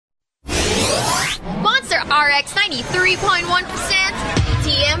RX 93.1%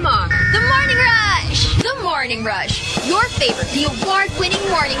 TMR. The Morning Rush. The Morning Rush. Your favorite, the award-winning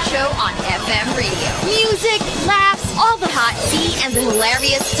morning show on FM radio. Music, laughs, all the hot tea, and the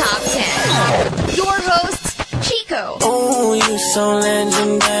hilarious top 10. Your hosts, Chico. Oh, you so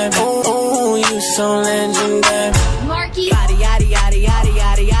legendary. Oh, you so legendary. Marky. Yada yada yada yada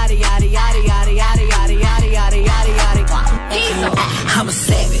yada yada yada yada yada yada yada yada yada yada yada. Diesel. I'm a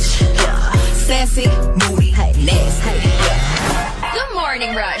savage. Yeah. Sassy, moody, nasty. Yeah. The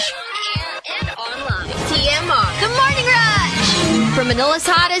Morning Rush. Air and online. TMR. The Morning Rush. From Manila's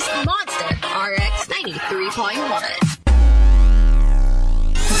hottest monster, RX 93.1.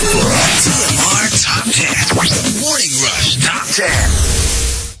 TMR Top 10. Morning Rush Top 10.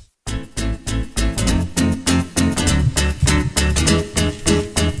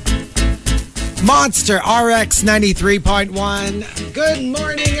 Monster RX 93.1. Good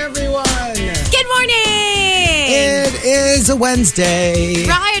morning, everyone. Good morning. It is a Wednesday.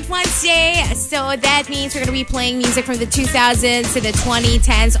 Riot Wednesday. So that means we're going to be playing music from the 2000s to the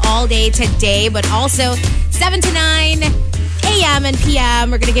 2010s all day today, but also 7 to 9 a.m. and p.m.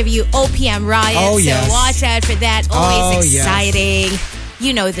 We're going to give you OPM Riot. Oh, yes. So watch out for that. Always exciting. Yes.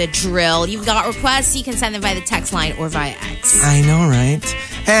 You know the drill. You've got requests. You can send them via the text line or via X. I know, right?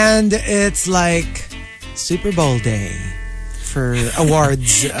 And it's like Super Bowl day for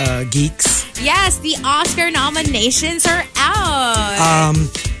awards geeks. Yes, the Oscar nominations are out.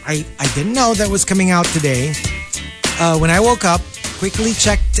 I didn't know that was coming out today. When I woke up, quickly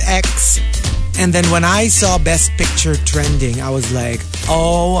checked X, and then when I saw Best Picture trending, I was like,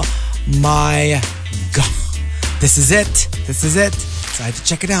 oh my God. This is it. This is it. So I had to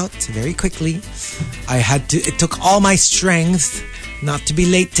check it out very quickly. It took all my strength not to be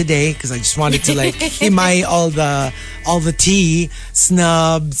late today because I just wanted to like himay all the tea,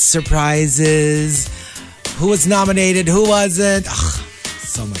 snubs, surprises, who was nominated, who wasn't. Ugh,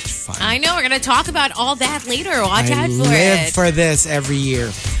 so much fun. I know. We're going to talk about all that later. Watch out for it. I live for this every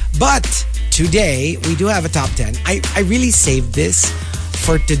year. But today, we do have a top 10. I really saved this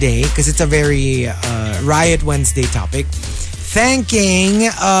for today because it's a very Riot Wednesday topic. Thanking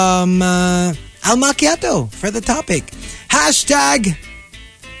Al Macchiato for the topic. Hashtag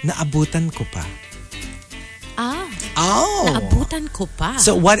Naabutan Ko Pa. Oh. Naabutan Ko Pa.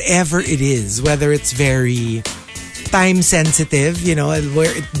 So whatever it is, whether it's very time sensitive, you know,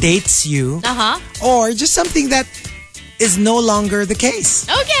 where it dates you, or just something that is no longer the case.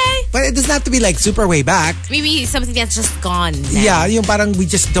 Okay. But it doesn't have to be like super way back. Maybe something that's just gone now. Yeah, yung parang we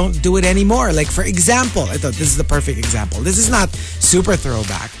just don't do it anymore. Like for example, I thought this is the perfect example. This is not super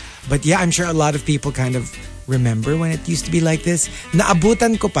throwback. But yeah, I'm sure a lot of people kind of remember when it used to be like this.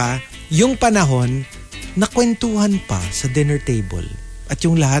 Naabutan ko pa yung panahon na kwentuhan pa sa dinner table. At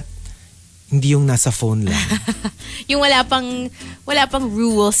yung lahat, hindi yung nasa phone lang. Yung wala pang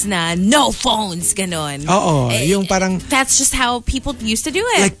rules na no phones, ganon. Oo, yung parang... That's just how people used to do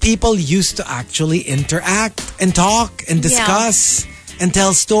it. Like people used to actually interact and talk and discuss and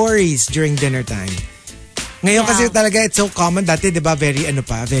tell stories during dinner time. Ngayon kasi talaga it's so common. Dati, di ba, very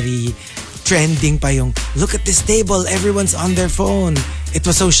trending pa yung, look at this table, everyone's on their phone. It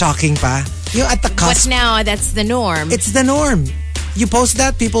was so shocking pa. Yung at the cusp. But now, that's the norm. It's the norm. You post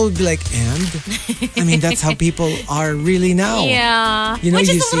that, people will be like, and? I mean, that's how people are really now. Yeah. You know, which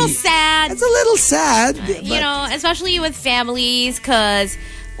is a little sad. It's a little sad. You know, especially with families, because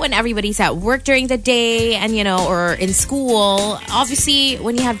when everybody's at work during the day and, you know, or in school, obviously,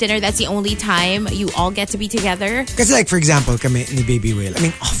 when you have dinner, that's the only time you all get to be together. Kasi like, for example, kami ni Baby Whale, I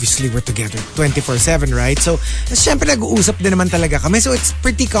mean, obviously, we're together 24/7, right? So, syempre, nag-uusap din naman talaga kami. So, it's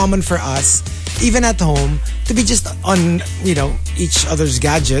pretty common for us, even at home, to be just on, you know, each other's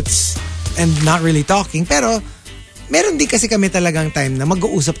gadgets and not really talking. Pero, meron din kasi kami talagang time na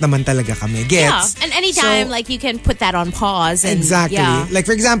mag-uusap naman talaga kami. Gets? Yeah. And anytime, like, you can put that on pause. And, exactly. Yeah. Like,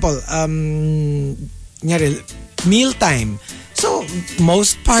 for example, meal time. So,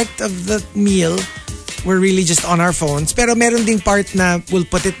 most part of the meal, we're really just on our phones. Pero meron ding part na we'll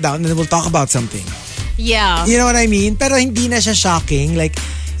put it down and we'll talk about something. Yeah. You know what I mean? Pero hindi na siya shocking. Like,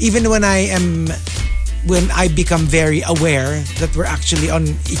 even when I become very aware that we're actually on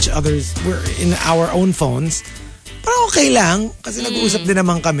we're in our own phones, parang okay lang. Kasi nag-uusap din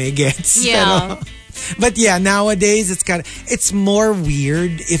naman kami, gets? Yeah. But yeah, nowadays, it's more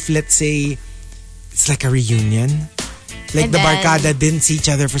weird if, let's say, it's like a reunion. Like and the then, barkada didn't see each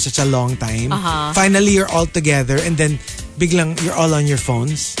other for such a long time. Finally, you're all together and then biglang you're all on your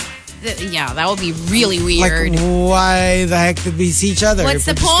phones. Yeah, that would be really weird. Like, why the heck did we see each other? What's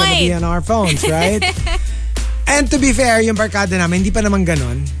if the we're just gonna point? be on our phones, right? And to be fair, yung barkada namin, hindi pa naman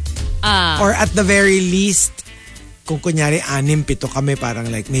ganon. Or at the very least, kung kunyari 6-7 kami,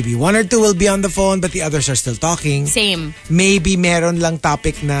 parang like maybe 1 or 2 will be on the phone but the others are still talking. Same. Maybe meron lang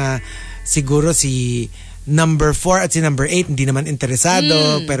topic na siguro si number 4 at si number 8 hindi naman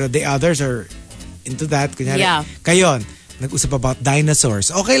interesado pero the others are into that. Kunyari, kayo, nag-usap about dinosaurs.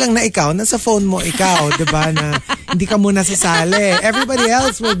 Okay lang na ikaw, nasa phone mo ikaw, di ba, na hindi ka muna sasali. Everybody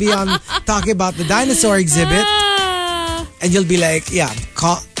else will be on talking about the dinosaur exhibit. And you'll be like, yeah,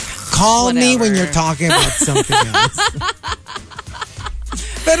 call me when you're talking about something else.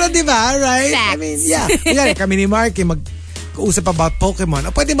 Pero di ba, right? Facts. I mean, yeah. Kunyari, kami ni Marky, mag-usap about Pokemon.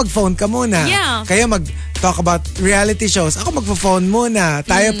 O pwede mag-phone ka muna. Yeah. Kayo mag-talk about reality shows. Ako mag-phone muna.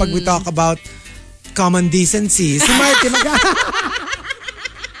 Tayo pag we talk about common decency. Si Marky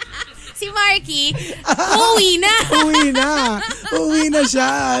Si Marky, uwi na. Uwi na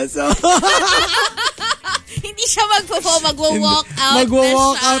siya. So, Hindi siya magwo-walk out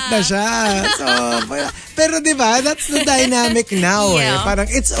magwo-walk out na siya. So, pero di ba, that's the dynamic now. Yeah. Parang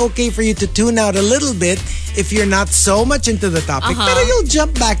it's okay for you to tune out a little bit if you're not so much into the topic. Pero you'll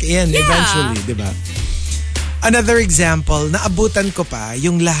jump back in eventually, di ba? Another example, naabutan ko pa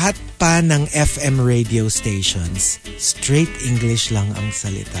yung lahat pa ng FM radio stations. Straight English lang ang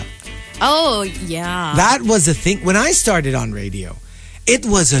salita. Oh, yeah. That was a thing. When I started on radio, it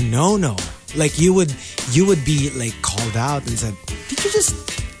was a no-no. Like you would be like called out and said, "Did you just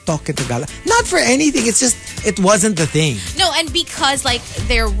talk in Tagalog?" Not for anything. It's just it wasn't the thing. No, and because like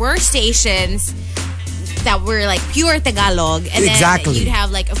there were stations that were like pure Tagalog, and Exactly. then you'd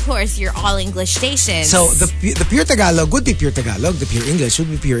have like, of course, your all English stations. So the pure Tagalog would be pure Tagalog. The pure English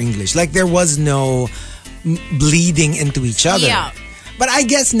would be pure English. Like there was no bleeding into each other. Yeah. But I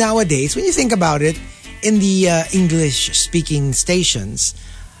guess nowadays, when you think about it, in the English-speaking stations,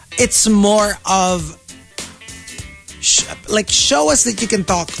 it's more of show us that you can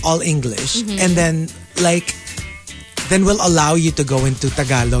talk all English, and then we'll allow you to go into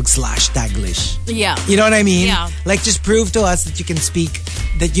Tagalog/Taglish. Yeah. You know what I mean? Yeah. Like just prove to us that you can speak,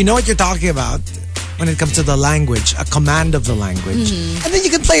 that you know what you're talking about when it comes to the language, a command of the language, and then you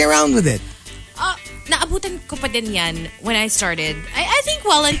can play around with it. Naabutan ko pa din yan when I started. I think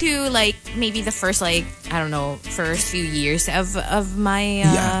well into like maybe the first first few years of my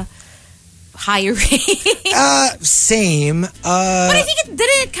hiring. Same. But I think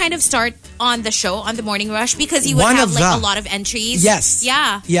it kind of start on the show, on the Morning Rush, because you would have like a lot of entries. Yes.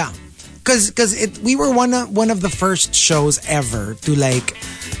 Yeah. Yeah. Because we were one of the first shows ever to like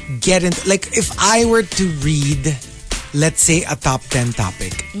get into, like if I were to read, let's say, a top 10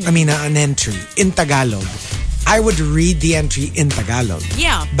 topic, I mean an entry in Tagalog, I would read the entry in Tagalog.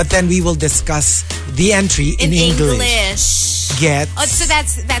 Yeah. But then we will discuss the entry in English. So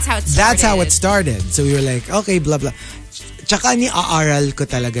that's how it started. That's how it started. So we were like, okay, blah, blah. Tsaka ni-aaral ko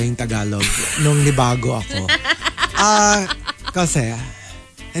talaga yung Tagalog nung nibago ako. Kasi,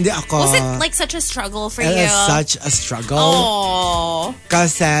 hindi ako... Was it like such a struggle for you? It was such a struggle. Oh.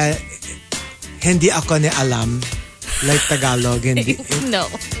 Kasi, hindi ako ni alam. Like Tagalog. Hindi, No.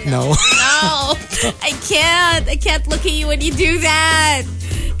 No. No. I can't look at you when you do that.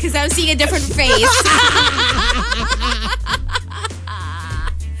 Because I'm seeing a different face.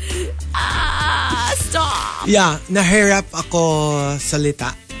 Stop. Yeah, nahirap ako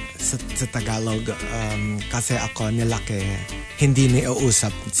salita sa Tagalog kasi ako nilaki hindi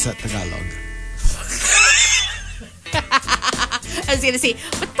niuusap sa Tagalog. I was gonna say,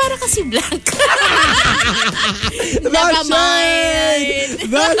 but para kasi blank. Never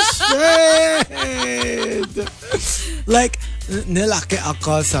mind. The shade. Like, nilaki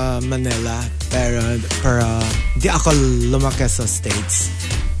ako sa Manila pero di ako lumaki sa States.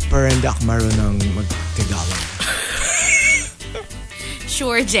 Pero hindi ako marunong mag-Tagalog.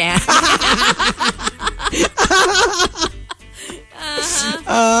 Sure, Jan.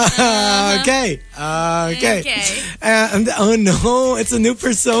 Okay. And oh no, it's a new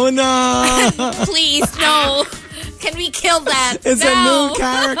persona. Please, no. Can we kill that? It's a No. new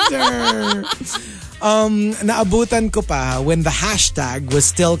character. Naabutan ko pa when the hashtag was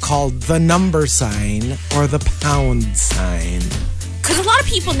still called the number sign or the pound sign. Because a lot of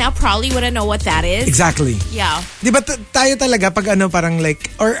people now probably wouldn't know what that is. Exactly. Yeah. Di ba tayo talaga pag parang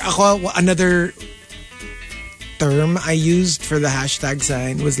like, or ako, another term I used for the hashtag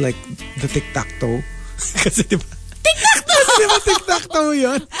sign was like the tic-tac-toe. Kasi di ba? Tic-tac-toe! Kasi di ba tic-tac-toe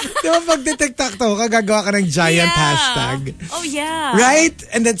yun? Di ba pag tic-tac-toe ka, gagawa ka ng giant hashtag. Oh, yeah. Right?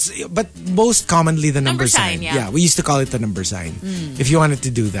 And but most commonly the number Number sign, yeah. Yeah, we used to call it the number sign. If you wanted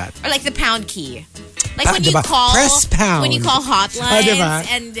to do that. Or like the pound key. Like when you diba? call, Press pound. when you call hotlines diba?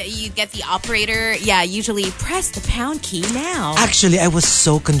 and you get the operator, usually press the pound key now. Actually, I was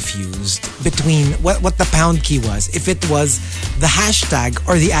so confused between what the pound key was. If it was the hashtag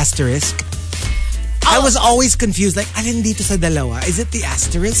or the asterisk. I was always confused. Like, alin dito sa dalawa? Is it the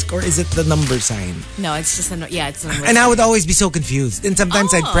asterisk or is it the number sign? No, it's just it's a number And I would always be so confused. And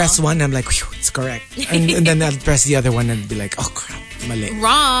sometimes I'd press one and I'm like, whew, it's correct. And then I'd press the other one and be like, oh crap, mali.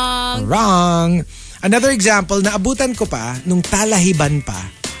 Wrong. Another example, naabutan ko pa nung talahiban pa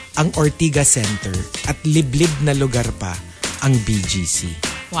ang Ortigas Center at liblib na lugar pa ang BGC.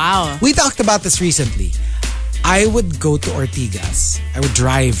 Wow. We talked about this recently. I would go to Ortigas. I would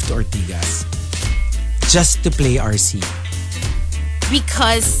drive to Ortigas just to play RC.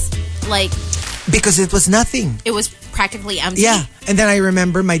 Because it was nothing. it was practically empty. Yeah. And then I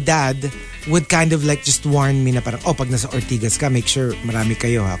remember my dad would kind of like just warn me na parang, pag nasa Ortigas ka, make sure marami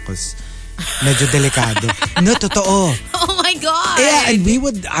kayo ha, because medyo delikado. No, totoo. Oh my God. Yeah,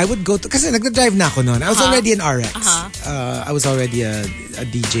 and I would go to, kasi nagda-drive na ako noon. I was already an RX. I was already a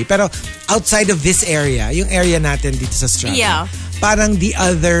DJ. Pero outside of this area, yung area natin dito sa Strata, parang the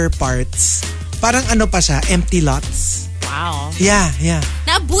other parts, parang ano pa siya, empty lots. Wow. Yeah.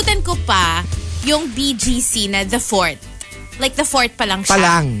 Naabutan ko pa yung BGC na the fort. Like the fort pa lang siya.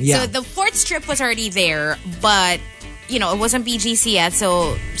 Yeah. So the fort strip was already there, but it wasn't BGC yet,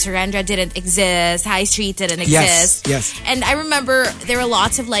 so Surrendra didn't exist, High Street didn't exist. Yes. And I remember there were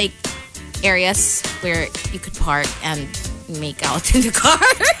lots of areas where you could park and make out in the car.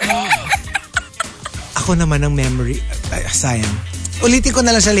 Ako naman ang memory, sayang. Ulitin ko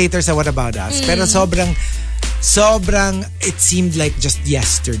na lang siya later sa What About Us. Pero sobrang, it seemed like just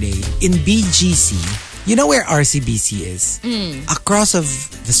yesterday. In BGC, you know where RCBC is? Across of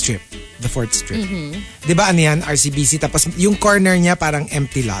the strip. The Fort Strip. Diba ano yan? RCBC. Tapos yung corner niya parang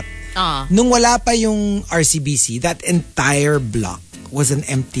empty lot. Nung wala pa yung RCBC, that entire block was an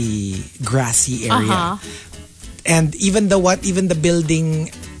empty grassy area. And even the building,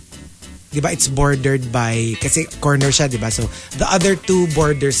 diba, it's bordered by, kasi corner siya, diba? So the other two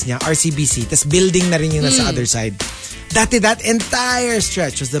borders niya, RCBC, tas building na rin yung nasa other side. Dati that entire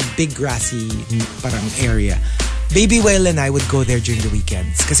stretch was a big grassy parang area. Baby Whale and I would go there during the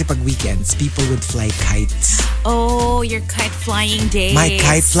weekends. Kasi pag weekends, people would fly kites. Oh, your kite flying days. My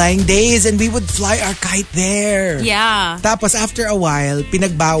kite flying days, and we would fly our kite there. Yeah. Tapos after a while,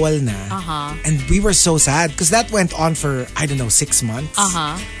 pinagbawal na. And we were so sad because that went on for, 6 months.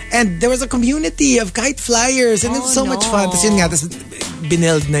 And there was a community of kite flyers and it was so much fun. Tapos yun nga,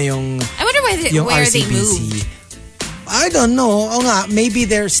 binuild na yung I wonder where RCBC. they moved. I don't know. O nga, maybe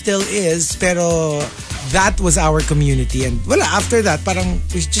there still is, pero that was our community. And wala, after that, parang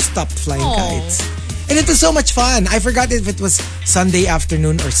we just stopped flying kites. And it was so much fun. I forgot if it was Sunday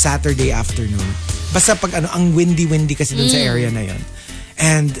afternoon or Saturday afternoon. Basta pag ang windy kasi dun sa area na yon.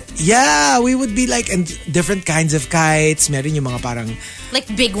 And yeah, we would be and different kinds of kites. Meron yung mga parang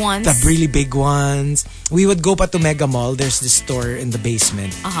big ones. The really big ones. We would go pa to Mega Mall. There's this store in the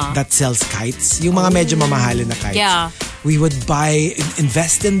basement that sells kites. Yung mga medyo mamahalin na kites. Yeah. We would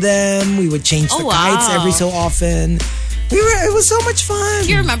invest in them. We would change the kites every so often. It was so much fun. Do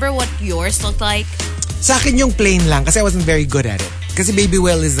you remember what yours looked like? Sa akin yung plain lang kasi I wasn't very good at it. Kasi Baby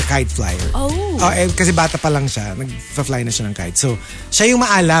Whale is the kite flyer. Kasi bata pa lang siya. Nag-fly na siya ng kite. So, siya yung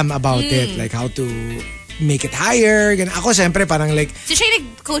maalam about it. Like how to make it higher. Ganun. Ako, syempre, parang So, siya yung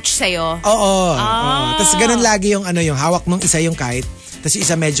nag-coach sa'yo? Oo. Tapos ganun lagi yung hawak nung isa yung kite. Tapos yung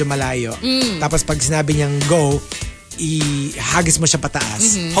isa medyo malayo. Tapos pag sinabi niyang go, ihagis mo siya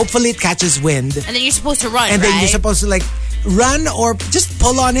pataas. Hopefully, it catches wind. And then you're supposed to run, And then right? you're supposed to run or just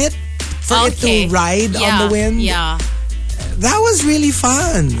pull on it for it to ride on the wind. Yeah. That was really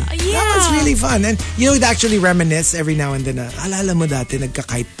fun. Yeah. That was really fun. And you'd actually reminisce every now and then alala mo dati,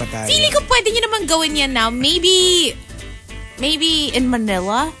 nagka-kite pa tayo. Feeling ko pwede nyo naman gawin yan now. Maybe in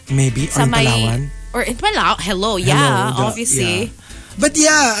Manila? Maybe. Or in Palawan? Or in Palawan. Hello, obviously. Yeah. But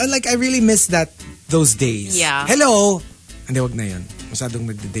yeah, I really miss those days. Yeah. Hello! Hindi, wag na yun. Masadong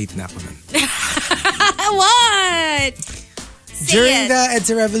nagde-date na ako nun. What? During the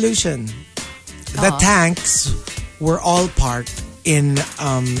EDSA Revolution, the tanks were all parked in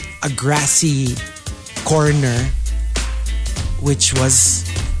a grassy corner which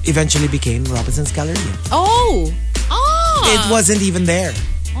eventually became Robinson's Galleria. Oh! It wasn't even there.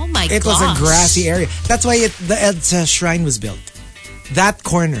 Oh my god. It was a grassy area. That's why the EDSA shrine was built. That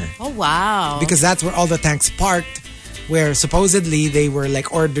corner. Oh wow. Because that's where all the tanks parked, where supposedly they were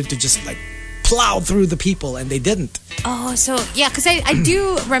ordered to just plow through the people, and they didn't. Oh, so yeah, because I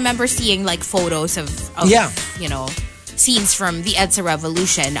do remember seeing photos of scenes from the EDSA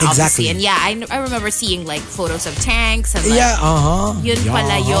Revolution, obviously. Exactly. And yeah, I remember seeing like photos of tanks and like, Yeah, yun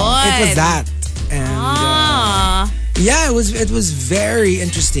pala yun. It was that. And yeah, it was very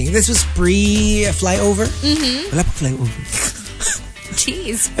interesting. This was pre-flyover. Wala pa flyover.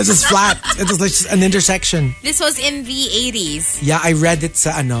 Jeez. It was flat. It was like an intersection. This was in the 80s. Yeah, I read it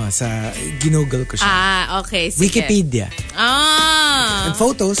sa ginugol ko siya. Okay. Sige. Wikipedia. And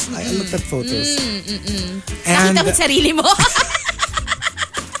photos. I looked at photos. And Nakita mo sarili mo?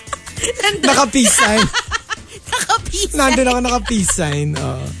 naka-peace sign. Naka-peace. Nandun ako naka-peace sign.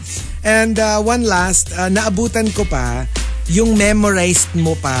 And one last, naabutan ko pa yung memorized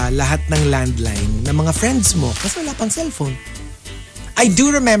mo pa lahat ng landline ng mga friends mo kasi wala pang cellphone. I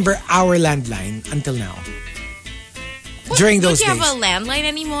do remember our landline until now. During those days. Don't you have a landline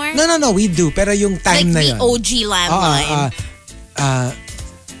anymore? No. We do. Pero yung time like na yun. Like the OG landline.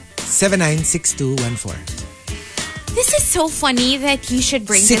 796214. This is so funny that you should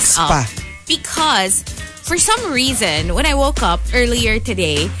bring this up. Pa. Because for some reason, when I woke up earlier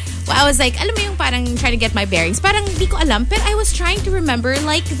today, I was like, alam mo yung parang trying to get my bearings. Parang di ko alam, but I was trying to remember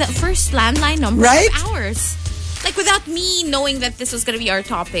like the first landline number of ours. Like without me knowing that this was going to be our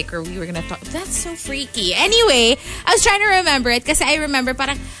topic or we were going to talk. That's so freaky. Anyway, I was trying to remember it kasi I remember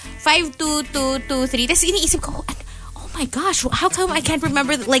parang 52223. Tapos iniisip ko, oh my gosh, how come I can't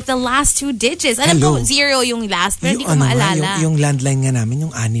remember like the last two digits? Alam ko, 0 yung last, pero hindi ko maalala. Yung landline nga namin,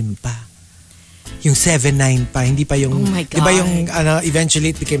 yung 6 pa. Yung 79 pa, hindi pa yung... Oh my God. Di ba yung, eventually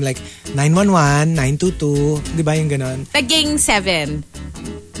it became like 911, 922, di ba yung ganon? Naging 7.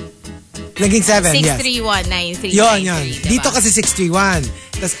 Naging 7, yes. 631-9393. Yun. Diba? Dito kasi 631.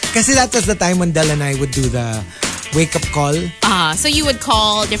 Kasi that was the time when Del and I would do the wake-up call. So you would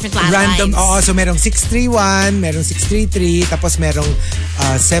call different landlines. Random, so merong 631, merong 633, tapos merong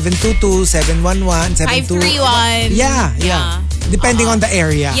 722, 711, 722. 531. Yeah. Depending on the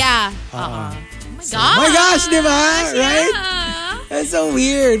area. Yeah. Oh my gosh, di ba? Yeah. Right? That's so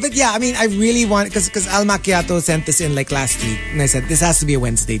weird. But yeah, I mean, I really want... Because Al Macchiato sent this in like last week. And I said, this has to be a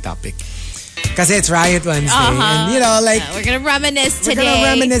Wednesday topic. Kasi it's Riot Wednesday. And you know, like... We're gonna reminisce today. We're gonna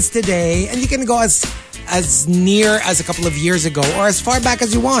reminisce today. And you can go as near as a couple of years ago or as far back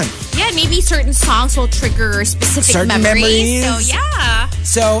as you want. Yeah, maybe certain songs will trigger specific certain memories. So yeah.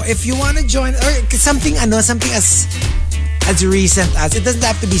 So if you want to join... Or something as recent as... It doesn't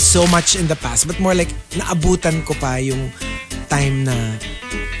have to be so much in the past. But more like, naabutan ko pa yung time na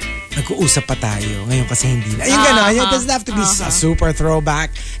nag-uusap pa tayo. Ngayon kasi hindi na. Yung gano'n. It doesn't have to be a super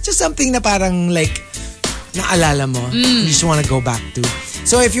throwback. Just something na parang like, naalala mo. You just want to go back to.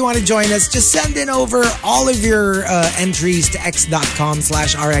 So if you want to join us, just send in over all of your entries to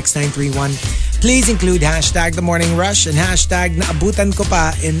x.com/rx931. Please include hashtag The Morning Rush and hashtag Naabutan Ko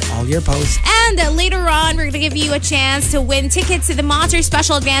Pa in all your posts. And later on, we're going to give you a chance to win tickets to the Monster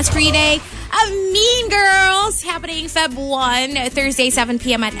Special Advance Free Day of Mean Girls happening Feb 1, Thursday, 7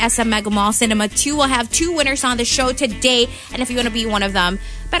 p.m. at SM Mega Mall Cinema 2. We'll have 2 winners on the show today. And if you want to be one of them,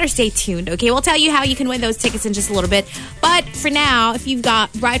 better stay tuned, okay? We'll tell you how you can win those tickets in just a little bit. But for now, if you've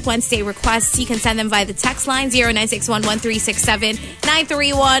got Riot Wednesday requests, you can send them via the text line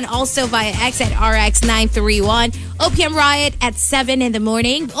 0961-1367-931. Also via X at RX931. OPM Riot at 7 in the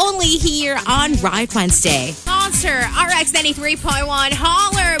morning. Only here on Riot Wednesday. Monster RX 93.1.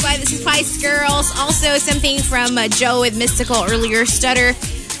 Holler by the Spice Girls. Also something from Joe with Mystical earlier, Stutter.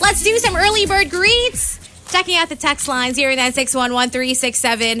 Let's do some early bird greets. Checking out the text line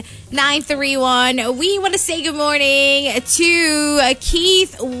 0961-1367-931. We want to say good morning to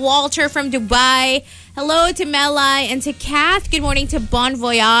Keith Walter from Dubai. Hello to Melai and to Kath. Good morning to Bon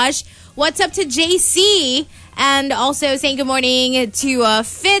Voyage. What's up to JC? And also saying good morning to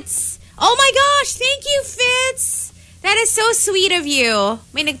Fitz. Oh my gosh, thank you, Fitz. That is so sweet of you.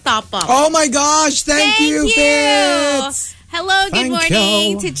 May nag-top up. Oh my gosh, thank you, Fitz. Hello, good Thank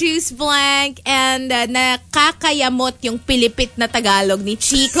morning you. to Juice Blank and nakakayamot yung pilipit na Tagalog ni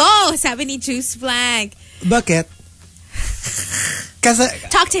Chico, sabi ni Juice Blank. Bakit? Kasi...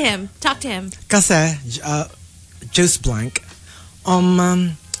 Talk to him. Kasi, Juice Blank,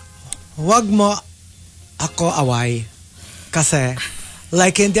 wag mo ako away. Kasi,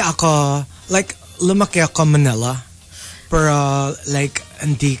 like, hindi ako, like, lumaki ako Manila, pero, like,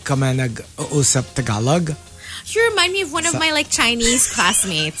 hindi kami nag-uusap Tagalog. You remind me of one of my like Chinese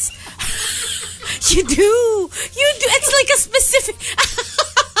classmates. You do. It's like a specific.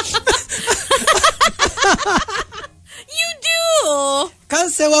 You do.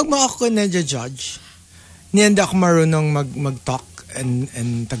 Kasi wag mo ako na-judge. Hindi ako marunong mag-talk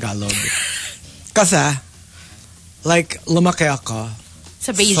in Tagalog. Kasi, like, lumaki ako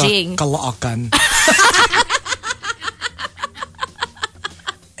sa Beijing. Sa Caloocan.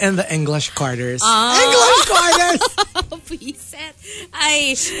 and the English quarters. English quarters! Piset.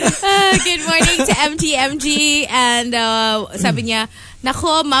 Ay, good morning to MTMG. And sabi niya,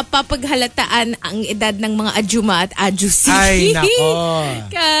 nako, mapapaghalataan ang edad ng mga Ajuma at Ajusi. Ay,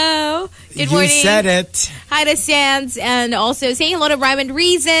 nako. Good morning. You said it. Hi to Sands. And also saying hello to Rhyme and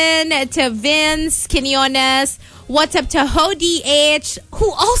Reason, to Vince Quinones. What's up to HoDH, who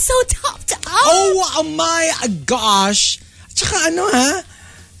also topped up. Oh my gosh. Tsaka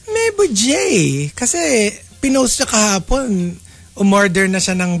may budget. Kasi pinost siya kahapon. Umorder na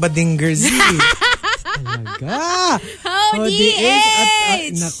siya ng Badinger Z. Talaga.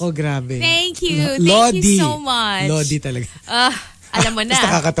 HoDH. Nako, grabe. Thank you. Lodi. Thank you so much. Lodi talaga. Alam mo na. Tapos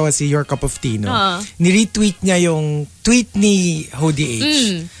nakakatawa si Your Cup of Tea, no? Ni-retweet niya yung tweet ni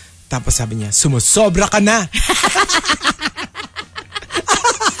HoDH. Tapos sabi niya, sumusobra ka na.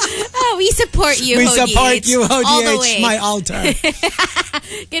 We support you, We HoDH. support you, All the HoDH, way. my altar.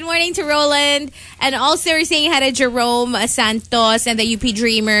 Good morning to Roland. And also we're saying hi to Jerome Santos and the UP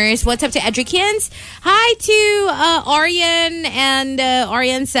Dreamers. What's up to Edricans? Hi to Arian. And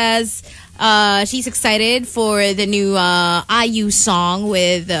Arian says she's excited for the new IU song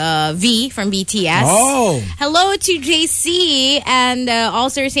with V from BTS. Oh. Hello to JC. And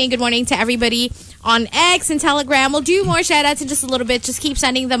also we're saying good morning to everybody on X and Telegram. We'll do more shout-outs in just a little bit. Just keep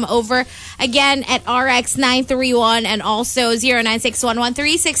sending them over. Again, at RX931 and also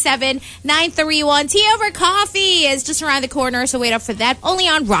 09611367-931. Tea over coffee is just around the corner, so wait up for that. Only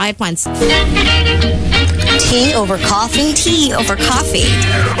on Riot Once. Tea over coffee. Tea over coffee.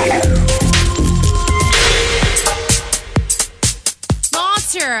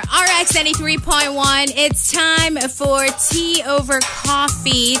 Monster RX 93.1. It's time for Tea over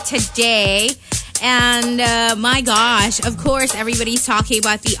coffee today. And my gosh, of course, everybody's talking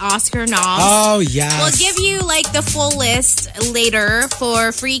about the Oscar noms. Oh, yes. We'll give you like the full list later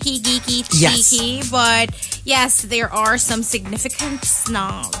for Freaky, Geeky, Cheeky. Yes. But yes, there are some significant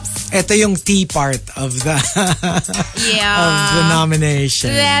snobs. Ito yung tea part of the of the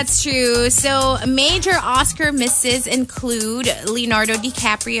nomination. That's true. So major Oscar misses include Leonardo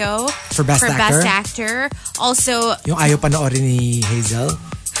DiCaprio For Best Actor. Also, Yung ayaw panoorin ni Hazel.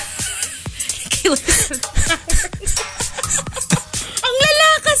 ang lala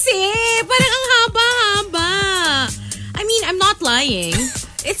kasi. Parang ang haba-haba. I mean, I'm not lying.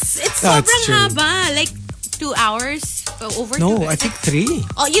 It's That's sobrang true. haba. Like 2 hours. Over 2 No, I think 3.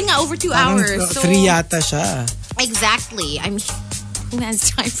 Oh, yun nga, over 2 Parang hours. So, 3 yata siya. exactly. I mean, who has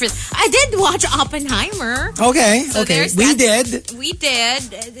time for I did watch Oppenheimer. Okay, So okay. there's We that. did. We did.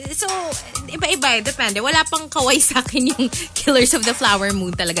 So, iba-iba. Depende. Wala pang kaway sa akin yung Killers of the Flower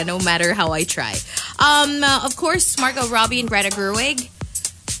Moon talaga, no matter how I try. Of course, Margot Robbie and Greta Gerwig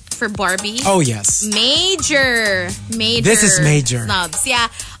for Barbie. Oh, yes. Major. This is major. Snubs. Yeah.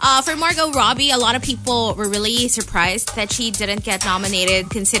 For Margot Robbie, a lot of people were really surprised that she didn't get nominated,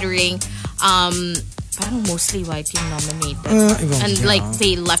 considering parang mostly white yung nominated. And like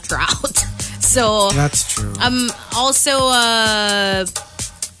they left her out. So that's true. Also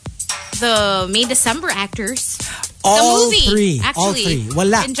the May December actors. All the movie, three. Actually, All three.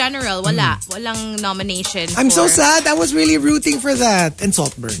 Wala. In general, wala. Walang nomination. I'm so for- sad. I was really rooting for that. And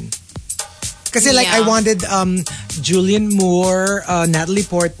Saltburn. Kasi like I wanted Julianne Moore, Natalie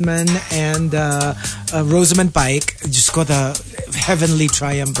Portman, and Rosamund Pike. Just got the heavenly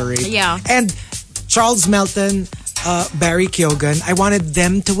triumvirate. Yeah. And Charles Melton, Barry Keoghan. I wanted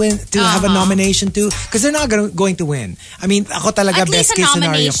them to win, to have a nomination too. Because they're not going to win. I mean, ako talaga At best least a case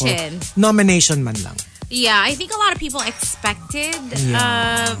scenario ko. Nomination man lang. Yeah, I think a lot of people expected.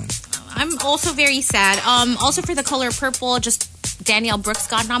 Yeah. I'm also very sad. Also for The Color Purple, just Danielle Brooks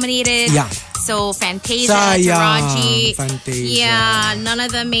got nominated. Yeah. So Fantasia, Sayang, Taraji. Fantasia. Yeah, none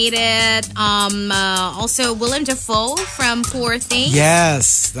of them made it. Also Willem Dafoe from Poor Things.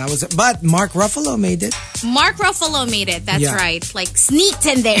 Yes, that was it. But Mark Ruffalo made it. Mark Ruffalo made it. That's Yeah. right. Like sneaked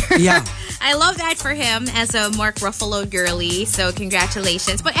in there. Yeah. I love that for him as a Mark Ruffalo girly. So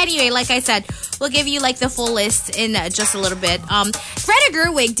congratulations. But anyway, like I said, we'll give you like the full list in just a little bit. Greta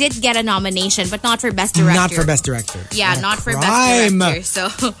Gerwig did get a nomination, but not for Best Director. Not for Best Director. Yeah, Oh, not for crime. Best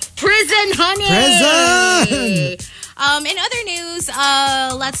Director. So, prison, honey! Prison! In other news,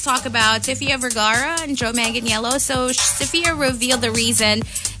 let's talk about Sofia Vergara and Joe Manganiello. So, Sofia revealed the reason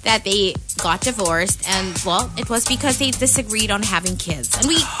that they got divorced. And, well, it was because they disagreed on having kids. And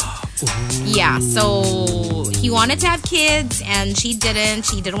yeah, so he wanted to have kids and she didn't.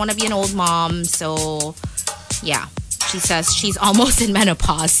 She didn't want to be an old mom. So, yeah. She says she's almost in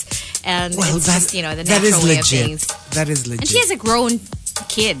menopause. And it's just, the natural way of things. That is legit. And she has a grown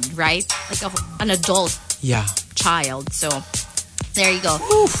kid, right? Like an adult yeah. child. So, There you go.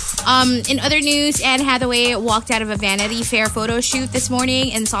 In other news, Anne Hathaway walked out of a Vanity Fair photo shoot this morning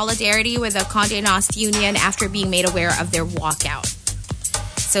in solidarity with the Condé Nast Union after being made aware of their walkout.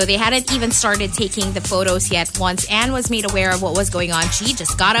 So they hadn't even started taking the photos yet. Once Anne was made aware of what was going on, she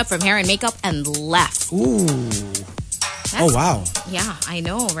just got up from hair and makeup and left. Ooh. Wow. Yeah, I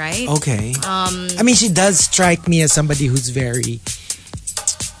know, right? Okay. I mean, she does strike me as somebody who's very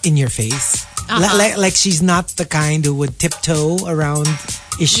in your face. Like she's not the kind who would tiptoe around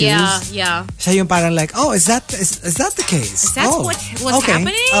issues. Yeah. Siya yung parang like, oh, is that the case? Is that what's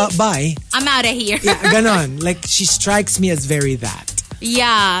happening? Bye. I'm out of here. Yeah, ganon. Like she strikes me as very that.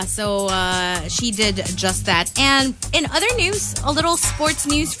 Yeah, so she did just that. And in other news, a little sports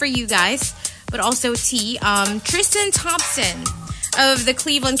news for you guys, but also tea. Tristan Thompson of the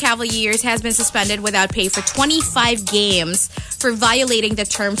Cleveland Cavaliers has been suspended without pay for 25 games for violating the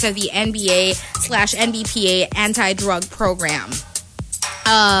terms of the NBA/NBPA anti-drug program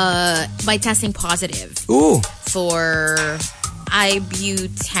by testing positive for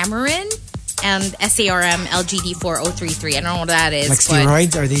ibutamarin and SARM LGD4033. I don't know what that is. Like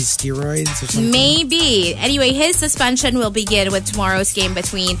steroids? Are these steroids or something? Maybe. Anyway, his suspension will begin with tomorrow's game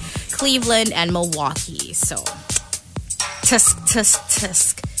between Cleveland and Milwaukee. So,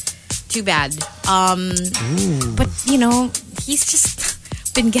 tusk. Too bad. But, you know, he's just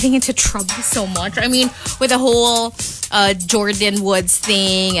been getting into trouble so much. I mean, with the whole Jordan Woods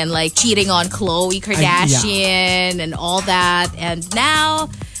thing and like cheating on Khloe Kardashian and all that. And now,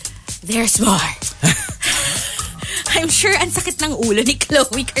 there's more. I'm sure ang sakit ng ulo ni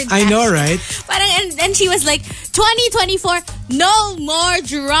Khloe Kardashian. I know, right? Parang, and she was like, 2024, no more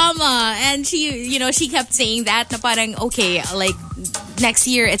drama. And she kept saying that na parang, okay, like, next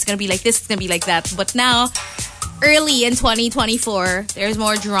year it's gonna be like this, it's gonna be like that. But now, early in 2024, there's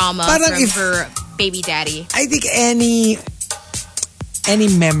more drama from her baby daddy. I think any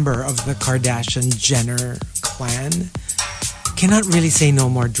member of the Kardashian-Jenner clan cannot really say no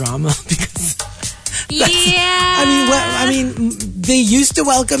more drama because I mean, they used to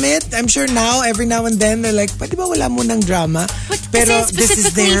welcome it. I'm sure now, every now and then, they're like, pwede ba wala mo ng drama? Pero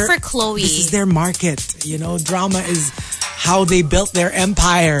specifically for Khloe. This is their market. You know, drama is how they built their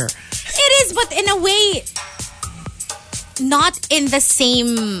empire. It is, but in a way, not in the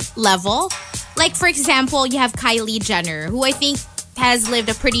same level. Like, for example, you have Kylie Jenner, who I think has lived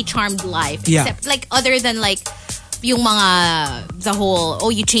a pretty charmed life. Yeah. Except, like, other than, like, yung the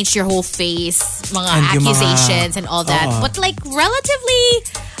whole, you changed your whole face, mga accusations and all that. But like relatively,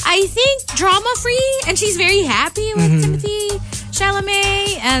 I think drama-free, and she's very happy with Timothy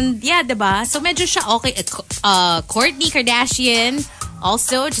Chalamet. And yeah, diba? So medyo siya okay. Kourtney Kardashian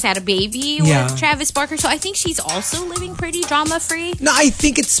also just had a baby with Travis Barker. So I think she's also living pretty drama-free. No, I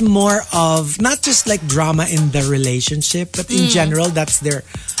think it's more of not just like drama in the relationship, but in general, that's their,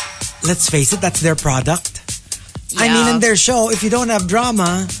 let's face it, that's their product. Yeah. I mean, in their show, if you don't have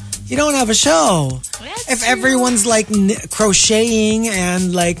drama, you don't have a show. If everyone's like crocheting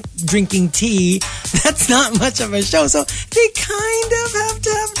and like drinking tea, that's not much of a show. So they kind of have to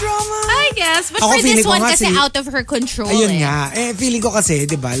have drama. I guess. But for this one, kasi out of her control. Ayun nga. Feeling ko kasi,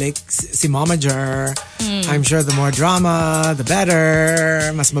 di ba, like si Momager, I'm sure the more drama, the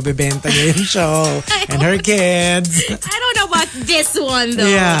better. Mas mabibenta niya yung show. And her kids. I don't know about this one though.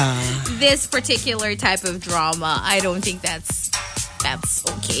 Yeah. This particular type of drama, I don't think that's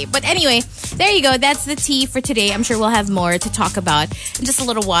okay. But anyway, there you go. That's the tea for today. I'm sure we'll have more to talk about in just a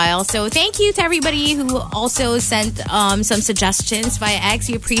little while. So thank you to everybody who also sent some suggestions via X.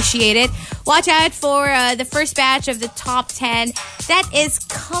 We appreciate it. Watch out for the first batch of the top 10 that is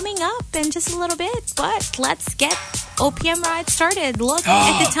coming up in just a little bit. But let's get OPM Ride started. Look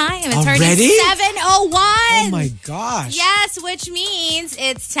at the time. It's already 7:01. Oh my gosh. Yes, which means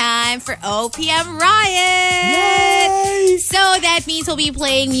it's time for OPM Riot. Yay! So that means we'll be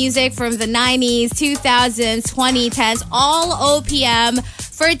playing music from the 90s, 2000s, 2010s, all OPM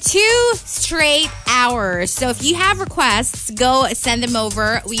for 2 straight hours. So if you have requests, go send them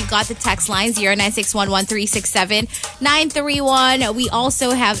over. We've got the text line 0961-1367-931. We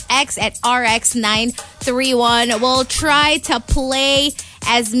also have X at RX931. We'll try to play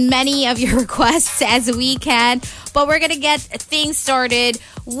as many of your requests as we can, but we're gonna get things started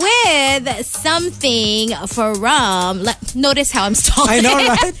with something from. Notice how I'm stalling. I know,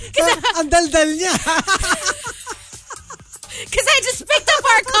 right? Ang daldal niya. Because I just picked up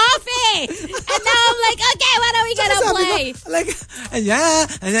our coffee. And now I'm like, okay, what are we gonna play? Like, anya,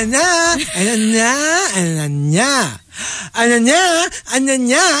 anya, anya, anya. Anya,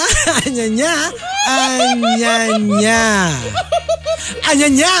 anya, anya, anya.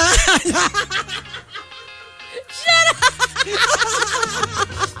 Anya. Shut up.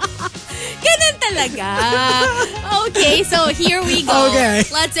 Ganun talaga. Okay, so here we go. Okay.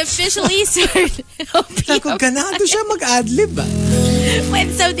 Let's officially start Naku, ganado siya mag-adlib ah.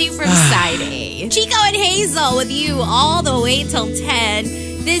 with something from side A. Chico and Hazel with you all the way till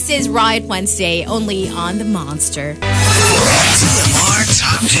 10. This is Riot Wednesday, only on The Monster. TMR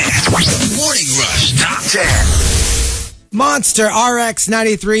Top 10. Morning Rush Top 10. Monster RX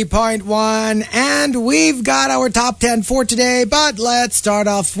 93.1. And we've got our top 10 for today. But let's start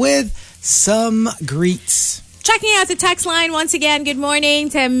off with some greets. Checking out the text line once again. Good morning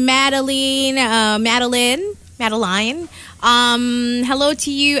to Madeline. Hello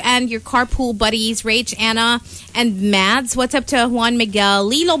to you and your carpool buddies, Rach, Anna, and Mads. What's up to Juan Miguel?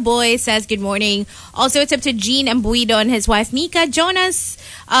 Lilo Boy says good morning. Also, it's up to Gene Ambuido and his wife, Mika. Jonas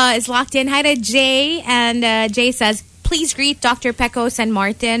is locked in. Hi to Jay. And Jay says, please greet Dr. Pecco San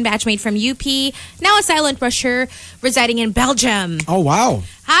Martin, batchmate from UP, now a silent rusher residing in Belgium. Oh, wow.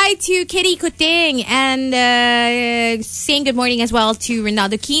 Hi to Kitty Kuting and saying good morning as well to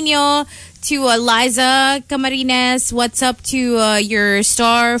Ronaldo Quino, to Liza Camarines. What's up to your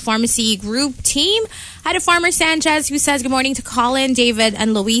Star Pharmacy Group team? Hi to Farmer Sanchez, who says good morning to Colin, David,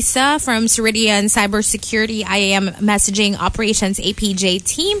 and Louisa from Ceridian Cybersecurity IAM Messaging Operations APJ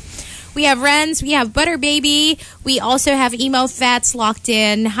team. We have Renz, we have Butter Baby. We also have Emo Fats locked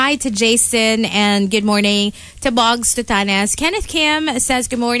in. Hi to Jason and good morning to Boggs Tutanes. Kenneth Kim says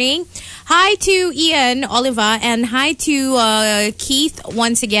good morning. Hi to Ian Oliva and hi to Keith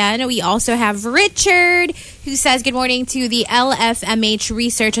once again. We also have Richard who says good morning to the LFMH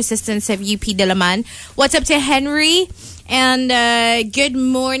Research Assistants of UP Diliman. What's up to Henry? And good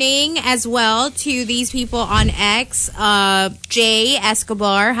morning as well to these people on X. Jay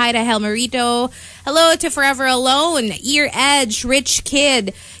Escobar. Hi to Helmerito. Hello to Forever Alone. Ear Edge. Rich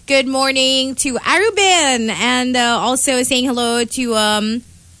Kid. Good morning to Arubin. And also saying hello to,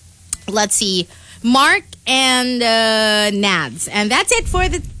 let's see, Mark and Nads. And that's it for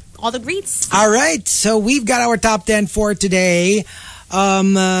all the greets. All right. So we've got our top 10 for today.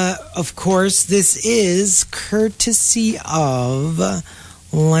 Of course, this is courtesy of,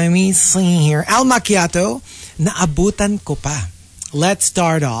 let me see here, Al Macchiato, Naabutan Ko Pa. Let's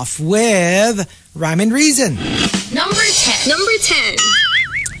start off with Rhyme and Reason. Number 10.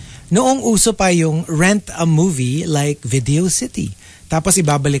 Noong uso pa yung rent a movie like Video City. Tapos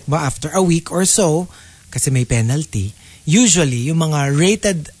ibabalik mo after a week or so kasi may penalty. Usually, yung mga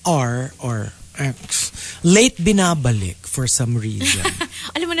rated R or late binabalik for some reason.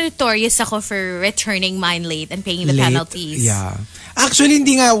 Alam mo, notorious ako for returning mine late and paying the penalties. Yeah. Actually,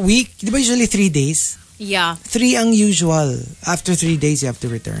 hindi nga week. Di ba usually 3 days? Yeah. 3 ang usual. After 3 days, you have to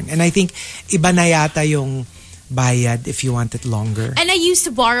return. And I think iba na yata yung bayad if you want it longer. And I used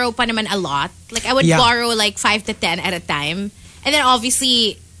to borrow pa naman a lot. Like, I would borrow like 5 to 10 at a time. And then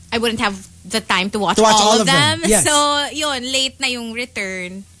obviously, I wouldn't have the time to watch all of them. Yes. So, yun, late na yung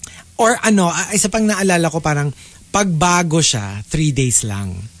return. Or isa pang naalala ko parang pagbago siya, 3 days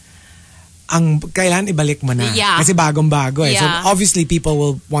lang. Ang kailan ibalik mo na. Yeah. Kasi bagong-bago eh. Yeah. So obviously people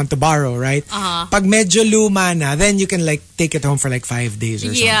will want to borrow, right? Pag medyo luma na, then you can like take it home for like 5 days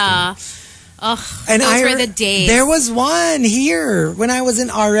or something. Yeah. Ugh, and those were the days. There was one here. When I was in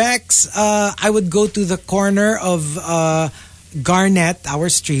RX, I would go to the corner of Garnet,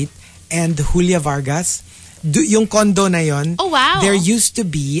 our street, and Julia Vargas. Yung condo na yon. Oh, wow. There used to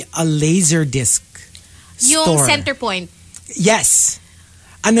be a laser disc yung store. Center Point. Yes.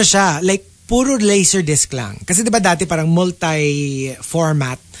 Ano siya, like puro laser disc lang. Kasi diba dati parang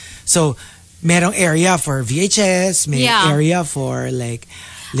multi-format. So, merong area for VHS, may area for like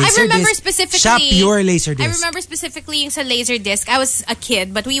laser I remember disc. specifically. Siya pure laser disc. I remember specifically yung sa laser disc. I was a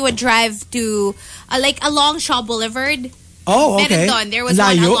kid, but we would drive to like along Shaw Boulevard. Oh, okay. Meron doon. There was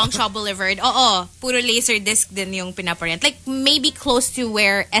Layo. one along Shaw Boulevard. Oo. Puro laser disc din yung pinaparent. Like, maybe close to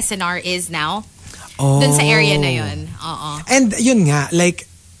where SNR is now. Oh. Dun sa area na yun. Oo. And yun nga, like,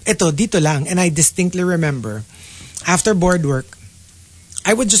 dito lang. And I distinctly remember, after board work,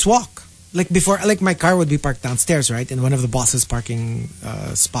 I would just walk. Like before, like my car would be parked downstairs, right? In one of the boss's parking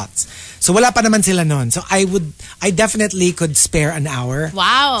spots. So wala pa naman sila nun. So I definitely could spare an hour.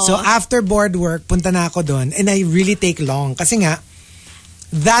 Wow. So after board work, punta na ako doon. And I really take long. Kasi nga,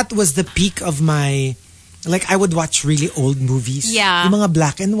 that was the peak of my, like I would watch really old movies. Yeah. Yung mga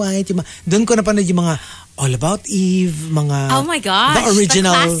black and white. Doon ko napanood yung mga All About Eve, mga... Oh my gosh, the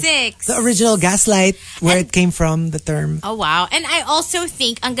classics. The original Gaslight, where it came from, the term. Oh wow. And I also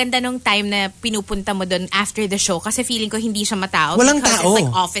think, ang ganda nung time na pinupunta mo dun after the show kasi feeling ko hindi siya matao. Walang because tao. It's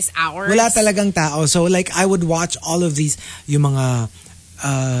like office hours. Wala talagang tao. So like, I would watch all of these, yung mga...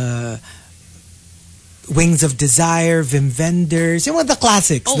 Wings of Desire, Vim Vendors, yung mga the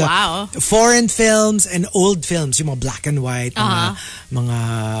classics. Oh, the wow. Foreign films and old films, yung mga black and white,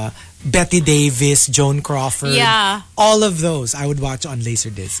 mga Betty Davis, Joan Crawford. Yeah. All of those I would watch on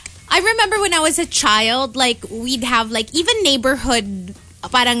Laserdisc. I remember when I was a child, like, we'd have, like, even neighborhood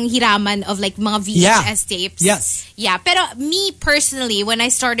parang hiraman of, like, mga VHS tapes. Yes. Yeah. Pero me, personally, when I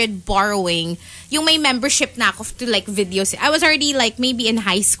started borrowing, yung may membership na ako to, like, videos. I was already, like, maybe in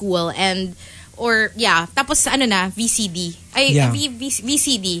high school tapos, VCD.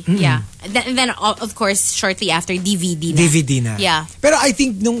 VCD. Mm-hmm. Yeah. And then, of course, shortly after, DVD na. DVD na. Yeah. Pero I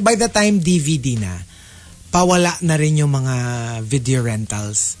think, by the time DVD na, pawala na rin yung mga video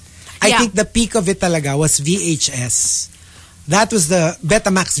rentals. I think the peak of it talaga was VHS. That was the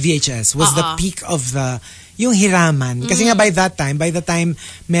Betamax VHS was the peak of yung hiraman. Kasi nga by the time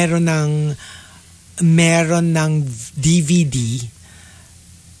meron ng DVD,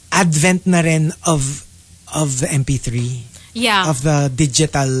 advent na rin of the MP3. Yeah. Of the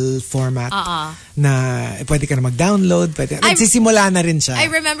digital format na pwede ka na mag-download. Nagsisimula na rin siya. I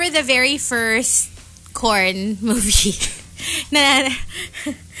remember the very first Korn movie na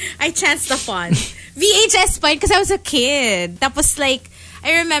I chanced upon. VHS pa because I was a kid. Tapos like,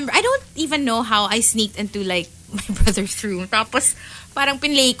 I remember, I don't even know how I sneaked into like my brother's room. Tapos parang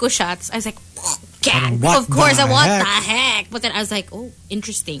pinlay ko siya. I was like, gang. Of course, what the heck? But then I was like, oh,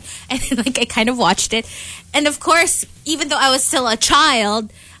 interesting. And then like I kind of watched it. And of course, even though I was still a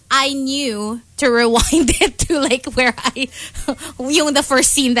child, I knew to rewind it to like where yung the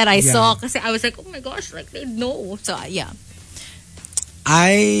first scene that I saw. Kasi I was like, oh my gosh, like they know. So yeah.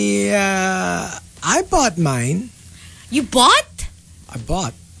 I bought mine. You bought? I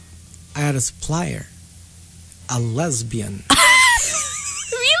had a supplier. A lesbian.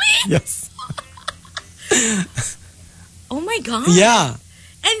 Really? Yes. Oh my God. Yeah.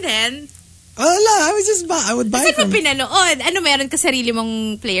 And then? I would buy Kasi from... pinanood. Ano, meron ka sarili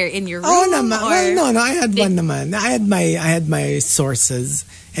mong player in your room? Oh, naman. Well, no, I had one naman. I had my sources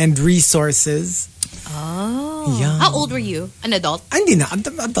and resources. Oh. Yeah. How old were you? An adult? Hindi na.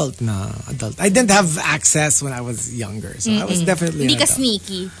 Adult na. Adult. I didn't have access when I was younger. So I was definitely Hindi an ka adult.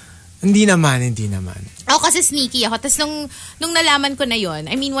 sneaky? Hindi naman. Ako kasi sneaky ako. Tapos nung nalaman ko na yon,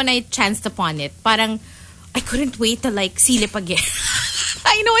 I mean, when I chanced upon it, parang, I couldn't wait to like silip again.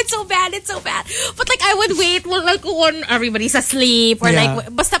 I know it's so bad. But like I would wait like when everybody's asleep or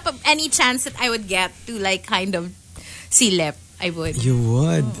like basta any chance that I would get to like kind of silip, I would. You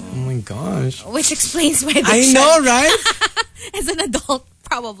would? Oh my gosh. Which explains my addiction. I know, right? As an adult,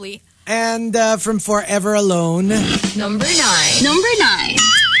 probably. And from Forever Alone. Number 9.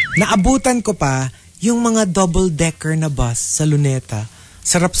 Naabutan ko pa yung mga double-decker na bus sa Luneta.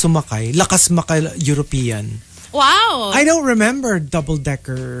 Sarap sumakay. Lakas maka-European. Wow. I don't remember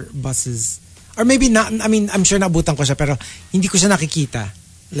double-decker buses. Or maybe not. I mean, I'm sure naabutan ko siya pero hindi ko siya nakikita.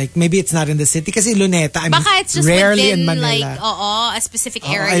 Like, maybe it's not in the city. Kasi Luneta, I'm Baka it's just rarely within, in Manila. like, a specific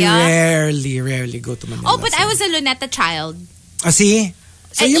area. I rarely go to Manila. Oh, but I was a Luneta child. Oh, see?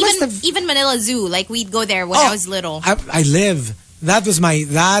 So and you even, must have... even Manila Zoo, like, we'd go there when I was little. I live. That was my,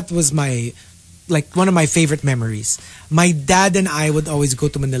 like, one of my favorite memories. My dad and I would always go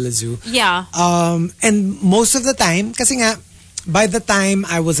to Manila Zoo. Yeah. And most of the time, kasi nga, by the time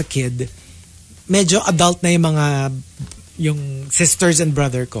I was a kid, medyo adult na yung sisters and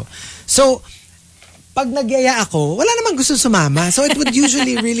brother ko. So, pag nagyaya ako, wala namang gusto sumama. So, it would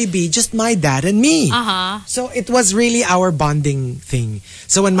usually really be just my dad and me. So, it was really our bonding thing.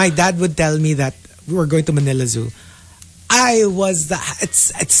 So, when my dad would tell me that we were going to Manila Zoo, I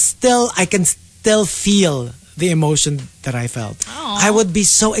can still feel the emotion that I felt. Aww. I would be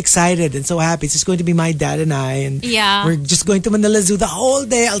so excited and so happy. It's just going to be my dad and I, and we're just going to Manila Zoo the whole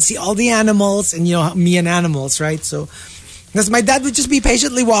day. I'll see all the animals, and me and animals, right? So, because my dad would just be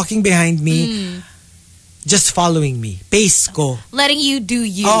patiently walking behind me, just following me. Pace ko. Letting you do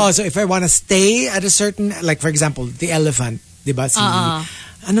you. Oh, so if I want to stay at a certain, like for example, the elephant, diba?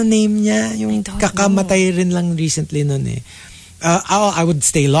 Ano name niya? Yung kakamatay rin lang recently nun eh. I would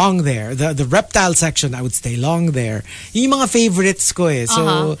stay long there. The reptile section, I would stay long there. Yung mga favorites ko eh.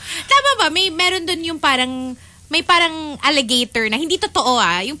 So, tama ba? Meron dun yung parang, may parang alligator na hindi totoo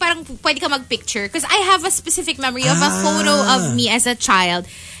yung parang pwede ka mag-picture. Because I have a specific memory of a photo of me as a child.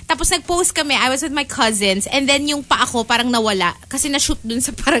 Tapos nag-post kami, I was with my cousins, and then yung paa ko parang nawala. Kasi na-shoot dun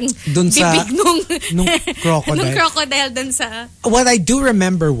sa parang bibig nung crocodile. nung crocodile dun sa... What I do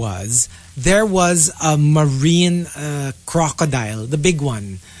remember was, there was a marine crocodile, the big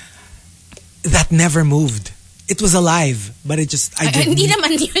one, that never moved. It was alive, but it just... Hindi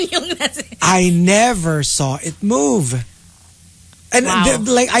naman yun yung... I never saw it move. And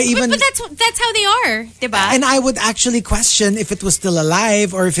like I even... But that's how they are, diba? And I would actually question if it was still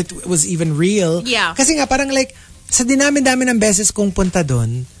alive or if it was even real. Yeah. Kasi nga parang like, sa dinamin-dami ng beses kong punta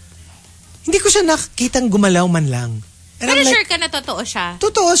doon, hindi ko siya nakitang gumalaw man lang. And Pero I'm like, sure ka na totoo siya?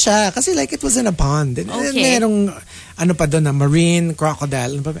 Totoo siya. Kasi like it was in a pond. And merong, ano pa doon, marine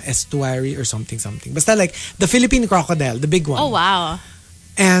crocodile, ano pa, estuary or something. Basta like, the Philippine crocodile, the big one. Oh, wow.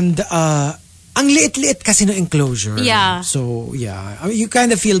 And, ang liit-liit kasi no enclosure. Yeah. So, yeah. I mean, you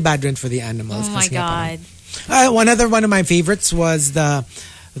kind of feel bad for the animals. Oh my God. One of my favorites was the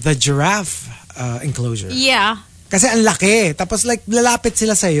giraffe enclosure. Yeah. Kasi ang laki. Tapos like, lalapit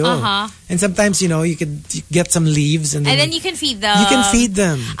sila sa'yo. And sometimes, you could get some leaves. And then you can feed them. You can feed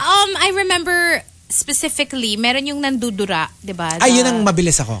them. I remember specifically, meron yung nandudura, diba? Ay, yun ang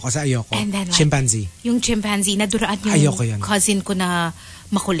mabilis ako kasi ayoko. And then, like, chimpanzee. Yung chimpanzee, naduraan yung ayoko yun. cousin ko na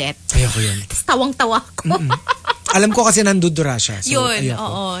makulit. Ayoko yun. Tapos tawang-tawa ko. Alam ko kasi nandudura siya. So yun, ayoko.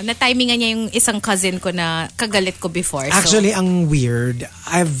 oo. Na-timingan niya yung isang cousin ko na kagalit ko before. Actually, ang weird,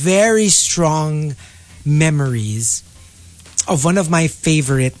 I have very strong memories of one of my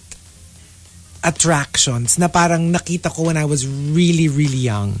favorite attractions na parang nakita ko when I was really, really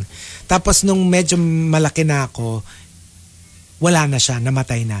young. Tapos nung medyo malaki na ako, wala na siya,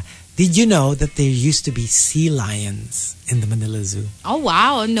 namatay na. Did you know that there used to be sea lions in the Manila Zoo? Oh,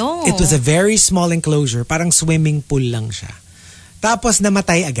 wow. No. It was a very small enclosure. Parang swimming pool lang siya. Tapos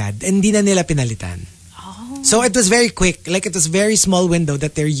namatay agad. And hindi na nila pinalitan. Oh. So it was very quick. Like it was very small window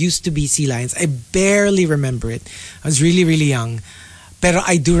that there used to be sea lions. I barely remember it. I was really, really young. Pero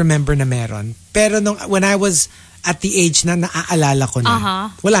I do remember na meron. Pero when I was at the age na naaalala ko na,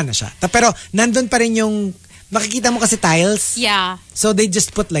 wala na siya. Pero nandun pa rin yung, makikita mo kasi tiles. Yeah. So they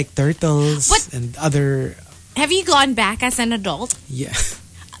just put like turtles and other... Have you gone back as an adult? Yeah.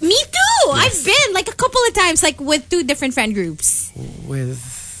 Me too! Yes. I've been like a couple of times, like with 2 different friend groups. With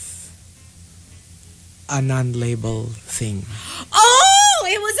a non-label thing. Oh!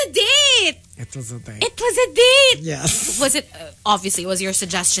 It was a date! It was a date. It was a date! Yes. Was it, obviously, was your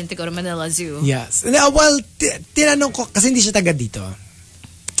suggestion to go to Manila Zoo? Yes. Well, tinanong ko, kasi hindi siya taga dito.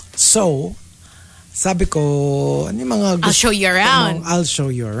 So, sabi ko, ano yung mga gusto? I'll show you around. I'll show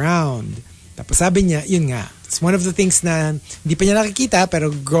you around. Tapos sabi niya, yun nga, it's one of the things na hindi pa niya nakikita,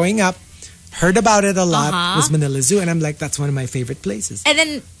 pero growing up, heard about it a lot, was Manila Zoo. And I'm like, that's one of my favorite places. And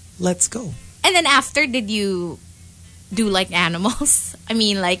then, let's go. And then after, did you do like animals? I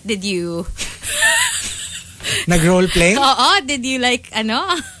mean, like, did you... Nag-role play? Oo, did you like, ano?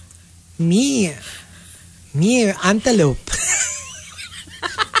 Me, antelope.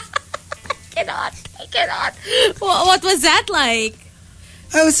 I cannot. What was that like?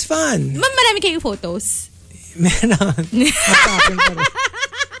 It was fun. Marami kayong photos? Meron.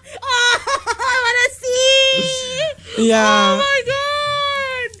 Oh, I wanna see! Yeah. Oh my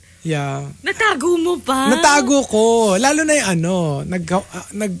God! Yeah. Natago mo pa? Natago ko. Lalo na yung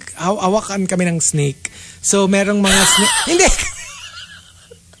naghawakan kami ng snake. So, merong mga snake. Hindi.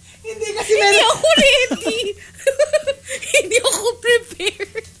 Hindi kasi meron. Hindi ako ready. Hindi ako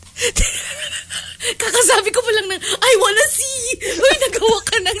prepared. Kakasabi ko pa lang ng, I wanna see. Uy, nagawa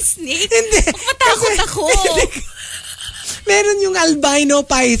ka ng snake. Hindi. Matakot ako. Meron yung albino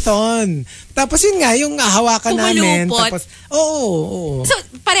python. Tapos yun nga, yung hawakan namin. Tapos, oo. So,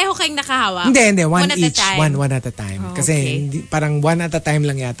 pareho kayong nakahawak? Hindi. One at each. a time? One at a time. Oh, Kasi parang one at a time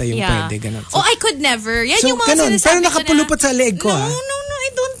lang yata yung pwede. Ganun. So, I could never. Yan so, yung mga ganun. sinasabi Pero ko nakapulupot sa leeg ko. No, I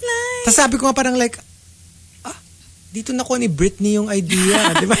don't like. Tapos sabi ko nga parang like, dito na ko ni Britney yung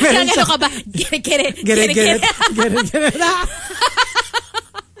idea. Di ba? Kaya ano ka ba? Get it.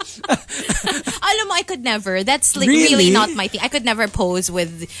 Alam mo, I could never. That's like really not my thing. I could never pose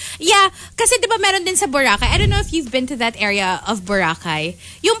with... Yeah, kasi di ba meron din sa Boracay. I don't know if you've been to that area of Boracay.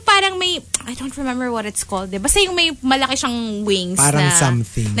 Yung parang may... I don't remember what it's called. Basta yung may malaki siyang wings parang na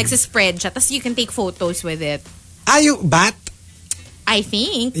something. nagsispread siya. Tapos you can take photos with it. Yung bat? I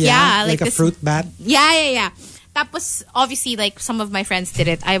think. Yeah. Like a fruit bat? Yeah. Tapos, obviously, like, some of my friends did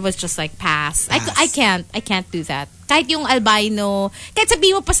it. I was just like, pass. I can't do that. Kahit yung albino, kahit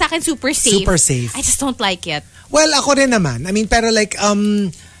sabihin mo pa sa akin, super safe. Super safe. I just don't like it. Well, ako rin naman. I mean, pero like,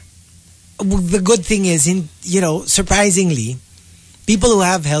 the good thing is, surprisingly, people who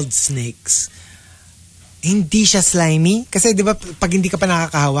have held snakes, hindi siya slimy. Kasi di ba, pag hindi ka pa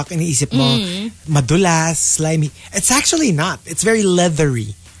nakakahawak, iniisip mo, madulas, slimy. It's actually not. It's very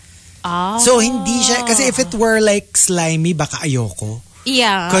leathery. Oh. So, hindi siya, kasi if it were like slimy, baka ayoko.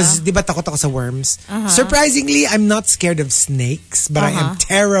 Yeah. Because, di ba, takot ako sa worms. Surprisingly, I'm not scared of snakes, but I am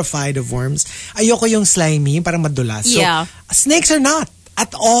terrified of worms. Ayoko yung slimy, parang madulas. So, snakes are not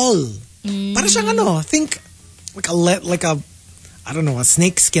at all. Para siyang think like a I don't know, a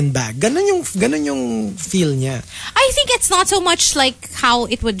snakeskin bag. Ganun yung feel niya. I think it's not so much like how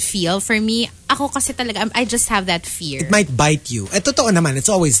it would feel for me. Ako kasi talaga, I just have that fear. It might bite you. Totoo naman, it's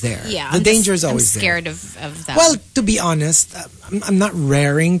always there. Yeah, the danger is always I'm scared of that. Well, to be honest, I'm not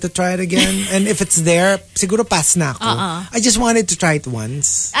raring to try it again. And if it's there, siguro pass na ako. I just wanted to try it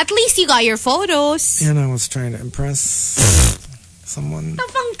once. At least you got your photos. And I was trying to impress someone.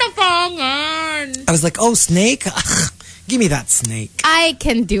 Tapang-tapangan. I was like, oh, snake? Give me that snake. I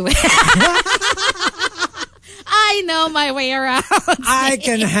can do it. I know my way around. I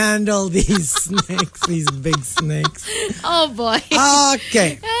can handle these snakes, these big snakes. Oh boy.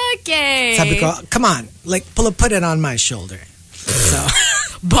 Okay. Okay. Sabi ko, come on, like put it on my shoulder. So,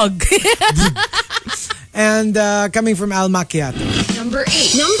 bug. And coming from Al Macchiato. Number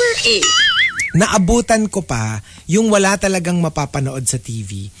 8. Naabutan ko pa yung wala talagang mapapanood sa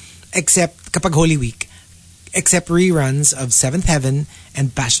TV except kapag Holy Week. Except reruns of Seventh Heaven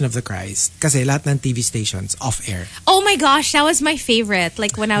and Passion of the Christ. Kasi lahat ng TV stations off-air. Oh my gosh, that was my favorite.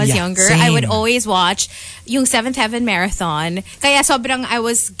 Like when I was younger, same. I would always watch yung Seventh Heaven Marathon. Kaya sobrang I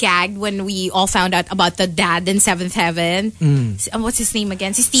was gagged when we all found out about the dad in Seventh Heaven. What's his name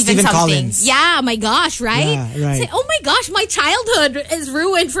again? Si Stephen something. Collins. Yeah, my gosh, right? Yeah, right. Oh my gosh, my childhood is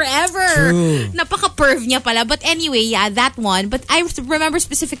ruined forever. True. Napaka-perv niya pala. But anyway, yeah, that one. But I remember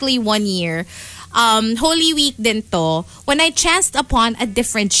specifically one year, Holy Week din to, when I chanced upon a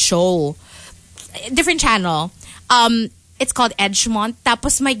different show, different channel. It's called Edgemont.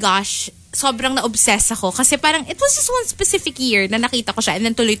 Tapos my gosh, sobrang na-obsess ako. Kasi parang, it was just one specific year na nakita ko siya and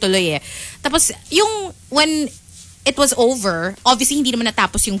then tuloy-tuloy eh. Tapos, when it was over, obviously hindi naman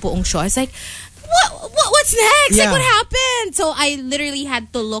natapos yung buong show. I was like, what's next? Yeah. Like, what happened? So I literally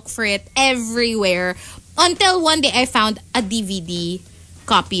had to look for it everywhere until one day I found a DVD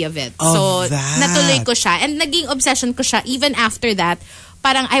copy of it. So, natuloy ko siya. And naging obsession ko siya. Even after that,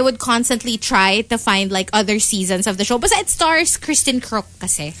 parang I would constantly try to find like other seasons of the show. Basta it stars Kristen Crook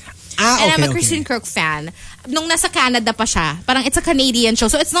kasi. And I'm a Kristen Crook fan. Nung nasa Canada pa siya, parang it's a Canadian show.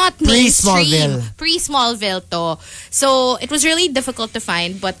 So it's not mainstream. Pre-Smallville to. So it was really difficult to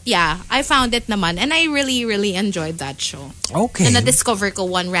find. But yeah, I found it naman. And I really, really enjoyed that show. Okay. And na-discover ko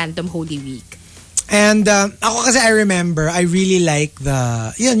one random Holy Week. And ako kasi I remember, I really like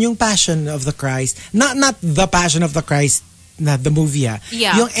yung Passion of the Christ. Not the Passion of the Christ, not the movie.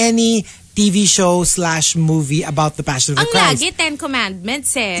 Yeah. Yung any TV show / movie about the Passion of the Christ. Ang lagi, 10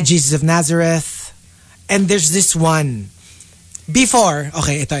 Commandments eh. Jesus of Nazareth. And there's this one. Before,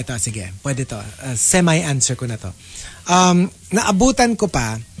 okay, ito, sige. Pwede to. Semi-answer ko na to. Naabutan ko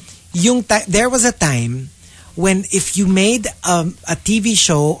pa, there was a time when if you made a TV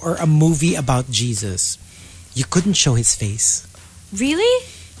show or a movie about Jesus, you couldn't show his face. Really?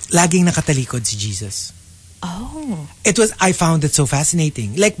 Laging nakatalikod si Jesus. Oh. I found it so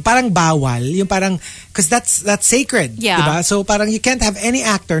fascinating. Like parang bawal, yung parang, because that's sacred. Yeah. Diba? So parang you can't have any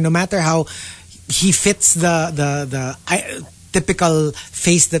actor, no matter how he fits the typical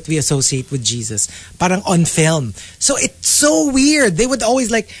face that we associate with Jesus, parang on film. So it's so weird. They would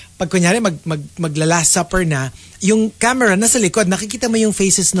always like, pag kunyari magla-Last Supper na, yung camera nasa likod, nakikita mo yung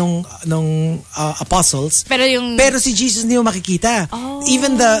faces nung apostles. Pero si Jesus hindi mo makikita. Oh.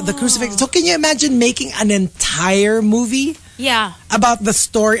 Even the crucifix. So can you imagine making an entire movie? Yeah. About the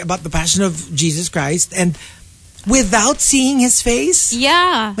story, about the Passion of Jesus Christ, and without seeing his face?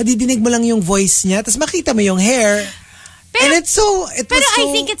 Yeah. Madidinig mo lang yung voice niya, tapos makita mo yung hair. And it's so... Pero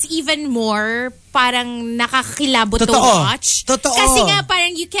I think it's even more parang nakakakilabot to Totoo. watch. Totoo. Kasi nga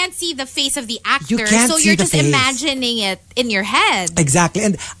parang you can't see the face of the actor. So you're just imagining it in your head. Exactly.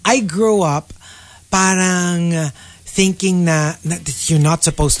 And I grew up parang thinking na you're not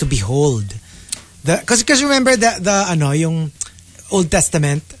supposed to behold. Because remember yung Old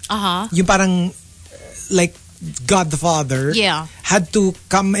Testament, yung parang like God the Father had to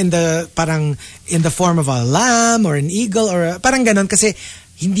come in the form of a lamb or an eagle or parang ganon kasi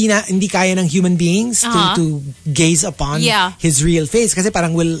hindi kaya ng human beings to gaze upon his real face kasi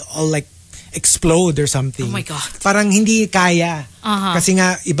parang will all like explode or something. Oh my God. Parang hindi kaya. Kasi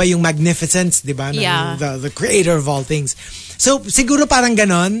nga iba yung magnificence, 'di ba? The creator of all things. So siguro parang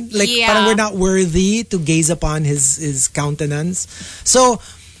ganon, like parang we're not worthy to gaze upon his countenance. So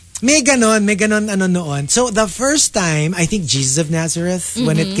may ganon ano noon. So the first time, I think Jesus of Nazareth,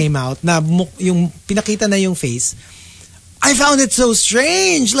 when it came out, na yung pinakita na yung face, I found it so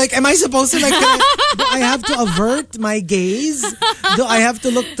strange. Like, am I supposed to do I have to avert my gaze? Do I have to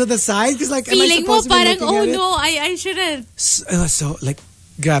look to the side? Because like, feeling am I supposed mo to be parang, looking at it? no, I shouldn't. So like,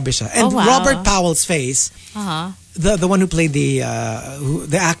 grabe siya. And wow. Robert Powell's face, the one who played the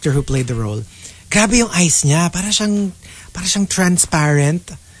actor who played the role, grabe yung eyes niya. parang siyang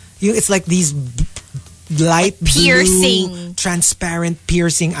transparent. It's like these light piercing, blue, transparent,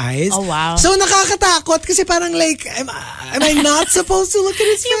 piercing eyes. Oh, wow. So, nakakatakot kasi parang like, am I not supposed to look at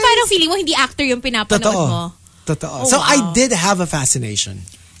his face? Yung parang feeling mo, hindi actor yung pinapanood mo. Totoo. Oh, so, wow. I did have a fascination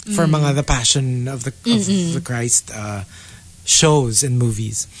for mga the Passion of the Christ shows and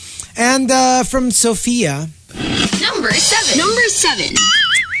movies. And from Sophia, Number 7.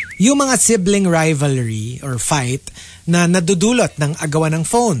 yung mga sibling rivalry or fight na nadudulot ng agawan ng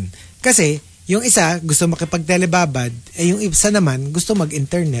phone. Kasi, yung isa gusto makipag-telebabad, yung isa naman gusto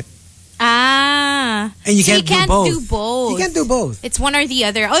mag-internet. And you so can't do do both. You can't do both. It's one or the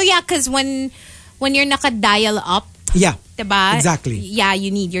other. Oh yeah, because when you're naka-dial up, yeah, diba? Exactly. Yeah,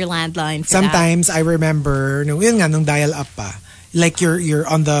 you need your landline for Sometimes I remember nung dial up pa, like you're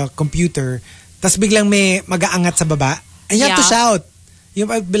on the computer, tas biglang may mag-aangat sa baba, and you have to shout. You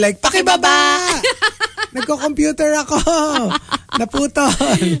might be like, pakibaba! Nagko-computer ako! Naputol!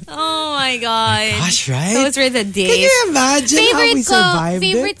 Oh my God. Gosh, right? Those were the days. Can you imagine how we survived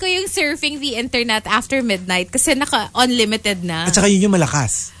favorite it? ko yung surfing the internet after midnight kasi naka-unlimited na. At saka yun yung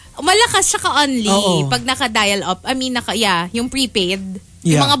malakas. Malakas siya ka-only. Oo. Pag naka-dial up. I mean, yung prepaid.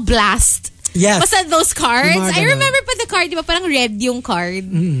 Yeah. Yung mga blast. Yes. Basta those cards. Yung mga I ganun. remember pa the card, di ba? Parang red yung card.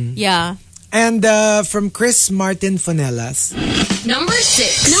 Yeah. And from Chris Martin Fonelas, Number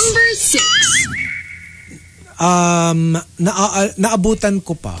 6. naabutan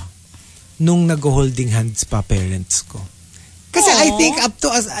ko pa nung nag-holding hands pa parents ko. Kasi I think up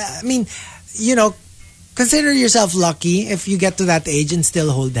to us, I mean, you know, consider yourself lucky if you get to that age and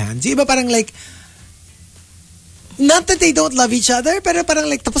still hold hands. Yung iba parang like, not that they don't love each other, pero parang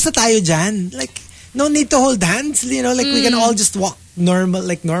like, tapos na tayo dyan. Like, no need to hold hands. You know, like we can all just walk normal,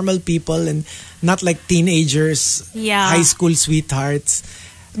 like normal people and not like teenagers, high school sweethearts.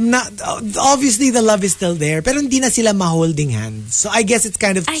 Obviously the love is still there, pero hindi na sila ma-holding hands. So I guess it's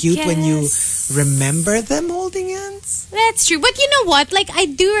kind of cute when you remember them holding hands. That's true. But you know what? Like, I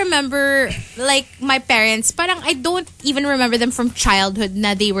do remember, like, my parents, parang I don't even remember them from childhood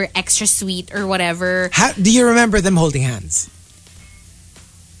na they were extra sweet or whatever. Do you remember them holding hands?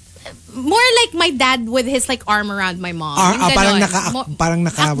 More like my dad with his like arm around my mom. Parang what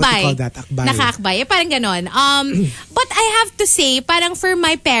do you call that? Akbay. Naka-akbay. Parang ganon. But I have to say, parang for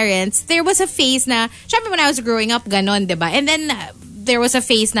my parents, there was a phase na, syempre when I was growing up, ganon, diba? And then there was a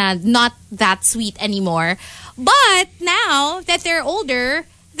phase na not that sweet anymore. But now that they're older,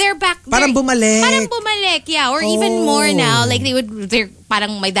 they're back. Parang bumalik. Yeah. Or even more now. Like they're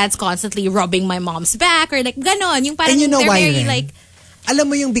parang my dad's constantly rubbing my mom's back or like ganon. Yung parang and you know they're why, very Ren? like, alam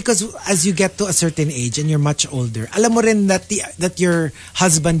mo yung because as you get to a certain age and you're much older, alam mo rin that your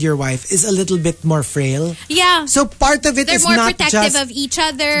husband, your wife is a little bit more frail. Yeah. So part of it they're is more not protective just of each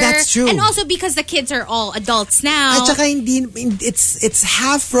other. That's true. And also because the kids are all adults now. At saka hindi, it's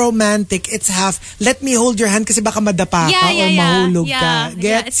half romantic, it's half let me hold your hand kasi baka madapa ka or mahulog ka.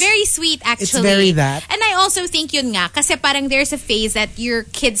 Yeah. It's very sweet actually. It's very that. And I also think yun nga kasi parang there's a phase that your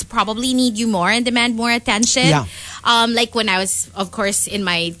kids probably need you more and demand more attention. Yeah. Like when I was, of course, in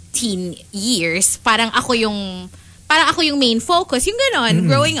my teen years, parang ako yung main focus, yung ganon,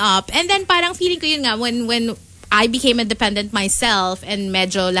 growing up. And then parang feeling ko yun nga, when I became independent myself and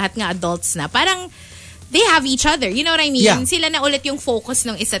medyo lahat nga adults na, parang they have each other. You know what I mean? Yeah. Sila na ulit yung focus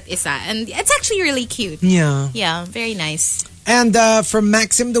ng isa't isa. And it's actually really cute. Yeah. Yeah, very nice. And from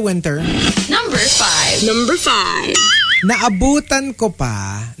Maxim the Winter, Number 5. naabutan ko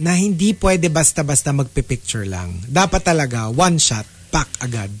pa na hindi pwede basta-basta magpipicture lang. Dapat talaga one shot, pack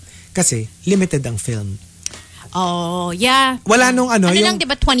agad. Kasi limited ang film. Oh, yeah. Wala nung ano yung lang, di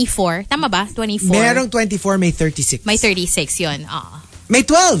ba 24? Tama ba? 24? Merong 24, may 36. May 36 yun. May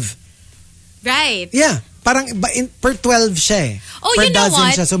 12. Right. Yeah. Parang per 12 siya eh. Oh, per you know dozen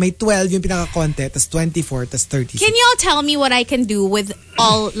what? siya. So may 12 yung pinaka-konti, tas 24, tas 36. Can y'all tell me what I can do with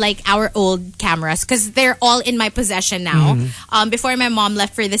all like our old cameras? Because they're all in my possession now. Before my mom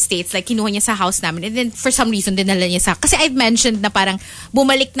left for the States, like kinuha niya sa house namin. And then for some reason, dinala niya sa... Kasi I've mentioned na parang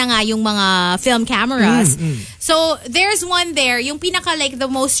bumalik na nga yung mga film cameras. So there's one there, yung pinaka like the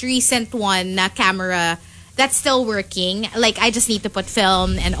most recent one na camera that's still working. Like, I just need to put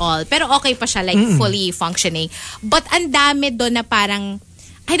film and all. Pero okay pa siya, like, fully functioning. But ang dami doon na parang,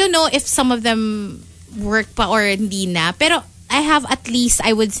 I don't know if some of them work pa or hindi na. Pero I have at least,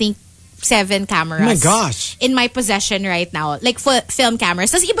 I would think, 7 cameras. Oh my gosh. In my possession right now. Like, film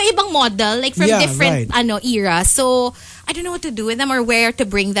cameras. Tapos iba-ibang model, like from different eras. So, I don't know what to do with them or where to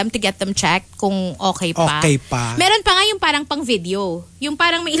bring them to get them checked kung okay pa. Okay pa. Meron pa nga yung parang pang video. Yung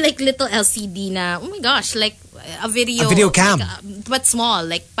parang may like little LCD na, oh my gosh, like a video. A video cam. Like, but small.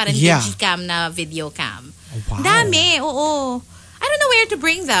 Like parang Digicam na video cam. Wow. Dami, oo. I don't know where to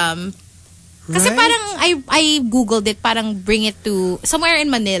bring them. Kasi Right? parang I googled it, parang bring it to somewhere in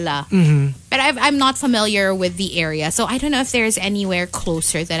Manila. But I'm not familiar with the area, so I don't know if there's anywhere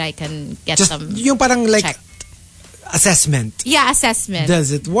closer that I can get Just them. yung parang like checked. assessment. Yeah, assessment.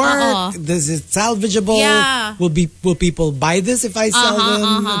 Does it work? Oo. Does it salvageable? Yeah. Will people buy this if I sell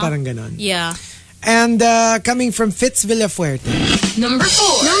them? Parang ganon. Yeah. And coming from Fitz Villafuerte, Number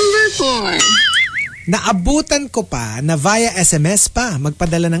 4. naabutan ko pa na via SMS pa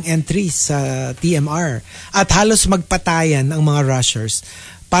magpadala ng entries sa TMR at halos magpatayan ang mga rushers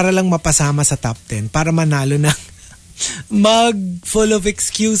para lang mapasama sa top 10 para manalo ng mug full of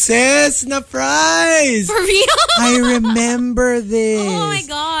excuses na prize. For real? I remember this. Oh my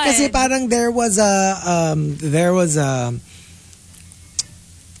God. Kasi parang there was a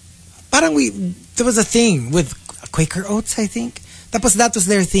thing with Quaker Oats, I think. Tapos that was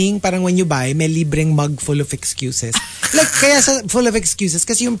their thing. Parang when you buy, may libreng mug full of excuses. Like, kaya sa full of excuses,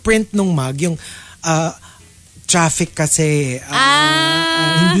 kasi yung print nung mug, yung traffic kasi,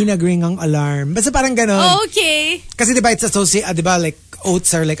 hindi nag-ring ang alarm. Basta parang ganon. Okay. Kasi diba it's associated, diba like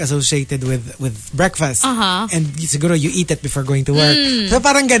oats are like associated with breakfast. And siguro you eat it before going to work. So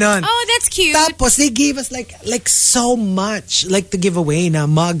parang ganon. Oh, that's cute. Tapos they gave us like so much like to give away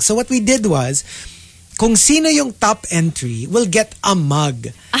na mug. So what we did was, kung sino yung top entry will get a mug.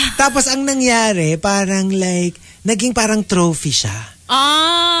 Tapos ang nangyari, parang like, naging parang trophy siya.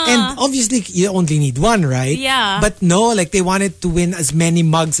 And obviously, you only need one, right? Yeah. But no, like they wanted to win as many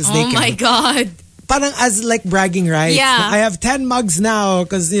mugs as they can. Oh my God. Parang as like bragging rights. Yeah. I have 10 mugs now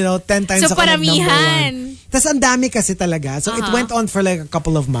because, 10 times So ako nag number paramihan. 1. Tapos ang dami kasi talaga. So it went on for like a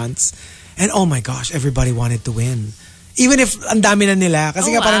couple of months. And oh my gosh, everybody wanted to win. Even if ang dami na nila.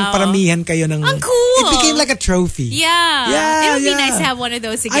 Kasi parang paramihan kayo ng... Ang cool. It became like a trophy. Yeah. It would be nice to have one of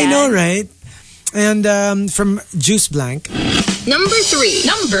those again. I know, right? And from Juice Blank. Number 3.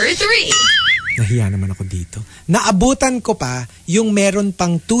 Nahiya naman ako dito. Naabutan ko pa yung meron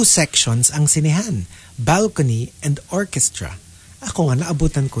pang 2 sections ang sinehan. Balcony and orchestra. Ako nga,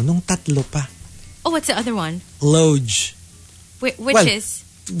 naabutan ko nung 3 pa. Oh, what's the other one? Loge. Which Well, is?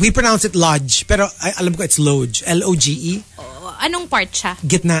 We pronounce it lodge, pero alam ko it's Loge. L-O-G-E. Anong part siya?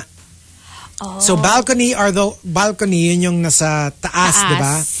 Gitna. So balcony yun yung nasa taas, di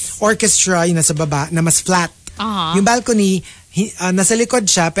ba? Orchestra yung nasa baba na mas flat. Yung balcony nasa likod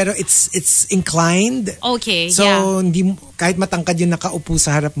siya pero it's inclined. Okay, so hindi kahit matangkad yung nakaupo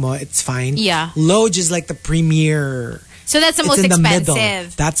sa harap mo, it's fine. Yeah. Loge is like the premier. So that's the It's most in the expensive.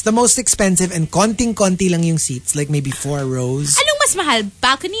 middle. That's the most expensive and konting-konti lang yung seats, like maybe 4 rows. Anong mas mahal,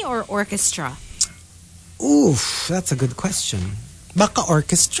 balcony or orchestra? Oof, that's a good question. Baka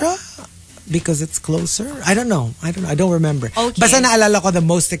orchestra? Because it's closer? I don't know. I don't remember. Okay. Basta naalala ko the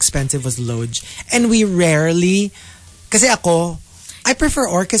most expensive was Loge. And we rarely, kasi ako, I prefer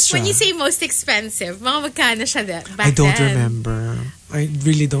orchestra. When you say most expensive, mga magkano siya back I don't then? remember. I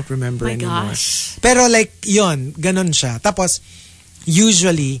really don't remember My anymore. gosh. Pero like, yon, ganon siya. Tapos,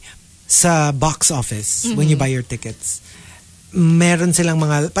 usually, sa box office, when you buy your tickets, meron silang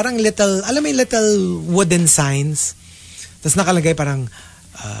mga, parang little, alam mo yung little wooden signs. Tapos nakalagay parang,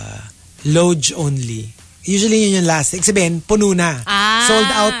 Loge only. Usually yun yung last. Sabihin, puno na.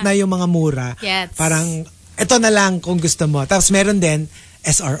 Sold out na yung mga mura. Yes. Parang, ito na lang kung gusto mo. Tapos meron din,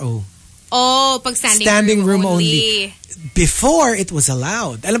 SRO. Oh, pag standing room only. Before, it was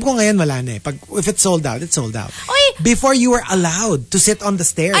allowed. Alam ko ngayon wala na eh. If it's sold out, it's sold out. Oy, Before, you were allowed to sit on the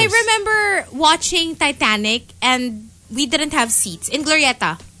stairs. I remember watching Titanic and we didn't have seats. In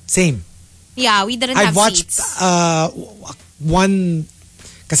Glorieta. Same. Yeah, we didn't I've have watched seats. one,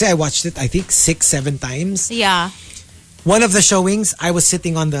 kasi I watched it, I think 6-7 times. Yeah. One of the showings, I was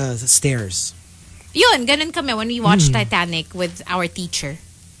sitting on the stairs. Yun, ganun kami when we watched Titanic with our teacher.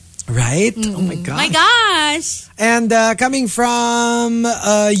 Right? Oh my God. My gosh! And coming from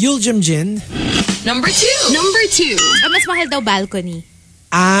Yuljim Jin. Number 2. Mas mahal daw balcony.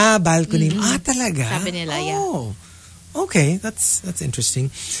 Balcony. Talaga? Sabi nila, yeah. Oh. Okay, that's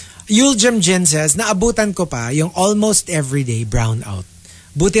interesting. Yuljim Jin says, naabutan ko pa yung almost everyday brownout.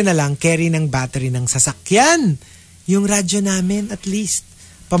 Buti na lang, carry ng battery ng sasakyan. Yung radyo namin, at least.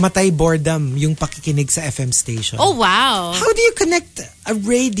 Pamatay boredom yung pakikinig sa FM station. Oh, wow. How do you connect a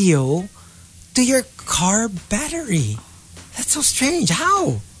radio to your car battery? That's so strange.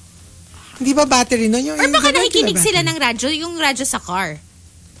 How? Hindi ba battery nun? Or baka nakikinig sila ng radyo, yung radyo sa car.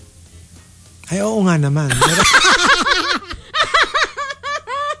 Ay, oo nga naman.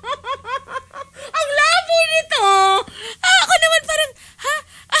 Ang labo nito! Ako naman parang,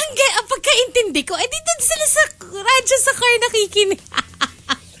 ang pagkaintindi ko, dito sila sa radyo sa car nakikinig.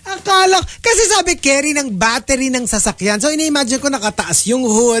 Akala, kasi sabi Grabe, carry ng battery ng sasakyan. So, ini-imagine ko nakataas yung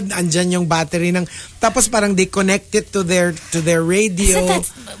hood, andyan yung battery ng... Tapos parang they connect it to their radio.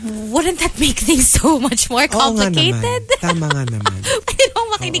 Wouldn't that make things so much more complicated? Oo nga naman. Tama nga naman. Pwede bang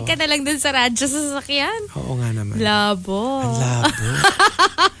makinig ka na lang dun sa radyo sa sasakyan? Oo nga naman. Labo. Ang labo.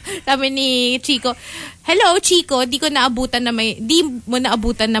 Sabi ni Chico, hello Chico, di mo naabutan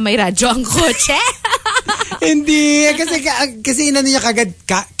na may radyo ang kotse. Hindi. Kasi inano niya kagad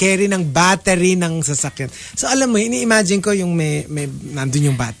carry ng battery ng sasakyan. So alam mo, ini-imagine ko yung may nandun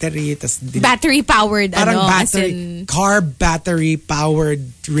yung battery. Battery powered, parang battery, car battery powered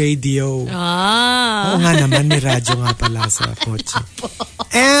radio. Oo nga naman, may radyo nga pala sa kotse.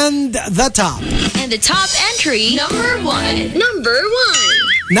 And the top. And the top entry, number one.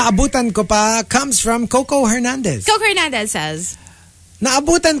 Naabutan ko pa comes from Coco Hernandez. Coco Hernandez says,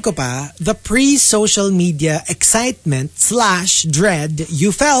 Naabutan ko pa the pre-social media excitement / dread you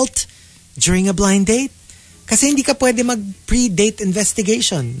felt during a blind date. Kasi hindi ka pwede mag-pre-date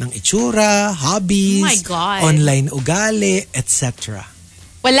investigation ng itsura, hobbies, oh my God, online ugali, etc.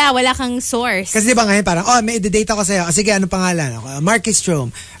 Wala kang source. Kasi di ba ngayon parang, may i-date ako sa'yo. Sige, ano pangalan? Marcus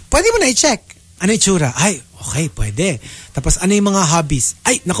Strom. Pwede mo na i-check. Ano itsura? Ay, okay, pwede. Tapos ano yung mga hobbies?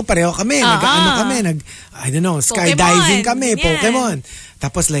 Ay, naku, pareho kami. I don't know, skydiving kami, yeah. Pokemon.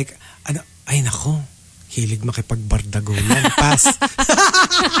 Tapos like, ay naku, hilig makipagbardagulan. Pass.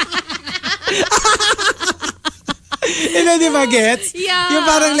 Di ba gets? Yeah. Yung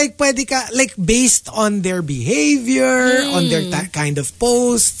parang like pwede ka, like based on their behavior, on their kind of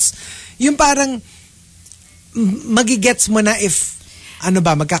posts. Yung parang magigets mo na if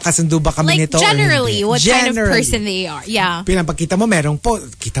magkakasundo ba kami like nito? Generally, what kind of person they are. Yeah. Pinapakita mo,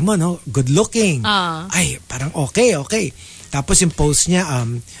 kita mo, no? Good looking. Ay, parang okay. Tapos yung post niya,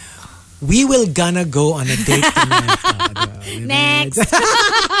 we will gonna go on a date tonight. Next.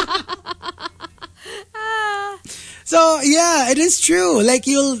 So, yeah, it is true. Like,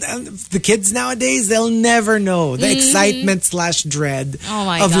 the kids nowadays, they'll never know the excitement / dread oh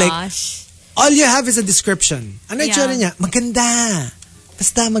my of gosh. Like, all you have is a description. Ano yung tsura niya? Maganda.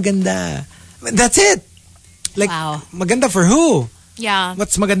 Basta maganda. That's it. Like, wow. Maganda for who? Yeah.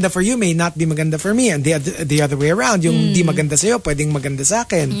 What's maganda for you may not be maganda for me. And the other way around. Yung di maganda sa'yo, pwedeng maganda sa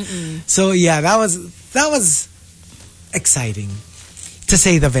akin. So, yeah, that was exciting. To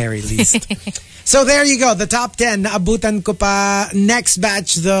say the very least. So, there you go. The top 10. Naabutan ko pa. Next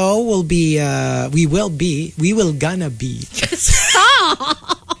batch, though, will be, we will gonna be. Stop!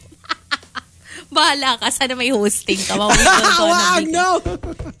 Bahala ka. Sana may hosting ka. Wow, no!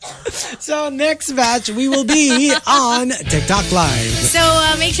 So, next batch, we will be on TikTok Live. So,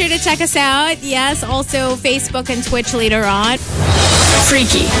 make sure to check us out. Yes, also Facebook and Twitch later on.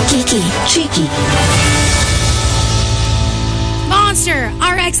 Freaky, geeky, cheeky. Monster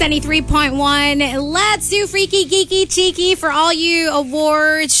RX 93.1. Let's do Freaky, Geeky, Cheeky for all you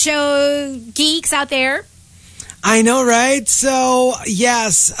awards show geeks out there. I know, right? So,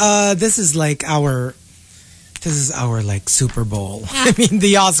 yes, this is our like Super Bowl. I mean,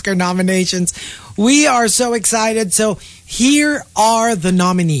 the Oscar nominations. We are so excited. So, here are the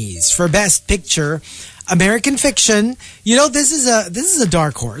nominees for Best Picture. American Fiction. You know, this is a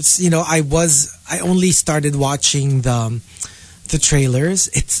dark horse. You know, I only started watching the trailers.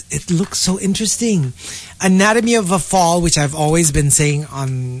 It looks so interesting. Anatomy of a Fall, which I've always been saying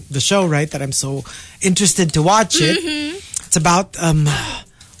on the show, right? That I'm so interested to watch it. It's about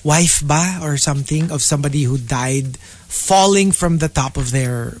wife ba or something of somebody who died falling from the top of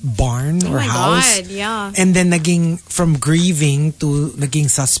their barn or house. God, yeah. And then from grieving to naging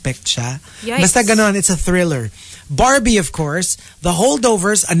suspect siya. Yikes. Basta ganon, it's a thriller. Barbie, of course. The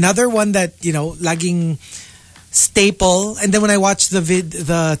Holdovers, another one that, laging staple. And then when I watched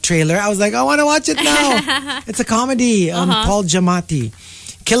the trailer, I was like, I want to watch it now. It's a comedy. Paul Giamatti.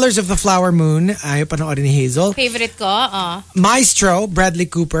 Killers of the Flower Moon. Ayaw panoorin ni Hazel. Favorite ko. Maestro, Bradley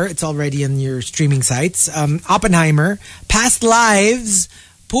Cooper. It's already on your streaming sites. Oppenheimer. Past Lives.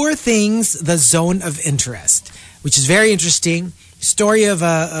 Poor Things. The Zone of Interest. Which is very interesting. Story of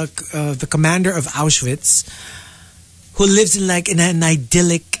the commander of Auschwitz who lives in an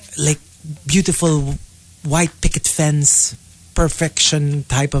idyllic, beautiful white picket fence, perfection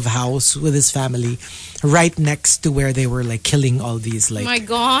type of house with his family, right next to where they were killing all these my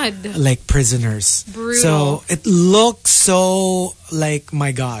God, prisoners. Brutal. So it looks so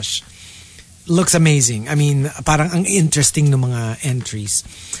my gosh, looks amazing. I mean, parang ang interesting ng mga entries.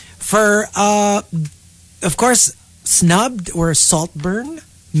 For of course, snubbed were Saltburn,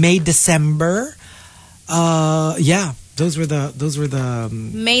 May December. Yeah, those were the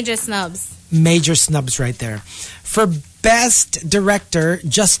major snubs. Major snubs right there. For Best Director,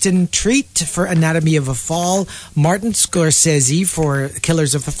 Justin Treat for Anatomy of a Fall, Martin Scorsese for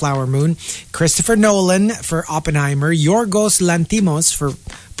Killers of the Flower Moon, Christopher Nolan for Oppenheimer, Yorgos Lanthimos for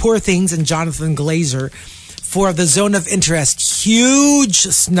Poor Things, and Jonathan Glazer for The Zone of Interest. Huge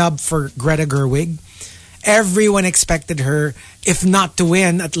snub for Greta Gerwig. Everyone expected her, if not to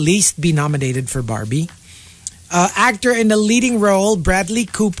win, at least be nominated for Barbie. Actor in the leading role, Bradley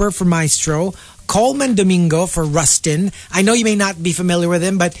Cooper for Maestro, Coleman Domingo for Rustin. I know you may not be familiar with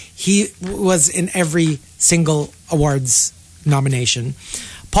him, but he was in every single awards nomination.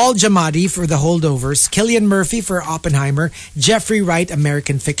 Paul Giamatti for The Holdovers, Cillian Murphy for Oppenheimer, Jeffrey Wright,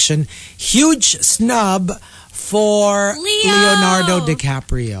 American Fiction. Huge snub for Leonardo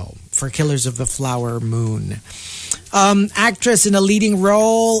DiCaprio for Killers of the Flower Moon. Actress in a leading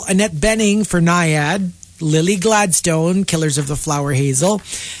role, Annette Bening for Naiad, Lily Gladstone, Killers of the Flower Hazel,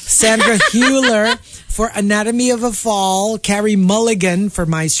 Sandra Hüller for Anatomy of a Fall, Carey Mulligan for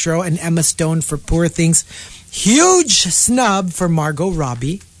Maestro, and Emma Stone for Poor Things. Huge snub for Margot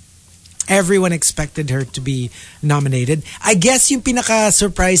Robbie. Everyone expected her to be nominated. I guess yung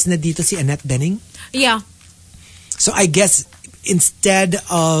pinaka-surprise na dito si Annette Bening. Yeah. So I guess instead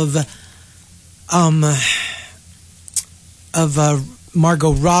of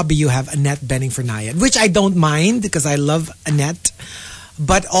Margot Robbie, you have Annette Bening for Naiad, which I don't mind because I love Annette.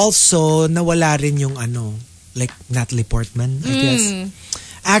 But also, nawala rin yung like Natalie Portman, I guess.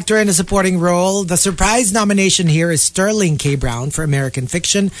 Actor in a supporting role. The surprise nomination here is Sterling K. Brown for American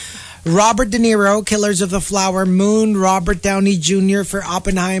Fiction, Robert De Niro, Killers of the Flower Moon, Robert Downey Jr. for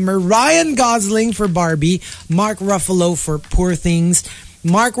Oppenheimer, Ryan Gosling for Barbie, Mark Ruffalo for Poor Things.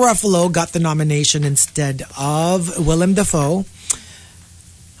 Mark Ruffalo got the nomination instead of Willem Dafoe.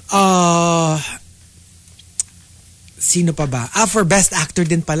 Sino pa ba? For Best Actor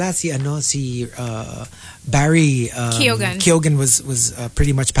din pala si Barry Keoghan was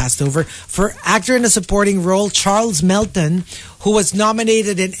pretty much passed over. For Actor in a Supporting Role, Charles Melton, who was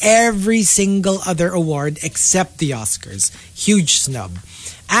nominated in every single other award except the Oscars. Huge snub.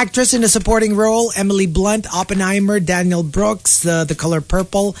 Actress in a Supporting Role, Emily Blunt, Oppenheimer, Daniel Brooks, The Color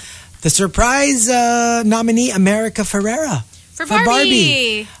Purple. The surprise nominee, America Ferrera. For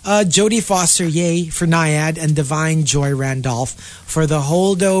Barbie. Jodie Foster, yay, for Naiad, and Divine Joy Randolph for The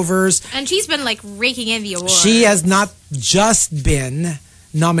Holdovers. And she's been like raking in the awards. She has not just been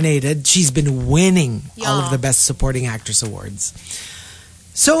nominated, she's been winning all of the Best Supporting Actress awards.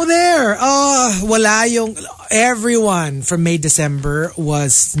 So there, wala yung everyone from May December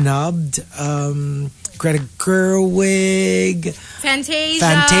was snubbed. Greta Gerwig,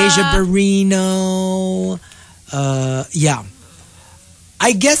 Fantasia Barrino. Yeah.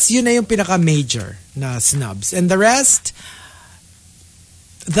 I guess yun na yung pinaka-major na snubs. And the rest,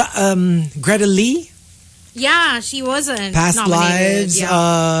 the Greta Lee. Yeah, she wasn't Past nominated. Lives.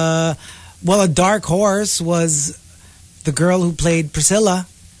 Yeah. Well, a dark horse was the girl who played Priscilla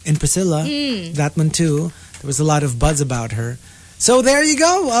in Priscilla. That one too. There was a lot of buzz about her. So there you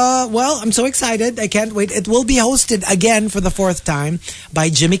go. Well, I'm so excited. I can't wait. It will be hosted again for the 4th time by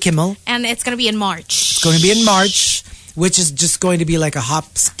Jimmy Kimmel. And it's going to be in March. It's going to be in March, which is just going to be like a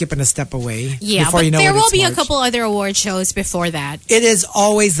hop, skip, and a step away. Yeah, before but you know there will be March. a couple other award shows before that. It is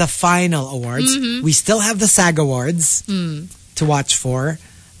always the final awards. We still have the SAG Awards to watch for.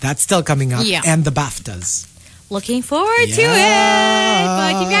 That's still coming up. Yeah. And the BAFTAs. Looking forward to it.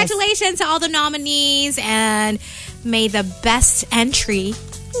 But congratulations to all the nominees, and may the best entry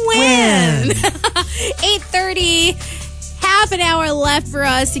win. 8:30. Half an hour left for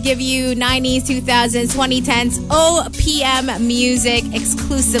us to give you 90s, 2000s, 2010s OPM music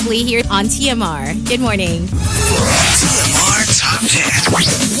exclusively here on TMR. Good morning. TMR Top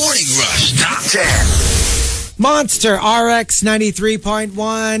 10. Morning Rush Top 10. Monster RX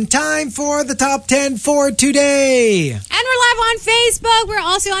 93.1. Time for the top 10 for today. And we're live on Facebook. We're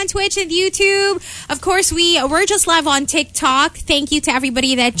also on Twitch and YouTube. Of course, we're just live on TikTok. Thank you to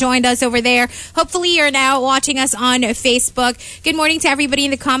everybody that joined us over there. Hopefully, you're now watching us on Facebook. Good morning to everybody in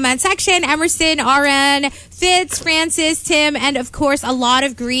the comment section. Emerson, RN, Fitz, Francis, Tim, and of course, a lot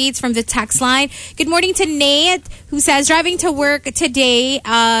of greets from the text line. Good morning to Nate, who says, driving to work today,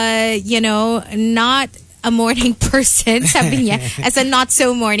 not a morning person, sabi niya, as a not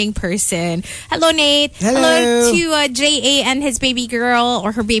so morning person. Hello, Nate. Hello to J.A. and his baby girl,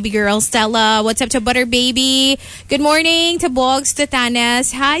 or her baby girl, Stella. What's up to Butter Baby? Good morning to Boggs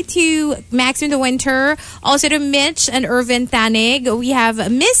Tatanes. Hi to Max in the Winter. Also to Mitch and Irvin Tanig. We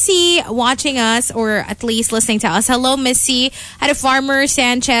have Missy watching us, or at least listening to us. Hello, Missy. Hi to Farmer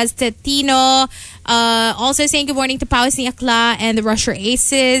Sanchez, Tino. Also saying good morning to Paus ni Akla and the Rusher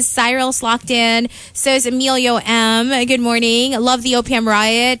Aces. Cyril's locked in. Says Emilio M. Good morning. Love the OPM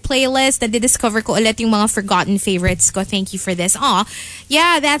Riot playlist. Nadidiscover ko ulit yung mga forgotten favorites ko. Thank you for this. Aw,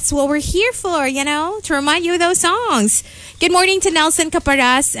 yeah, that's what we're here for, you know, to remind you of those songs. Good morning to Nelson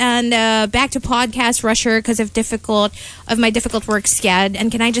Caparas and back to Podcast Rusher because of my difficult work schedule. And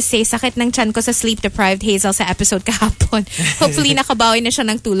can I just say, sakit ng chan ko sa sleep-deprived Hazel sa episode kahapon. Hopefully nakabawi na siya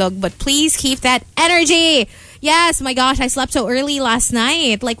ng tulog. But please keep that energy. Yes, my gosh, I slept so early last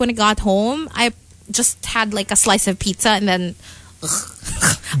night. Like when I got home, I just had like a slice of pizza and then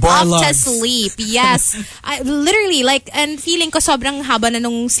off to sleep. Yes. I literally and feeling ko sobrang haba na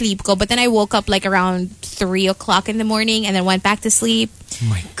nung sleep ko. But then I woke up like around 3 o'clock in the morning and then went back to sleep. Oh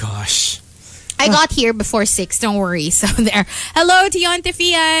my gosh. I got here before 6, don't worry. So there. Hello to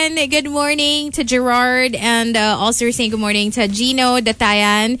Yontefian. Good morning to Gerard. And also saying good morning to Gino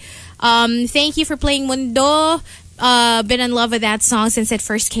Datayan. Thank you for playing Mundo. Been in love with that song since it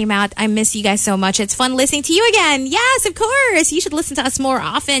first came out. I miss you guys so much. It's fun listening to you again. Yes, of course. You should listen to us more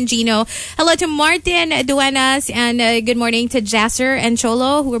often, Gino. Hello to Martin Duenas and good morning to Jasser and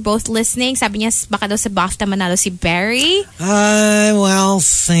Cholo who were both listening. Sabi niya baka daw sa BAFTA manalo si Barry. Well,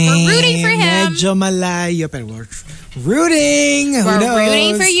 same. We're rooting for him. Medyo malayo, pero we're rooting. Who knows? We're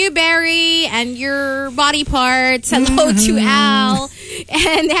rooting for you, Barry, and your body parts. Hello to Al.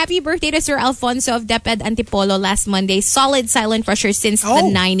 And happy birthday to Sir Alfonso of DepEd Antipolo last Monday. Solid silent rusher since the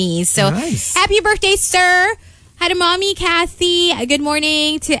 90s. So nice. Happy birthday, sir. Hi to Mommy Kathy. Good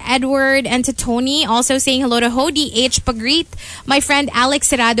morning to Edward and to Tony. Also saying hello to Hodi H. Pagrit. My friend Alex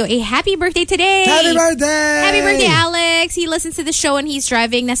Serrado. A happy birthday today. Happy birthday! Happy birthday, Alex. He listens to the show and he's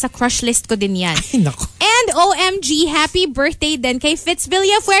driving. Nasa crush list ko din yan. Ay, naku. And OMG, happy birthday din kay Fitz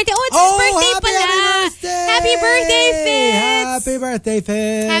Villafuerte. Oh, it's his birthday pala. Happy birthday, Fitz. Happy birthday,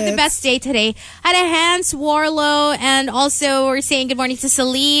 Fitz. Have the best day today. Had a Hans Warlow, and also we're saying good morning to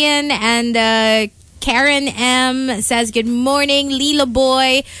Celine and Karen M says good morning. Lilo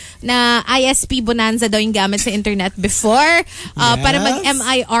Boy na ISP Bonanza daw yung gamit sa internet before para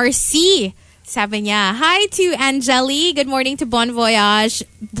mag-MIRC. Sabi niya, hi to Angeli. Good morning to Bon Voyage.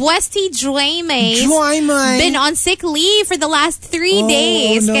 Buesti Joymays. Been on sick leave for the last 3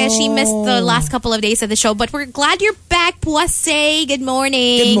 days. No. Kaya she missed the last couple of days of the show. But we're glad you're back, Bueste. Good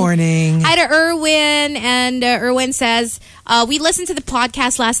morning. Good morning. Hi to Erwin. And Erwin says, we listened to the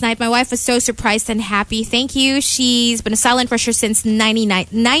podcast last night. My wife was so surprised and happy. Thank you. She's been a silent rusher since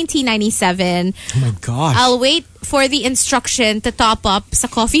 1997. Oh my gosh. I'll wait for the instruction to top up sa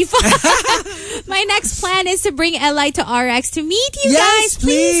coffee fund. My next plan is to bring Eli to RX to meet you guys.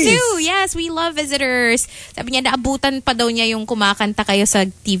 Please do. Yes, we love visitors. Sabi niya, naabutan pa daw niya yung kumakanta kayo sa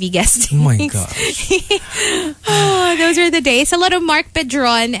TV guesting. Oh my gosh. Those are the days. Hello to Mark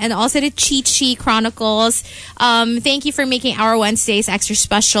Pedron and also to Chi Chronicles. Thank you for making our Wednesdays extra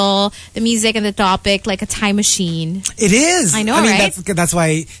special. The music and the topic like a time machine. It is. I know, I mean, right? That's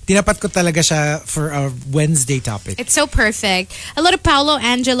why tinapat ko talaga siya for a Wednesday topic. It's so perfect. Hello to Paolo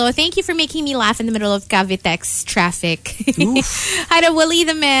Angelo. Thank you for making me laugh in the middle of Cavitex traffic. Hi to Willie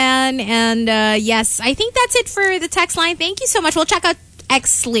the Man. And yes, I think that's it for the text line. Thank you so much. We'll check out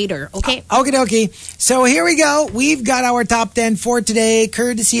X later, okay? Okay. So here we go. We've got our top 10 for today,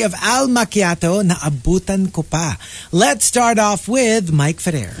 courtesy of Al Macchiato, Naabutan Ko Pa. Let's start off with Mike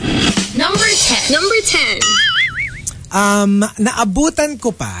Ferrer. Number 10. Naabutan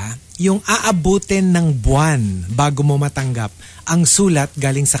ko pa yung aabutin ng buwan bago mo matanggap ang sulat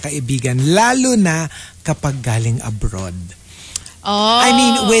galing sa kaibigan, lalo na kapag galing abroad. Oh. I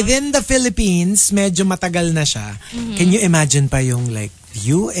mean, within the Philippines, medyo matagal na siya. Mm-hmm. Can you imagine pa yung like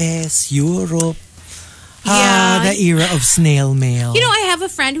US, Europe? Yeah. The era of snail mail. You know, I have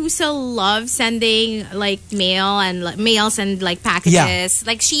a friend who still loves sending like mails and like packages. Yeah.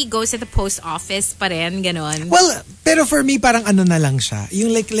 Like she goes to the post office pa rin, ganon. Well, pero for me parang ano na lang siya.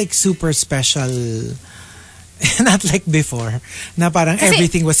 Yung like super special, not like before, na parang kasi,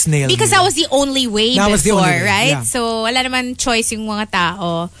 everything was snail because mail. that was the only way that before, was the only way, right? Yeah. So wala naman choice yung mga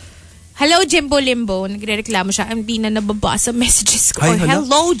tao. Hello, Jimbo Limbo. Nagre-reklamo siya. Hindi na nababasa messages ko. Ay,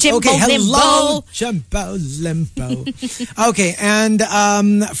 hello, Jimbo Limbo. Hello, Jimbo Limbo. Okay, and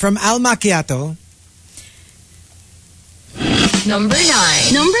from Al Macchiato. Number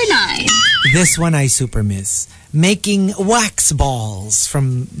 9. This one I super miss. Making wax balls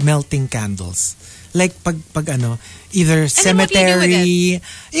from melting candles. Like pag either and cemetery,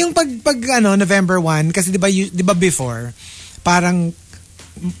 yung pag November 1 kasi 'di ba before parang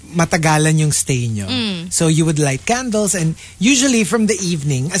matagalan yung stay nyo. So you would light candles and usually from the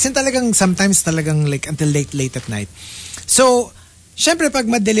evening, as in sometimes talagang like until late at night. So, syempre pag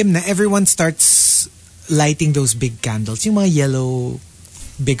madilim na, everyone starts lighting those big candles. Yung mga yellow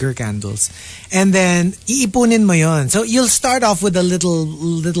bigger candles. And then, iipunin mo yon. So, you'll start off with a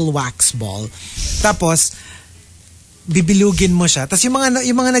little wax ball. Tapos, bibilugin mo siya. Tapos yung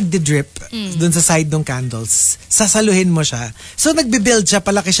mga nagdi-drip dun sa side ng candles, sasaluhin mo siya. So, nagbibuild siya,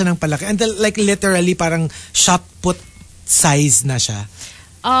 palaki siya ng palaki. Until, like, literally, parang shot put size na siya.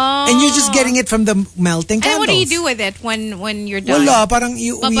 Oh. And you're just getting it from the melting candles. And what do you do with it when you're done? Wala, parang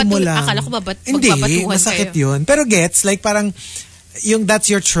iuwi mo lang. Akala ko Hindi, magbabatuhan masakit kayo. yun. Pero gets, like parang, that's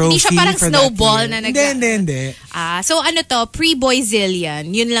your trophy. Hindi siya parang for snowball that na year. Hindi. So ano to, pre-boyzillion.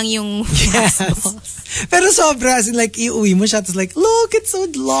 Yun lang yung wax balls. Pero sobra, as in like, iuwi mo siya, tapos like, look, it's so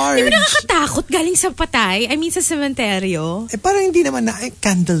large. Di ba nakakatakot galing sa patay? I mean, sa sementeryo? Parang hindi naman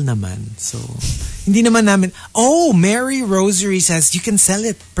candle naman. So, hindi naman namin. Oh, Mary Rosary says, you can sell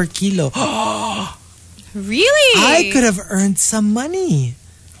it per kilo. Really? I could have earned some money.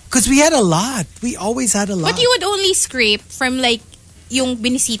 Because we had a lot. We always had a lot. But you would only scrape from like, yung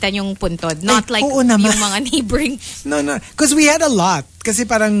binisita yung puntod. Not like oo yung naman. mga neighboring. No. Because we had a lot. Kasi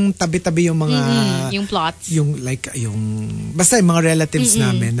parang tabi-tabi yung mga... yung plots. Basta yung mga relatives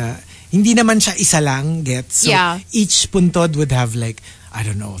namin na hindi naman siya isa lang, gets? So, each puntod would have like, I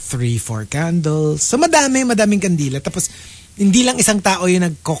don't know, 3-4 candles. So, madaming kandila. Tapos, hindi lang isang tao yung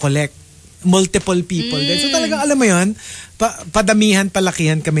nagko-collect. Multiple people din. So, talagang alam mo yun, padamihan,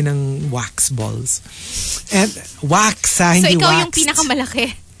 palakihan kami ng wax balls. And wax, hindi wax. So, ikaw yung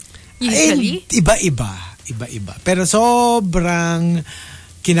pinakamalaki? Usually? Iba. Pero sobrang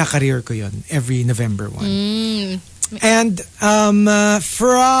kinakareer ko yun every November 1. And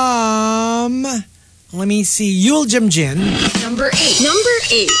from, let me see, Yul Jim. Number 8.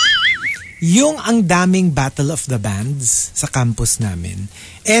 Yung ang daming Battle of the Bands sa campus namin.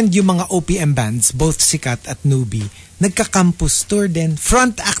 And yung mga OPM bands, both sikat at newbie, nagka-campus tour din.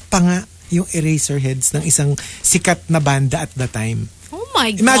 Front act pa nga yung Eraserheads ng isang sikat na banda at the time. Oh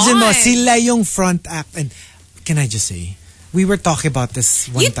my God. Imagine mo, sila yung front act. And can I just say, we were talking about this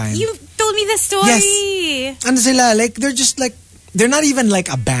one time. You told me the story. Yes. Ano sila, like, they're just like, they're not even like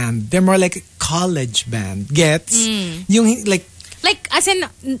a band. They're more like a college band. Gets? Yung like as in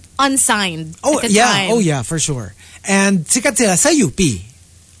unsigned at the time. Oh yeah, for sure. And sikat sila sa UP.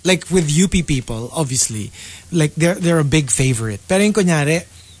 Like with UP people, obviously. Like they're a big favorite. Pero yung kunyari,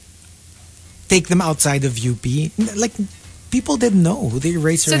 take them outside of UP, like people didn't know who the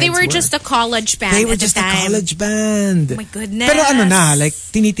Eraserheads were. So they were just a college band. They were just a college band. Oh my goodness. Pero like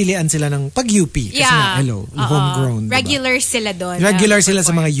tinitilian sila ng pag-UP. Kasi hello, homegrown. Regular sila doon. Regular sila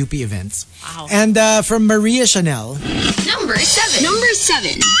sa mga UP events. Wow. And from Maria Chanel. Number 7.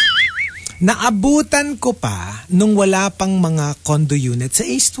 Naabutan ko pa nung wala pang mga condo unit sa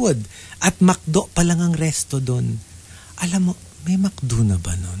Eastwood. At McDo pa lang ang resto doon. Alam mo, may McDo na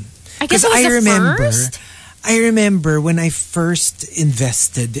ba nun? I guess it was the first. I remember when I first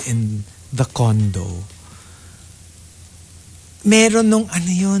invested in the condo, meron nung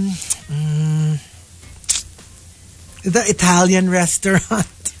the Italian restaurant.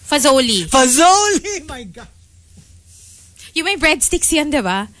 Fazoli. My God. Yung may breadsticks yan,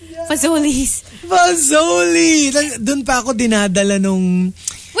 diba? Yeah. Fazoli's. Fazoli. Doon pa ako dinadala nung...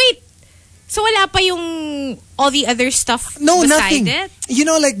 Wait. So wala pa yung all the other stuff no, beside nothing. it? You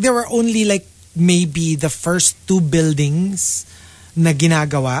know, like there were only like maybe the first 2 buildings na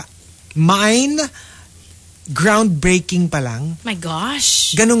ginagawa. Mine, groundbreaking pa lang. My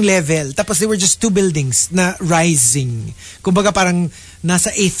gosh. Ganong level. Tapos they were just 2 buildings na rising. Kumbaga parang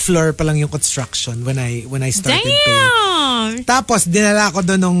nasa 8th floor pa lang yung construction when I started paying. Tapos dinala ko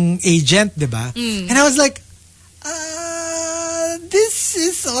doon ng agent, diba? And I was like, this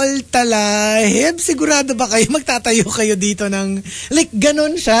is all talahib. Sigurado ba kayo magtatayo kayo dito ng like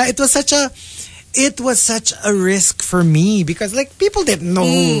ganon siya. It was such a risk for me because like people didn't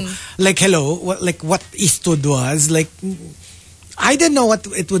know like what Eastwood was. Like I didn't know what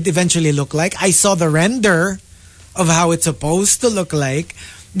it would eventually look like. I saw the render of how it's supposed to look like,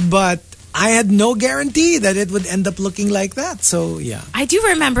 but I had no guarantee that it would end up looking like that. So, yeah. I do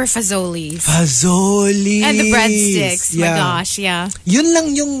remember Fazoli's. Fazoli's. And the breadsticks. Yeah. My gosh, yeah. Yun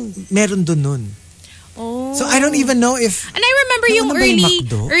lang yung meron dun nun. Oh. So, I don't even know if... And I remember yung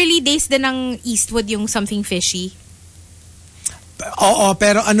early days din ng Eastwood, yung something fishy. Oo,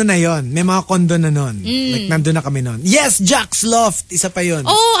 pero ano na yon? May mga condo na nun. Like, nandun na kami nun. Yes, Jack's Loft. Isa pa yun.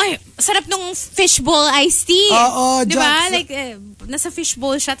 Oh, sarap nung fishbowl iced tea. Oo, diba? Jack's. Like, nasa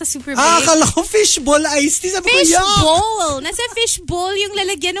fishbowl siya, tapos super big. Akala ko fishbowl iced tea. Sabi ko, fishbowl! Nasa fishbowl yung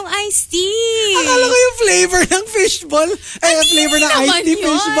lalagyan ng iced tea. Akala ko yung flavor ng fishbowl. Flavor ng iced tea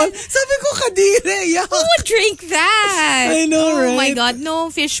fishbowl. Sabi ko, kadire. Yuck. Who would drink that? I know, right? Oh my God, no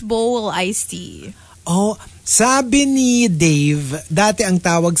fishbowl iced tea. Oh, Sabi ni Dave, dati ang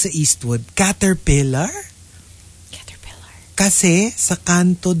tawag sa Eastwood, Caterpillar? Caterpillar. Kasi sa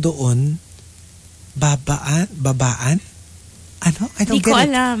kanto doon, babaan? Ano? I don't Di ko get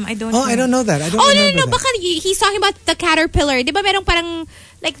it. alam. I don't Oh, know. I don't know that. I don't no. remember that. Baka he's talking about the Caterpillar. Di ba merong parang,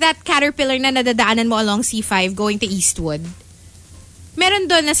 like that Caterpillar na nadadaanan mo along C5 going to Eastwood?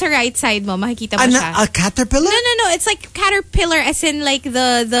 Meron doon na sa right side mo, makikita mo siya. A caterpillar? No. It's like Caterpillar as in like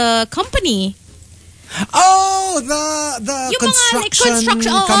the company. Oh, the Yung construction, mga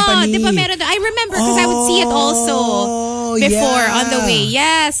like, company. Di ba meron doon? I remember because I would see it also before on the way.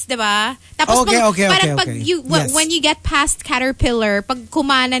 Yes, di ba? Tapos parang pag you, when you get past Caterpillar, pag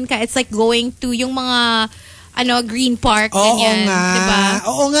kumanan ka, it's like going to yung mga Green Park, ganyan. Diba?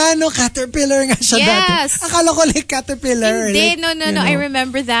 Oo nga, no, Caterpillar nga siya dati. Akala ko like Caterpillar. Hindi, like, no. I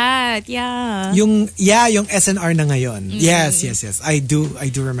remember that. Yeah. Yung SNR na ngayon. Yes. I do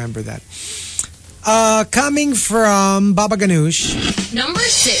remember that. Coming from Baba Ganoush. Number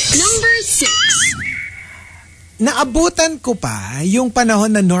 6. Naabutan ko pa yung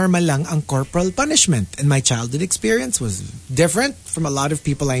panahon na normal lang ang corporal punishment, and my childhood experience was different from a lot of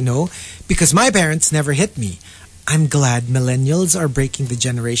people I know because my parents never hit me. I'm glad millennials are breaking the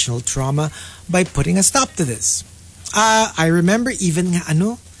generational trauma by putting a stop to this. I remember even nga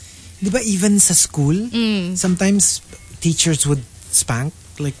di ba even sa school, sometimes teachers would spank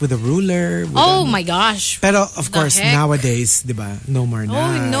like with a ruler. My gosh. Pero of course nowadays, di ba, no more na.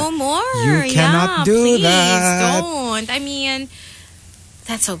 Oh, no more. You cannot do please, that. Don't. I mean,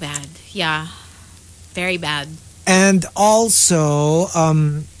 that's so bad. Yeah. Very bad. And also,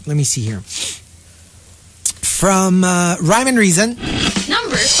 let me see here. From Rhyme and Reason.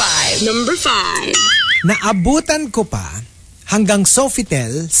 Number 5. Naabutan ko pa hanggang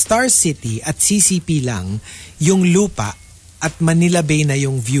Sofitel, Star City at CCP lang yung lupa at Manila Bay na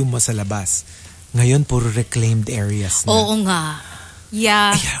yung view mo sa labas. Ngayon, puro reclaimed areas na. Oo nga.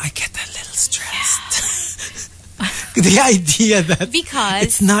 Yeah. I get a little stressed. The idea that because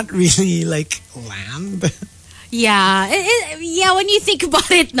it's not really like land. Yeah. When you think about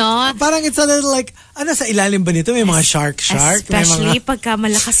it, no? Parang it's a little like, sa ilalim ba nito? May mga shark? Especially pagka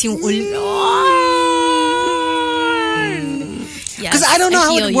malakas yung ulan. Because I don't know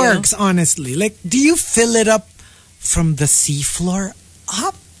how it works, honestly. Like, do you fill it up from the seafloor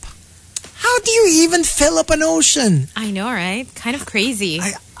up? How do you even fill up an ocean? I know, right? Kind of crazy.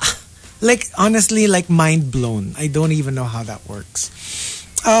 Honestly, mind blown. I don't even know how that works.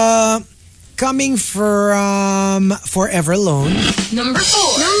 Coming from Forever Alone. Number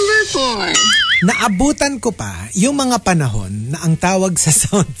 4. Naabutan ko pa yung mga panahon na ang tawag sa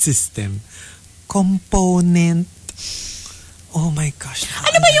sound system, component. Oh my gosh.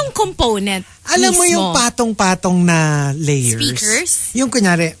 Ano ba yung component? Alam mo mismo? yung patong-patong na layers? Speakers? Yung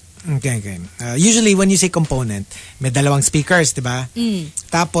kunyari, okay. Usually when you say component, may dalawang speakers, di ba?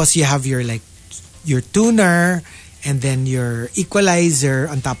 Tapos you have your tuner, and then your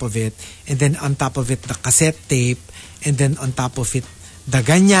equalizer on top of it, and then on top of it the cassette tape, and then on top of it the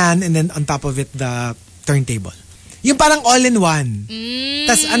ganyan, and then on top of it the turntable. Yung parang all-in-one.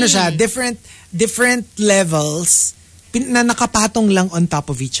 Tas siya, different levels na nakapatong lang on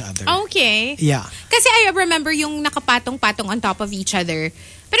top of each other. Okay. Yeah. Kasi I remember yung nakapatong-patong on top of each other.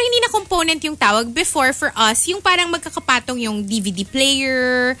 Pero hindi na component yung tawag. Before, for us, yung parang magkakapatong yung DVD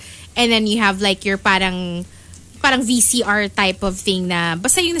player, and then you have like your parang VCR type of thing na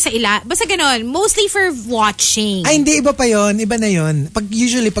basta yung nasa basta ganon. Mostly for watching. Ay, hindi. Iba pa yon. Iba na yon.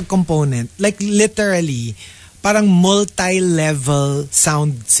 Usually, pag component, like literally, parang multi-level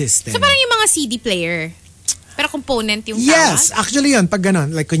sound system. So, parang yung mga CD player. Pero component yung tawag? Yes. Actually yun. Pag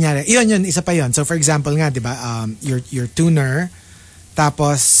ganon. Like, kunyari, yun. Isa pa yun. So, for example nga, di ba, your tuner,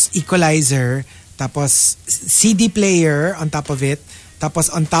 tapos equalizer, tapos CD player on top of it,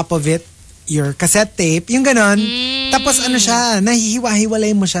 tapos on top of it, your cassette tape, yung ganon. Tapos siya,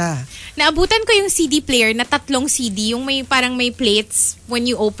 nahihiwa-hiwalay mo siya. Naabutan ko yung CD player na 3 CD, yung parang may plates when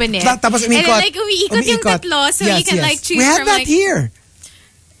you open it. Tapos umiikot. And then umiikot yung 3, so you can choose we had from that here.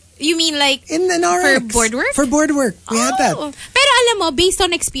 You mean in our for board work? For board work. We had that. Pero alam mo, based on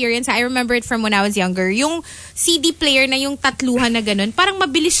experience, I remember it from when I was younger, yung CD player na yung 3 na ganun, parang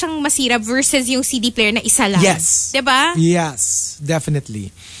mabilis siyang masira versus yung CD player na isa lang. Yes. Diba? Yes, definitely.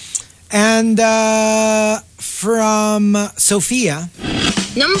 And from Sophia.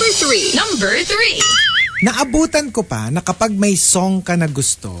 Number 3. Naabutan ko pa na kapag may song ka na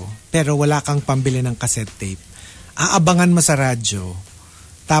gusto, pero wala kang pambili ng cassette tape, aabangan mo sa radyo,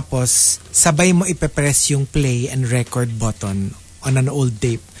 tapos sabay mo ipepress yung play and record button on an old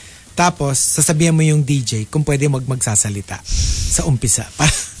tape. Tapos sasabihan mo yung DJ kung pwede magsasalita sa umpisa.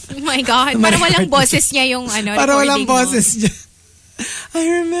 Oh my God. Para walang boses niya yung Para walang boses niya. I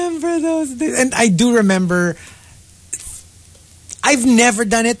remember those days. And I do remember, I've never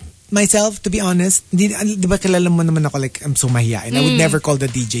done it myself, to be honest. Di ba kilala mo naman ako, like, I'm so mahihain. I would never call the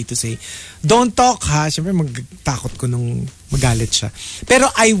DJ to say, don't talk ha. Siyempre, magtakot ko nung magalit siya.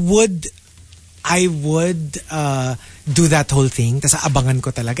 Pero I would do that whole thing. Tapos abangan ko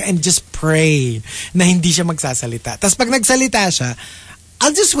talaga and just pray na hindi siya magsasalita. Tapos pag nagsalita siya,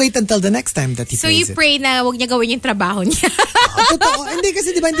 I'll just wait until the next time that he So plays you pray na wag niya gawin yung trabaho niya. Totoo. Hindi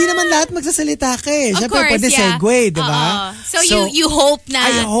kasi di ba, hindi naman lahat magsasalita ka eh. Of Siyempre, course, pwede segue, di ba? So you hope na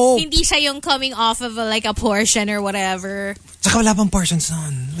I hope. hindi siya yung coming off of like a portion or whatever. Tsaka wala pang portions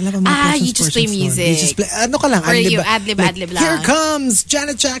nun. Wala pang portions, you just play music. You just play, ano ka lang, Or adlib, you adlib lang. Here comes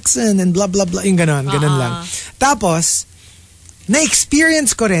Janet Jackson and blah, blah, blah. Yung ganon lang. Tapos,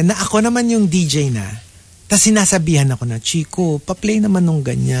 na-experience ko rin na ako naman yung DJ na. Tapos sinasabihan ako na, Chico, pa-play naman nung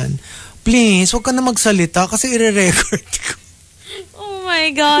ganyan. Please, huwag ka na magsalita kasi ire-record ko. Oh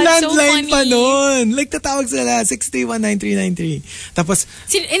my God, Landline so funny. pa nun. Like, tatawag sila, 631-9393. Tapos,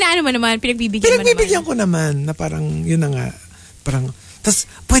 inaano mo naman, pinagbibigyan ko naman na parang, yun na nga, parang, tas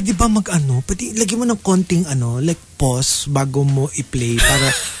pwede ba pwede lagyan mo ng konting like pause bago mo i-play para,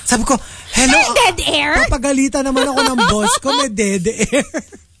 sabi ko, hello, dead air? Papagalitan naman ako ng boss ko, may dead air.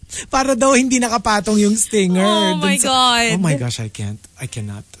 Para daw hindi nakapatong yung stinger. Oh my God. Oh my gosh, I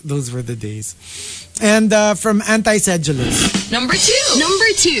cannot. Those were the days. And from Anti-Sedulous. Number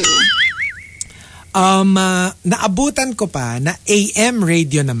two. Naabutan ko pa na AM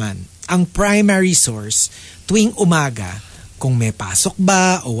radio naman ang primary source tuwing umaga kung may pasok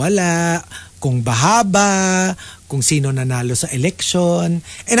ba o wala, kung baha ba, kung sino nanalo sa election.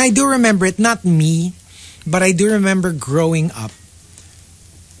 And I do remember it, not me, but I do remember growing up.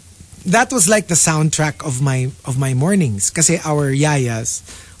 That was like the soundtrack of my mornings. Kasi our yayas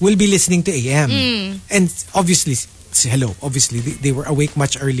will be listening to AM. And obviously, they were awake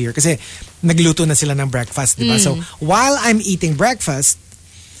much earlier. Kasi nagluto na sila ng breakfast, diba? So while I'm eating breakfast,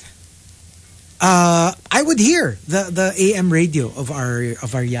 I would hear the AM radio of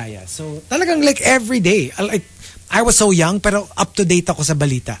our yaya. So talagang like every day, I was so young pero up to date ako sa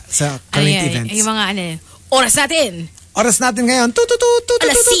balita, sa current events. Yung mga Oras natin ngayon.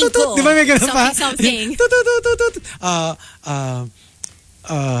 Alas 5. Di ba may ganun pa? Something.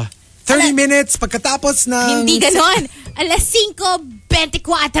 30 minutes pagkatapos ng... Hindi ganon. Alas 5:24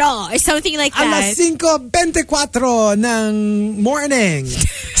 or something like that. Alas 5:24 ng morning.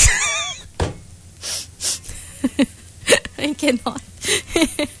 I cannot.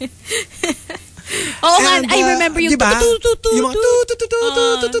 Oo nga, I remember yung diba? Yung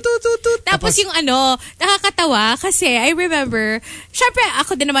tapos yung nakakatawa kasi I remember, syempre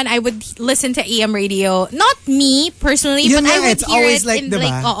ako din naman, I would listen to AM radio. Not me personally, but I would hear it in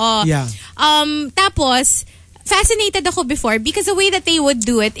like, Yeah. Tapos, fascinated ako before because the way that they would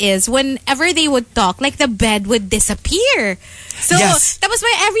do it is whenever they would talk, like the bed would disappear. So, tapos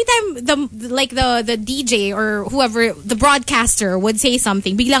every time the DJ or whoever, the broadcaster would say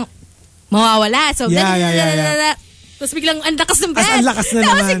something, biglang mawawala. So, tapos biglang ang lakas ng bed. Ang lakas na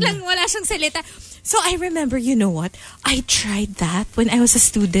tapos naman. biglang wala siyang salita. So, I remember, you know what? I tried that when I was a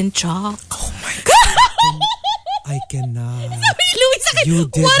student jock. Oh my God. I cannot. Sabi ni Louie sa akin,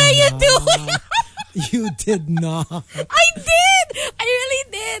 what are you doing? You did not. I did! I really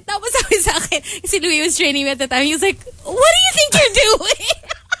did. Tapos sabi sa akin, si Louie was training me at the time. He was like, what do you think you're doing?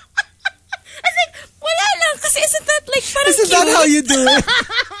 I was like, wala lang. Kasi isn't that like parang Isn't that how you do it?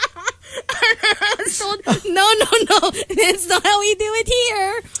 So, no. That's not how we do it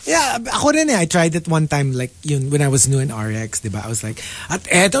here. Yeah, ako rin I tried it one time like yun when I was new in RX, diba? I was like, at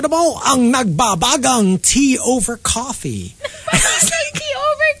eto na mo ang nagbabagang tea over coffee. Tea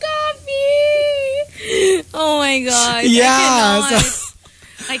over coffee. Oh my God. Yeah.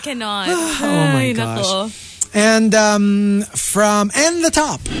 I cannot. Oh my gosh. Nako. And the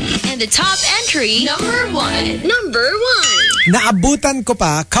top. And the top entry, number one. Naabutan ko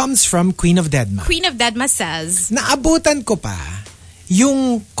pa comes from Queen of Deadma. Queen of Deadma says, Naabutan ko pa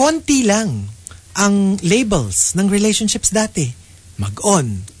yung konti lang ang labels ng relationships dati.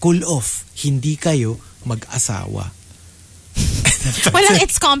 Mag-on, cool off, hindi kayo mag-asawa.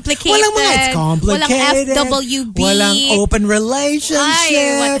 it's complicated. Walang mga it's complicated. Walang FWB. Walang open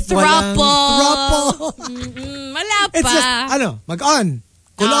relationship. Throuple. Wala pa. It's just, mag-on,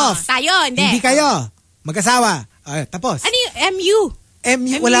 cool off. Tayo, hindi kayo mag-asawa. Tapos. Ano yung MU?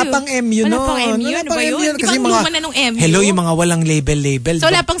 Wala pang MU Wala noon. pang MU? Ano ba yun? Di ba kasi luma na nung MU? Hello, yung mga walang label. So,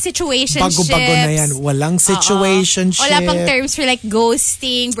 wala pang situationships. Bago-bago na yan. Walang situationship. Wala pang terms for like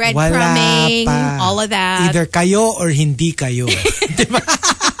ghosting, breadcrumbing, all of that. Either kayo or hindi kayo. Diba?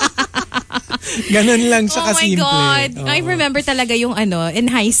 Ganun lang siya Oh my kasimple. God. Oo. I remember talaga yung in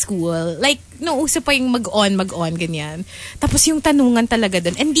high school. Like, uso pa yung mag-on, ganyan. Tapos yung tanungan talaga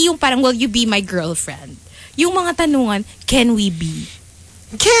dun. Hindi yung parang, will you be my girlfriend? Yung mga tanungan, can we be?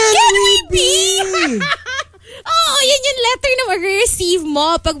 Can we be? Oh, yan yung letter na mag-receive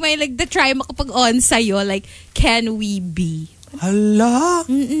mo pag may try makapag-on sa'yo. Like, can we be? Hala?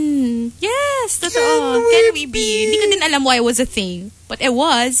 Yes, totoo. Can we be? Hindi ko din alam why it was a thing. But it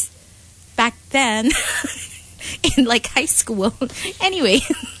was. Back then. In high school. Anyway.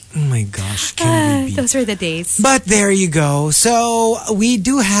 Oh my gosh, can we be? Those were the days. But there you go. So, we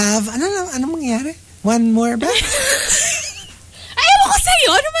do have, ano mangyari? One more batch? Ayaw ko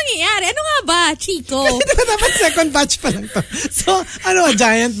sa'yo. Ano mangyayari? Ano nga ba, Chico? Di ba dapat second batch pa lang to? So,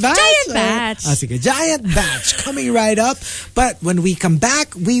 giant batch? Giant batch. Sige, giant batch coming right up. But when we come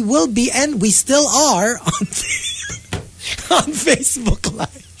back, we will be, and we still are, on Facebook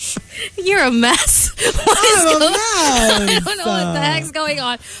Live. You're a mess. I don't know what the heck's going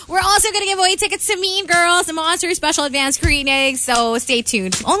on. We're also going to give away tickets to Mean Girls, the Monster Special Advanced Screening. So stay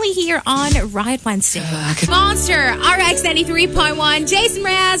tuned. Only here on Riot Wednesday. Monster RX 93.1. Jason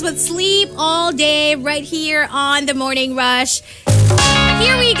Mraz with Sleep All Day right here on The Morning Rush.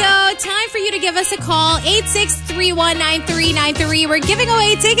 Here we go. Time for you to give us a call. 86319393. We're giving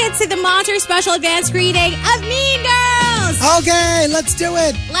away tickets to the Monster Special Advanced Screening of Mean Girls. Okay, let's do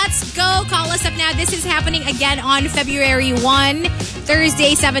it. Let's go. Call us up now. This is happening again on February 1,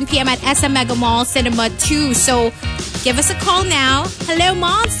 Thursday, 7 p.m. at SM Mega Mall Cinema 2. So give us a call now. Hello,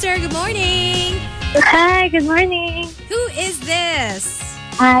 Monster. Good morning. Hi, good morning. Who is this?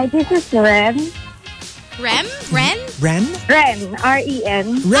 Hi, this is Ren. Rem? Ren? Ren? Ren,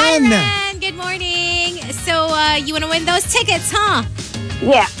 R-E-N. Hi, Ren. Ren. Good morning. So you want to win those tickets, huh?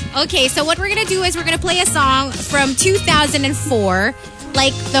 Yeah. Okay, so what we're going to do is we're going to play a song from 2004,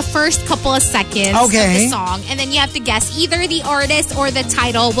 like the first couple of seconds of the song, and then you have to guess either the artist or the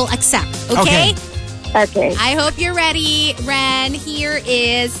title. We'll accept, okay? Okay. I hope you're ready, Ren. Here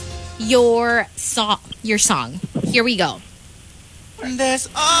is your song. Here we go.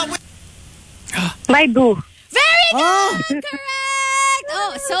 My boo. Very good! Oh. Correct!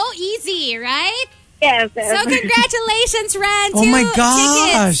 Oh, so easy, right? Yes. So congratulations, Ren. Oh my Two gosh.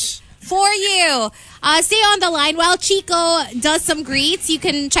 tickets for you. Stay on the line while Chico does some greets. You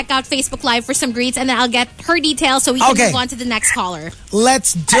can check out Facebook Live for some greets, and then I'll get her details so we can move on to the next caller.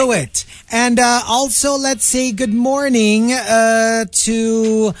 Let's do it. And also, let's say good morning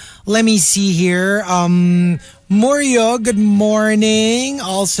to, let me see here, Morio, good morning.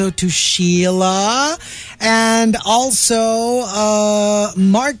 Also to Sheila. And also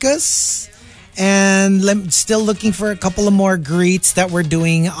Marcus. And still looking for a couple of more greets that we're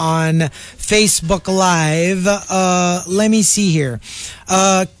doing on Facebook Live. Let me see here.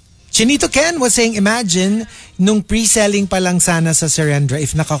 Chinito Ken was saying, imagine, nung pre-selling pa lang sana sa Surrendra,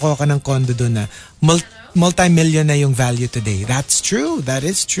 if nakakuha ka ng condo doon na, multi-million na yung value today. That's true. That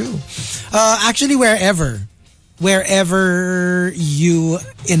is true. Actually, wherever you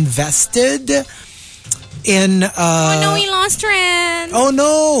invested in... oh no, we lost Ren. Oh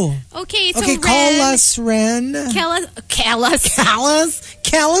no. Okay, so okay, Ren, call us, Ren. Call us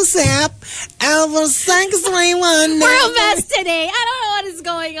app. Alpha 631. We're a mess today. I don't know what is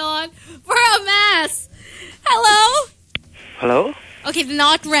going on. We're a mess. Hello? Hello? Okay,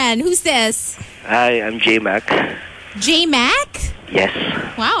 not Ren. Who's this? Hi, I'm J-Mac. J-Mac? Yes.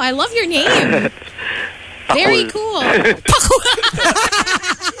 Wow, I love your name. Very cool.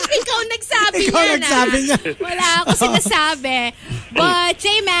 Ikaw nagsabi niya. Wala ako sinasabi. But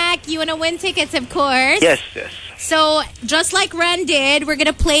J-Mac, you want to win tickets, of course. Yes. So, just like Ren did, we're going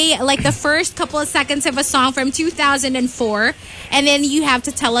to play like the first couple of seconds of a song from 2004. And then you have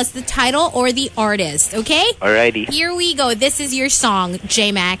to tell us the title or the artist, okay? Alrighty. Here we go. This is your song,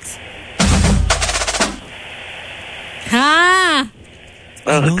 J-Mac. Come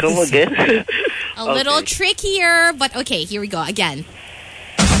again? A little trickier, but okay, here we go again.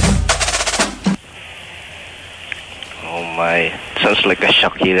 Oh my. Sounds like a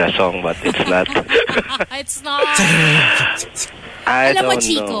Shakira song, but it's not. It's not. I Alam mo, don't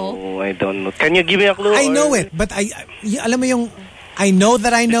Chico. know. I don't know. Can you give me a clue? I know it, but alam mo yung, I know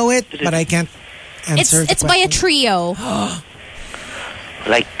that I know it, but I can't answer It's by a trio.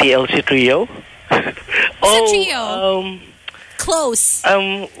 Like TLC Trio? It's a trio. Close.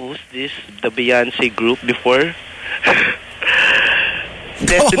 Who's this? The Beyonce group before?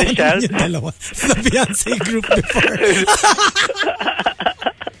 Destiny's Child? The Beyonce group before.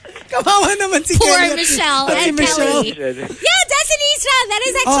 Kawawa naman si Poor Kelly. Michelle and Michelle. Kelly. Yeah, Destiny's Child. That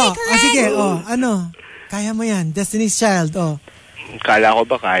is actually correct. Sige, ano? Kaya mo yan. Destiny's Child, Kala ko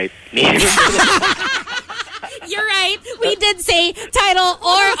ba kahit name? You're right. We did say title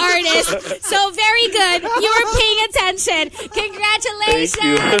or artist. So very good. You were paying attention. Congratulations. Thank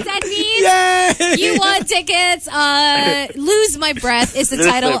you. That means Yay! you won tickets. Lose My Breath is the Lose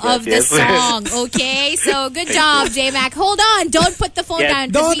title My Breath, of the yes. song. Okay? So good job, J-Mac. Hold on. Don't put the phone Yes.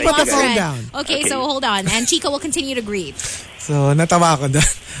 down. 'Cause Don't we put the lost phone Ren. down. Okay, so hold on. And Chica will continue to greet. So, natawa ko doon.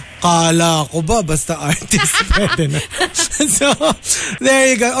 Kala ko ba basta artist pwede na. So, there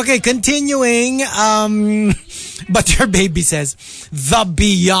you go. Okay, continuing. But your baby says, the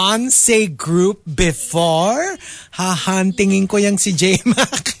Beyonce group before? Hahantingin ko yung si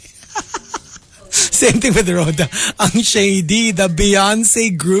J-Mac. Same thing with Rhoda. Ang shady, the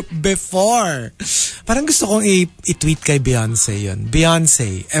Beyonce group before. Parang gusto kong i-tweet kay Beyonce yun.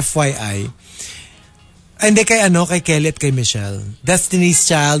 Beyonce, FYI. Hindi kay Kelly at kay Michelle. Destiny's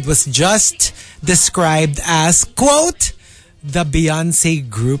Child was just described as, quote, the Beyonce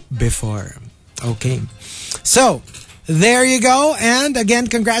group before. Okay. So, there you go. And again,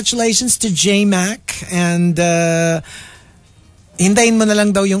 congratulations to J-Mac. And hintayin mo na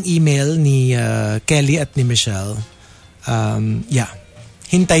lang daw yung email ni Kelly at ni Michelle. Yeah.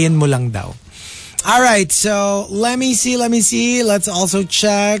 Hintayin mo lang daw. All right. So, let me see. Let's also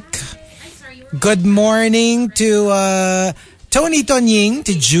check. Good morning to Tony Tonying,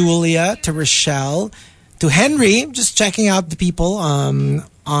 to Julia, to Rochelle, to Henry. Just checking out the people on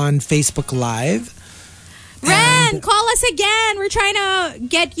Facebook Live. Ren, call us again. We're trying to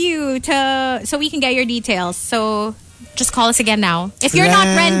get you so we can get your details. So just call us again now. If you're not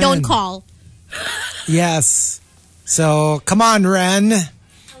Ren, don't call. Yes. So come on, Ren.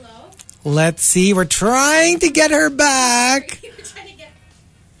 Hello? Let's see. We're trying to get her back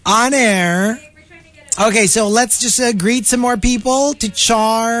on air. Okay, so let's just greet some more people. To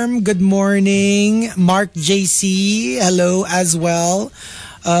Charm, good morning. Mark JC, hello as well.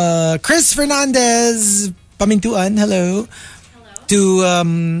 Chris Fernandez, Pamintuan, hello. To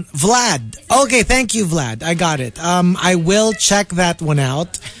Vlad. Okay, thank you, Vlad. I got it. I will check that one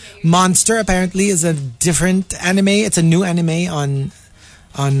out. Monster apparently is a different anime. It's a new anime on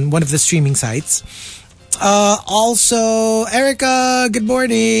one of the streaming sites. Also, Erica, good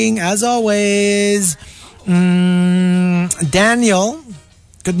morning, as always. Daniel,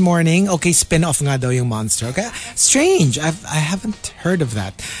 good morning. Okay, spin-off nga daw yung Monster. Okay, strange. I haven't heard of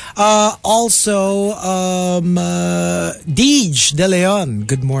that. Also, Deej De Leon,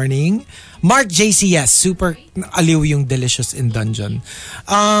 good morning. Mark JC, yes, super aliw yung Delicious in Dungeon.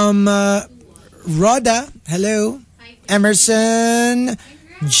 Rhoda, hello. Emerson,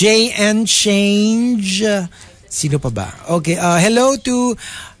 JN Change. Sino pa ba? Okay, hello to...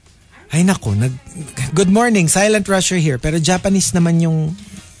 Ay nako, good morning, Silent Rusher here. Pero Japanese naman yung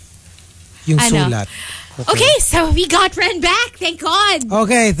sulat. Okay, so we got Ren back. Thank God.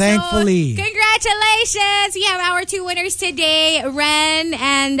 Okay, thankfully. So, congratulations. We have our two winners today, Ren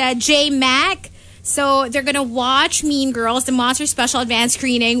and J Mac. So they're going to watch Mean Girls, the Monster Special Advanced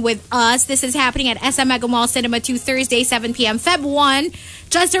Screening with us. This is happening at SM Mega Mall Cinema 2, Thursday, 7 p.m. Feb 1.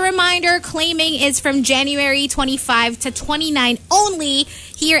 Just a reminder, claiming is from January 25 to 29 only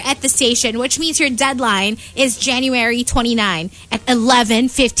here at the station, which means your deadline is January 29 at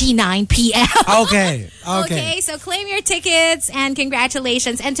 11:59 p.m. Okay, so claim your tickets and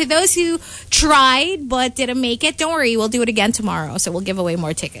congratulations. And to those who tried but didn't make it, don't worry, we'll do it again tomorrow. So we'll give away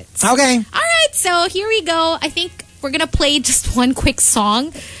more tickets. Okay. All right, so here we go. I think we're going to play just one quick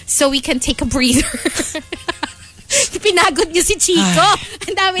song so we can take a breather. Pinagod niyo si Chico.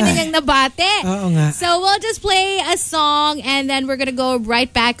 Ang dami na niyang nabate. Oo nga. So we'll just play a song and then we're gonna go right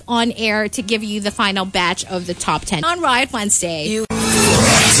back on air to give you the final batch of the top 10 on Riot Wednesday.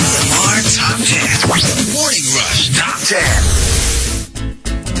 TMR Top 10. Morning Rush Top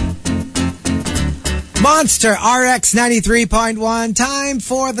 10. Monster RX 93.1. Time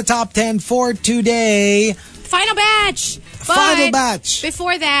for the top 10 for today. Final batch. But Final batch.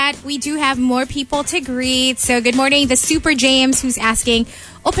 Before that, we do have more people to greet. So good morning, the Super James, who's asking,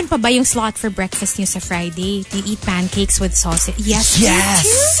 open pa ba yung slot for breakfast niyo sa Friday? Do you eat pancakes with sausage? Yes,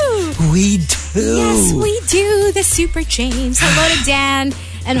 we do. Yes, we do. The Super James. Hello to Dan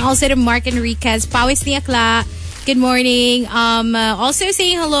and also to Mark Enriquez. Pawis ni Akla. Good morning. Also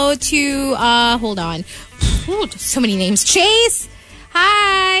saying hello to, hold on. Ooh, so many names. Chase.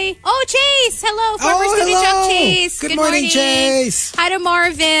 Hi. Oh, Chase. Hello. Former Studio Chuck Chase. Good morning, Chase. Hi to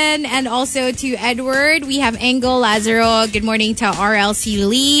Marvin and also to Edward. We have Engel Lazaro. Good morning to RLC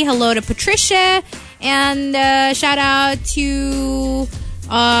Lee. Hello to Patricia. And shout out to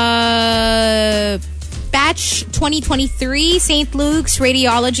Batch 2023, St. Luke's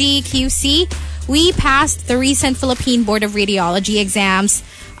Radiology QC. We passed the recent Philippine Board of Radiology exams.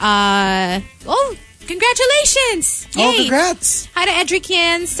 Congratulations! Yay. Oh, congrats! Hi to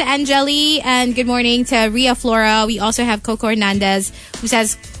Edrikins, to Angeli, and good morning to Ria Flora. We also have Coco Hernandez, who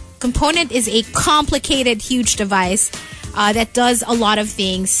says, Component is a complicated, huge device that does a lot of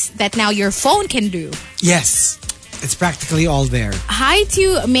things that now your phone can do. Yes. It's practically all there. Hi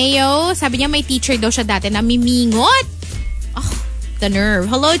to Mayo. Sabi niya may teacher daw siya dati na mimingot. Oh, the nerve.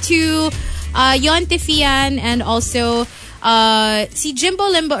 Hello to Yon Tifian and also si Jimbo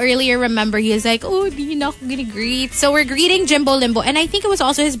Limbo earlier. Remember, he was like, oh, di na ako gonna greet. So we're greeting Jimbo Limbo. And I think it was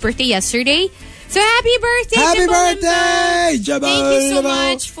also his birthday yesterday. So happy birthday, Happy Jimbo birthday, Limbo. Jimbo Thank you so Limbo.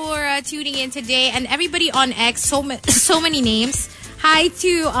 much for tuning in today. And everybody on X, so many names. Hi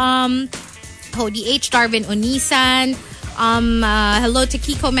to DH Darvin Onisan. Hello to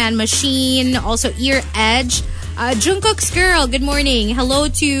Kiko Man Machine. Also Ear Edge. Jungkook's Girl, good morning. Hello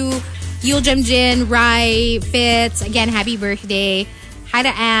to Yul Jin, Rai, Fitz. Again, happy birthday. Hi to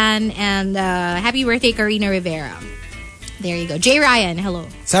Anne. And happy birthday, Karina Rivera. There you go. Jay Ryan, hello.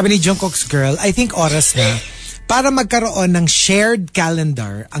 Sabi ni Jungkook's Girl, I think oras na para magkaroon ng shared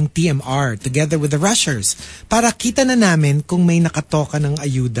calendar ang TMR together with the rushers para kita na namin kung may nakatoka ng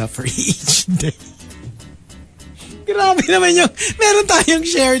ayuda for each day. Grabe naman yung meron tayong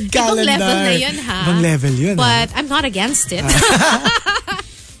shared calendar. Ibang level na yun, ha? Ibang level yun, But I'm not against it.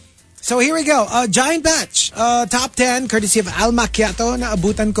 So here we go. Giant Batch. Top 10 courtesy of Al Macchiato.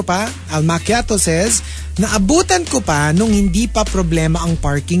 Naabutan ko pa. Al Macchiato says, naabutan ko pa nung hindi pa problema ang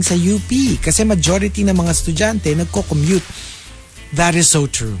parking sa UP kasi majority ng mga estudyante nagko-commute. That is so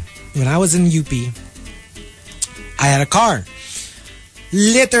true. When I was in UP, I had a car.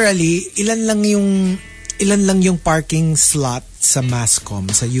 Literally, ilan lang yung parking slot sa Mascom,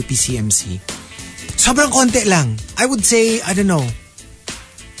 sa UPCMC. Sobrang konti lang. I would say, I don't know,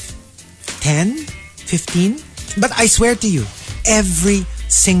 10? 15? But I swear to you, every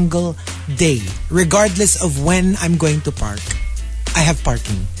single day, regardless of when I'm going to park, I have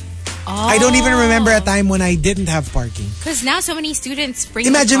parking. Oh. I don't even remember a time when I didn't have parking. Because now so many students bring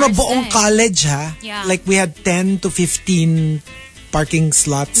Imagine mo their cars buong din. college, ha? Yeah. Like we had 10 to 15 parking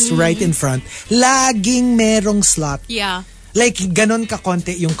slots right in front. Laging merong slot. Yeah. Like, ganon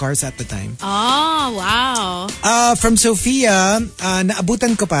kakonti yung cars at the time. Oh, wow. From Sophia,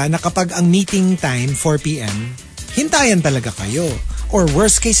 naabutan ko pa na kapag ang meeting time, 4 p.m., hintayan talaga kayo. Or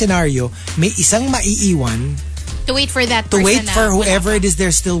worst case scenario, may isang maiiwan To wait for that to person wait na for wala whoever pa. it is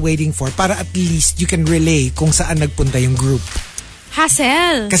they're still waiting for para at least you can relay kung saan nagpunta yung group.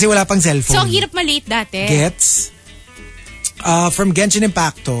 Hassle. Kasi wala pang cellphone. So, ang hirap malate dati. Gets? From Genshin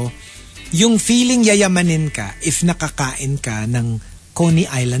Impacto, yung feeling yayamanin ka if nakakain ka ng Coney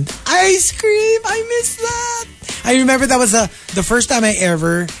Island ice cream. I miss that. I remember that was the first time I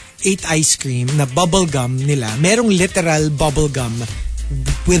ever ate ice cream na bubble gum nila. Merong literal bubble gum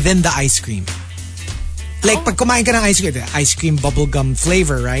within the ice cream. Like, pag kumain ka ng ice cream bubble gum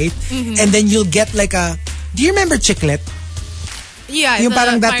flavor, right? Mm-hmm. And then you'll get like do you remember chiclet? Yeah. Yung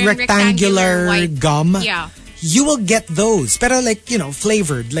parang that rectangular white gum? Yeah. You will get those. Pero like,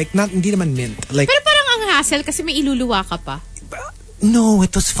 flavored. Like, hindi naman mint. Like, Pero parang ang hassle kasi may iluluwa ka pa. no,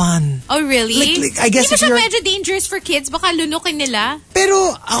 it was fun. Oh, really? Like, I guess Di ba if siya you're... medyo dangerous for kids? Baka lunukin nila.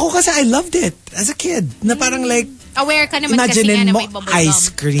 Pero ako kasi I loved it as a kid. Na parang like, Aware ka naman kasi nga imagine na mo may bubble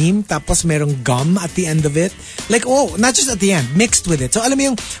ice gum. cream tapos merong gum at the end of it. Like, not just at the end, mixed with it. So alam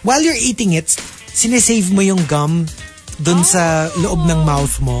mo yung, while you're eating it, sinesave mo yung gum dun sa loob ng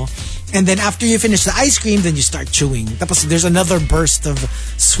mouth mo. And then after you finish the ice cream, then you start chewing. Tapos there's another burst of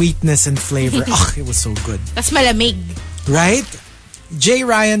sweetness and flavor. It was so good. Tas malamig. Right? Jay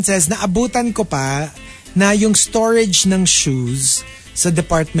Ryan says, naabutan ko pa na yung storage ng shoes sa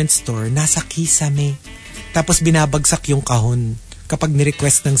department store nasa kisame. Tapos binabagsak yung kahon kapag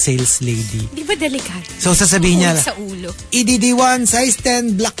ni-request ng sales lady. Di ba delikado? So sasabihin niya, Sa ulo. EDD1, size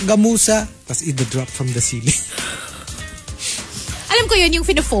 10, black gamusa. Tapos i-drop from the ceiling. Alam ko yun, yung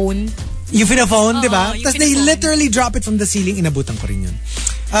phone. Yung phone, di ba? yung Tapos they phone. literally drop it from the ceiling. Inabutan ko rin yun.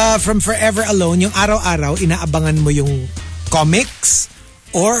 From Forever Alone, yung araw-araw, inaabangan mo yung comics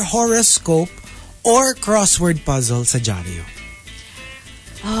or horoscope or crossword puzzle sa dyaryo.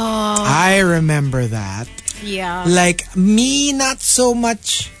 Oh. I remember that. Yeah. Like, me, not so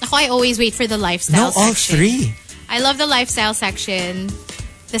much. Ako, I always wait for the lifestyle No, all section. three. I love the lifestyle section,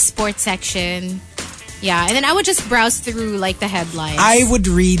 the sports section. Yeah, and then I would just browse through like the headlines. I would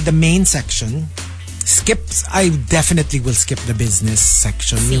read the main section. I definitely will skip the business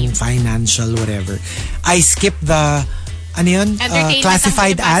section, yung financial, whatever. I skip the ano yun? Entertainment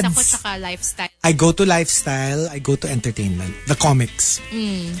Classified ang ads. ko, tsaka lifestyle. I go to lifestyle, I go to entertainment. The comics.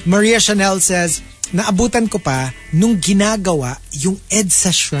 Maria Chanel says, naabutan ko pa nung ginagawa yung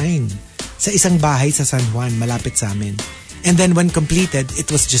EDSA Shrine sa isang bahay sa San Juan, malapit sa amin. And then when completed, it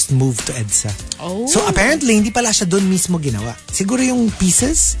was just moved to EDSA. Oh. So apparently, hindi pala siya doon mismo ginawa. Siguro yung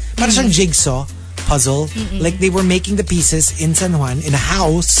pieces, parang siyang jigsaw puzzle. Like they were making the pieces in San Juan, in a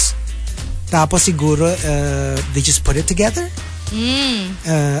house. Tapos siguro, they just put it together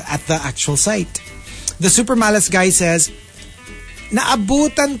at the actual site. The Super Malas guy says,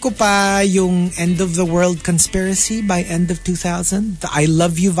 naabutan ko pa yung end of the world conspiracy by end of 2000. The I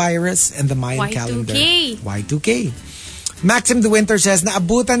love you virus and the Mayan Y2K. calendar. Y2K. Maxim the Winter says,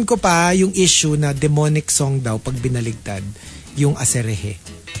 naabutan ko pa yung issue na demonic song daw pag binaligtad, yung Aserehe.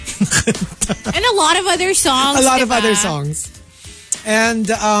 And a lot of other songs. A lot of diba? other songs. And,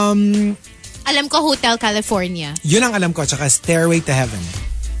 Alam ko, Hotel California. yun ang alam ko, tsaka Stairway to Heaven.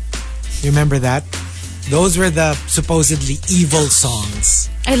 You remember that? Those were the supposedly evil songs.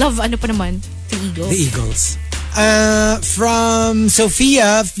 I love, ano pa naman, The Eagles. The Eagles. From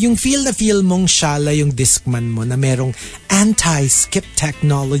Sophia, yung feel na feel mong shala yung Discman mo na merong anti-skip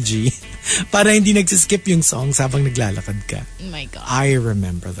technology para hindi nagsiskip yung songs habang naglalakad ka. Oh my God. I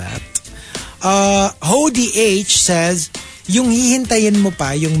remember that. Hody H says, yung hihintayin mo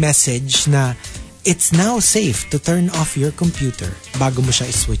pa yung message na it's now safe to turn off your computer bago mo siya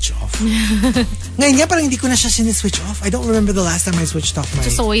i-switch off. Ngayon nga, parang hindi ko na siya siniswitch off. I don't remember the last time I switched off my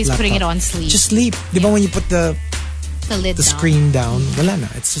Just always laptop. putting it on sleep. Just sleep. Di ba when you put the lid down. screen down, wala na.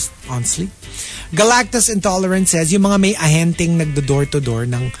 It's just on sleep. Galactus Intolerant says, yung mga may ahenteng nagdo-door-to-door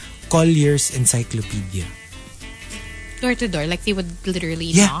ng Collier's Encyclopedia. Door-to-door, like they would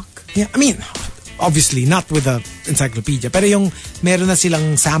literally Yeah. knock. Yeah. I mean, obviously, not with the encyclopedia. Pero yung meron na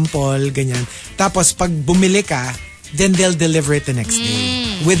silang sample, ganyan. Tapos, pag bumili ka, then they'll deliver it the next day.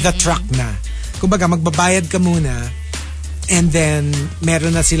 With the truck na. Kumbaga, magbabayad ka muna, and then,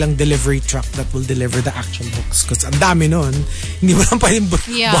 meron na silang delivery truck that will deliver the actual books. Because ang dami nun, hindi mo lang pwedeng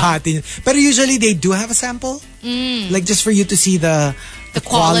buhatin. Pero usually, they do have a sample. Like, just for you to see the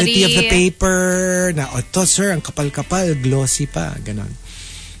quality of the paper. Na, oh, ito, sir, ang kapal-kapal, glossy pa, ganon.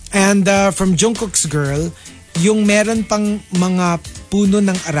 And from Jungkook's Girl, yung meron pang mga puno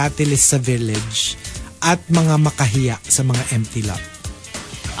ng aratilis sa village at mga makahiya sa mga empty lot.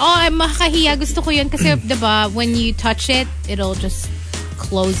 Oh, makahiya. Gusto ko yun kasi, diba, when you touch it, it'll just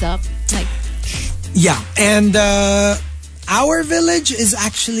close up. Like, yeah. And our village is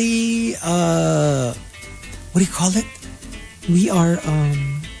actually, what do you call it? We are,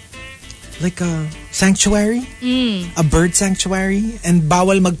 like a sanctuary, a bird sanctuary, and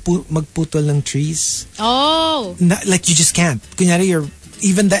bawal magputol ng trees. oh. Like you just can't. Kunyari,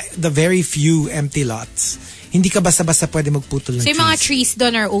 even the very few empty lots, hindi ka basta-basta pwede magputol ng So trees. yung mga trees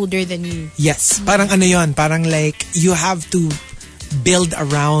doon are older than you. Yes. Parang ano yun, parang like you have to build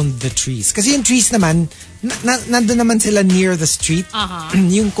around the trees. Kasi yung trees naman, nandun naman sila near the street.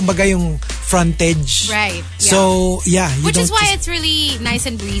 Yung kumbaga yung frontage. Right. Yeah. So, yeah. Which is why it's really nice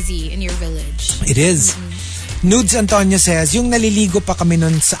and breezy in your village. It is. Nudes Antonio says, yung naliligo pa kami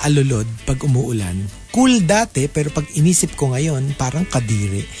nun sa alulod pag umuulan. Cool dati, pero pag inisip ko ngayon, parang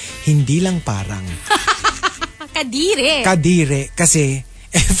kadire. Hindi lang parang. Kadire. Kadire. Kasi,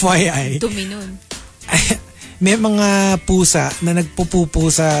 FYI, Dumi nun. may mga pusa na nagpupupo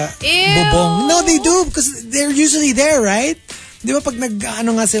sa Ew. bubong. No, they do because they're usually there, right? Di ba pag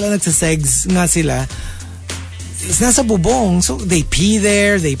nagsasegs nga sila, nasa bubong. So, they pee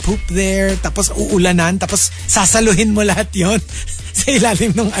there, they poop there, tapos uulanan, tapos sasaluhin mo lahat yon sa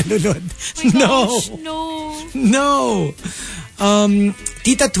ilalim ng alulod. Gosh, No.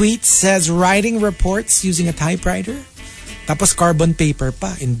 Tita Tweets says, writing reports using a typewriter. Tapos carbon paper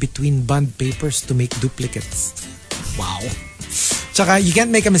pa in between bond papers to make duplicates. Wow. Tsaka, you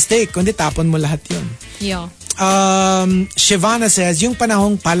can't make a mistake, kundi tapon mo lahat yun. Yeah. Shivana says, yung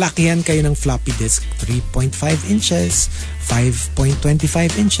panahong palakihan kayo ng floppy disk, 3.5 inches,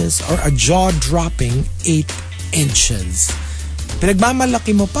 5.25 inches, or a jaw-dropping 8 inches.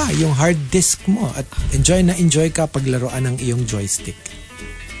 Pinagmamalaki mo pa yung hard disk mo at enjoy ka paglaruan ng iyong joystick.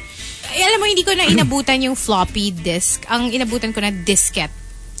 Ay, alam mo, hindi ko na inabutan yung floppy disk. Ang inabutan ko na diskette.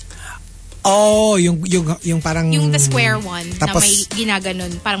 Oh, yung parang... Yung the square one tapos, na may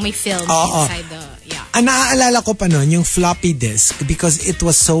ginaganon. Parang may film inside the... Yeah. Ang naaalala ko pa nun, yung floppy disk because it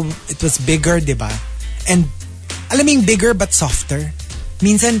was bigger, di ba? And alam mo yung bigger but softer.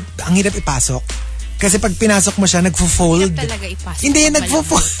 Minsan, ang hirap ipasok. Kasi pag pinasok mo siya, nagfo-fold. Hirap talaga ipasok. Hindi,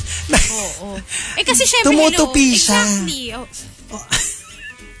 nagfo-fold. Oo. Eh kasi syempre, tumutupi siya. Exactly. Oh.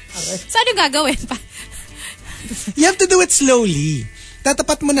 So, ano gagawin pa? You have to do it slowly.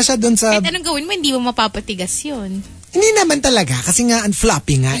 Tatapat mo na siya doon sa... Kahit anong gawin mo, hindi mo mapapatigas yun. Hindi naman talaga kasi nga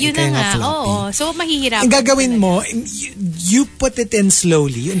floppy nga. Yun Kaya na nga. floppy. Oo. So, mahihirapan. Ang gagawin mo, you put it in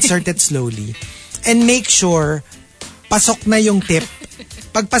slowly. You insert it slowly. And make sure, pasok na yung tip.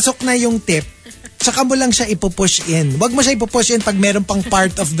 Pag pasok na yung tip, tsaka mo lang siya ipupush in. Huwag mo siya ipupush in pag meron pang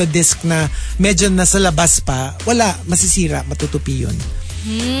part of the disc na medyo nasa labas pa. Wala, masisira, matutupi yun.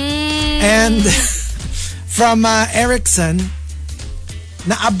 And from Erickson,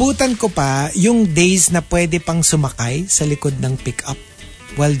 naabutan ko pa yung days na pwede pang sumakay sa likod ng pickup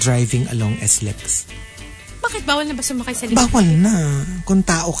while driving along SLEX. Bakit bawal na ba sumakay sa likod? Bawal na. Kung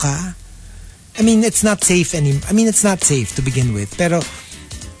tao ka. I mean, it's not safe it's not safe to begin with. Pero,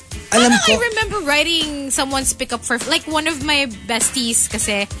 alam ko... I remember riding someone's pickup for... Like, one of my besties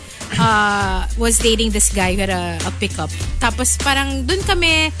kasi was dating this guy who had a pickup. Tapos parang dun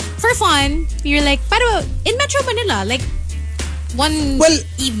kami, for fun, you're like, pero in Metro Manila, like, one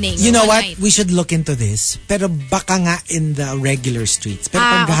evening. You know what? Night. We should look into this. Pero baka nga in the regular streets. Pero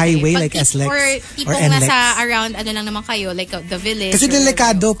pag highway like SLEX or or NLEX. nasa around, ano lang naman kayo, like the village. Kasi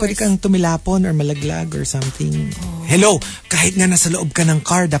delikado, pwede kang tumilapon or malaglag or something. Oh. Hello, kahit nga nasa loob ka ng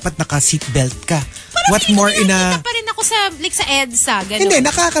car, dapat naka-seatbelt ka. Parang What more in a... Nakita pa rin ako sa EDSA. Ganun. Hindi,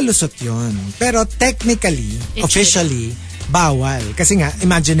 nakakalusot yun. Pero technically, officially, bawal. Kasi nga,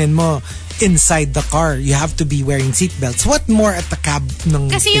 imaginein mo, inside the car, you have to be wearing seatbelts. What more at the cab ng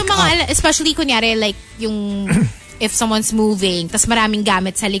kasi yung mga, especially kunyari, like, yung if someone's moving, tas maraming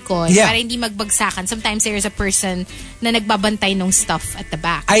gamit sa likod, para hindi magbagsakan. Sometimes there's a person na nagbabantay ng stuff at the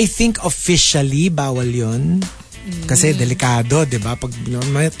back. I think officially, bawal yun. Kasi delikado, di ba? Pag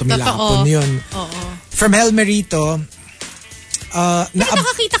tumilapon yun. Oo. From El Merito,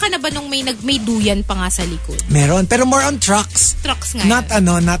 nakakita ka na ba nung may duyan pa nga sa likod? Meron, pero more on trucks. Trucks nga.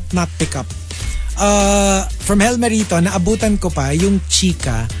 Not pickup. From El Merito, naabutan ko pa yung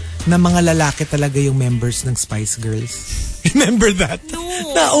chika na mga lalaki talaga yung members ng Spice Girls. Remember that? No.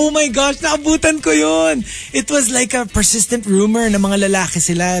 Oh my gosh, naabutan ko yun. It was like a persistent rumor na mga lalaki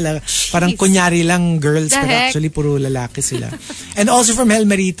sila. Parang kunyari lang girls, pero actually puro lalaki sila. And also from El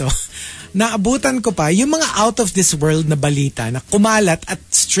Merito, naabutan ko pa yung mga out of this world na balita na kumalat at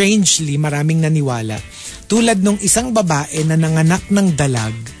strangely maraming naniwala. Tulad nung isang babae na nanganak ng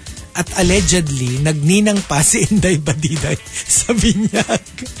dalag at allegedly nagninang pa si Inday Badiday sa binyag.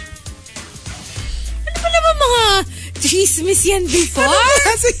 Ano ba naman mga chismis yan before?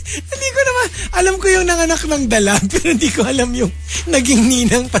 Kasi hindi ko naman, alam ko yung nanganak ng dalag pero hindi ko alam yung naging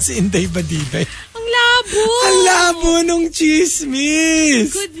ninang pa si Inday Badiday. Ang labo! Ang labo nung chismis!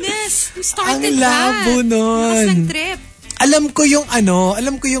 Goodness! Who started ang labo that? nun. Lakas ng trip. Alam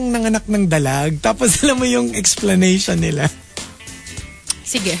ko yung nanganak ng dalag tapos alam mo yung explanation nila.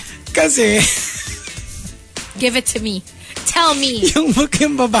 Sige. Kasi give it to me. Tell me. Yung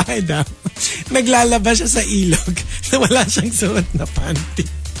babae daw, naglalaba siya sa ilog na wala siyang suot na panty.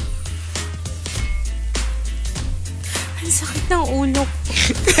 Ang sakit ng ulo ko.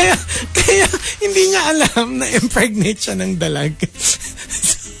 Kaya hindi niya alam na impregnate siya ng dalag.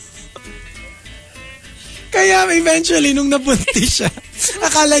 Kaya eventually nung nabuntis siya,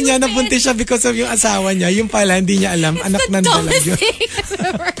 akala niya nabuntis siya because of yung asawa niya. Yung pala hindi niya alam, It's anak ng dalag yun.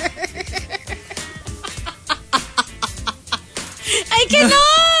 I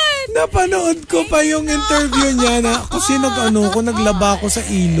cannot! Napanood ko pa yung interview niya na kasi naglaba ako sa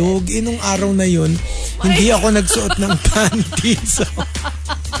ilog. Inong araw na yun, hindi ako nagsuot ng panties.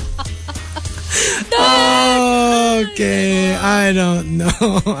 Okay, I don't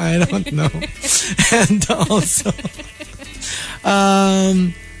know. And also,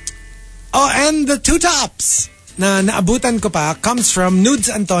 and the two tops na naabutan ko pa comes from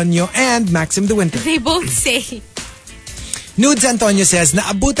Nudes Antonio and Maxim the Winter. They both say. Nudes Antonio says,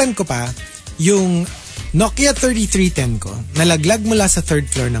 naabutan ko pa yung Nokia 3310 ko, nalaglag mula sa third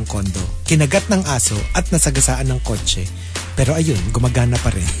floor ng kondo, kinagat ng aso at nasagasaan ng kotse. Pero ayun, gumagana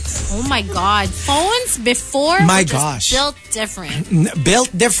pa rin. Oh my God. Phones before my were just gosh. built different. Built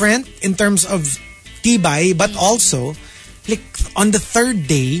different in terms of tibay, but also, like, on the third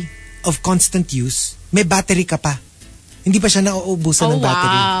day of constant use, may battery ka pa. Hindi pa siya nauubusan ng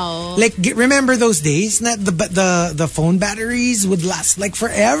battery. Wow. Like, remember those days na the phone batteries would last like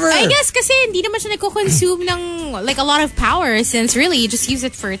forever? I guess kasi hindi naman siya nagko-consume ng like a lot of power since really you just use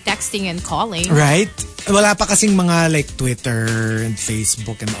it for texting and calling. Right? Wala pa kasing mga like Twitter and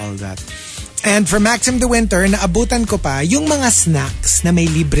Facebook and all that. And for Maxim the Winter, naabutan ko pa yung mga snacks na may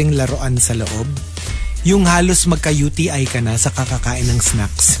libreng laruan sa loob. Yung halos magka-UTI ka na sa kakakain ng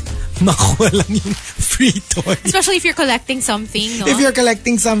snacks. Makuha lang yung free toy. Especially if you're collecting something, no? If you're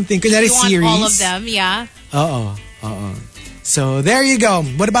collecting something, kunyari you want series. all of them, yeah. Oo. So, there you go.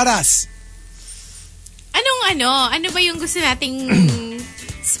 What about us? Ano ba yung gusto nating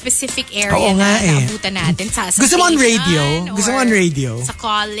specific area Oo nga na naabutan natin? Sa gusto mo on radio? station Gusto mo or on radio? Sa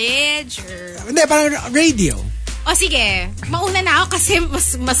college? Or... Hindi, parang radio. O sige, mauna na ako kasi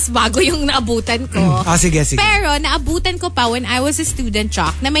mas bago yung naabutan ko. Sige. Pero naabutan ko pa when I was a student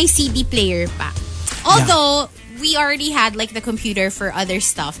jock na may CD player pa. Although, we already had like the computer for other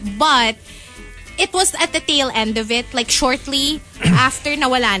stuff. But, it was at the tail end of it, like shortly after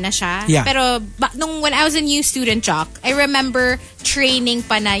nawala na siya. Yeah. Pero when I was a new student jock, I remember training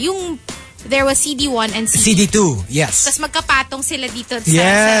pa na yung there was CD1 and CD2, yes. Tapos magkapatong sila dito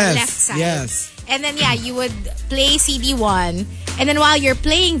sa left side. Yes. And then you would play CD1 and then while you're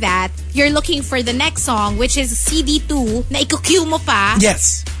playing that, you're looking for the next song which is CD2 na i-cue mo pa.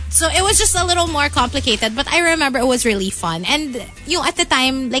 Yes. So it was just a little more complicated, but I remember it was really fun. And yung at the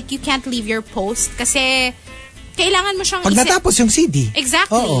time, like you can't leave your post kasi kailangan mo siyang pag natapos yung CD.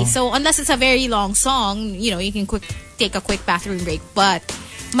 Exactly. Oo. So unless it's a very long song, you can take a quick bathroom break. But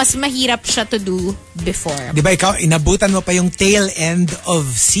mas mahirap siya to do before. Diba ikaw, inabutan mo pa yung tail end of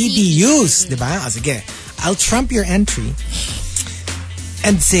CD use. Diba? Sige, I'll trump your entry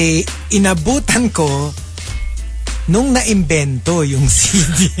and say, inabutan ko nung naimbento yung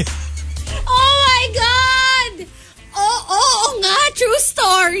CD. Oh my God! Oo nga, true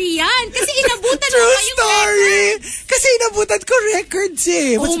story yan. Kasi inabutan mo True pa yung story! record. Kasi inabutan ko records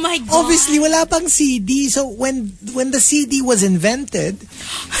eh. Oh my God. Obviously, wala pang CD. So, when the CD was invented,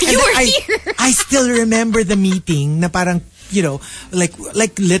 You were here. I still remember the meeting na parang,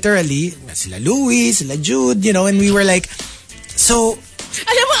 like literally, sila Louie, sila Jude, and we were like, so,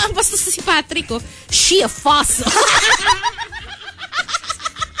 Alam mo, ang bastos si Patrick, she a fossil.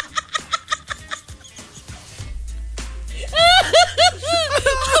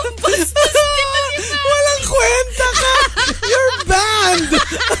 walang kwenta ka! You're banned!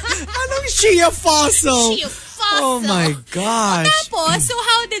 Anong she a fossil? She a fossil. Oh my gosh. Tapos, so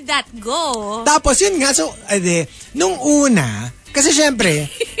how did that go? Tapos yun nga, so, nung una, kasi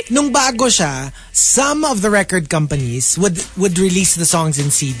syempre, nung bago siya, some of the record companies would release the songs in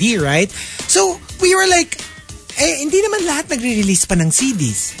CD, right? So, we were like, hindi naman lahat nagre-release pa ng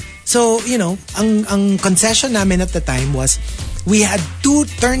CDs. So, ang concession namin at the time was, we had 2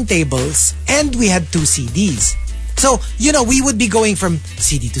 turntables and we had 2 CDs. So, we would be going from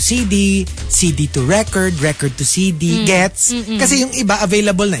CD to CD, CD to record, record to CD, gets? Kasi yung iba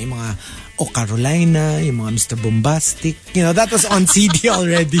available na, yung mga Carolina, yung mga Mr. Bombastic, that was on CD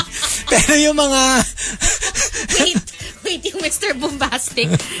already. Pero yung mga... Wait, yung Mr. Bombastic,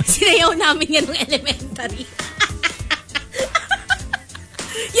 sinayaw namin yan nung elementary.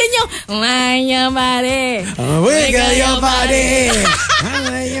 Yan yung, Maya Mare. Wiggle your body.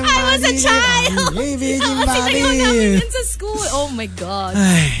 I was a child. Sinayaw namin yan sa school. Oh my God.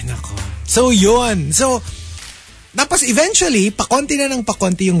 Ay, nako. So, yun. So, tapos eventually, pakonti na ng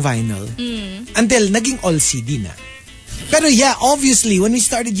pakonti yung vinyl. Until naging all CD na. Pero yeah, obviously, when we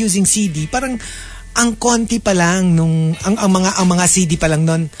started using CD, parang ang konti pa lang nung, ang mga CD pa lang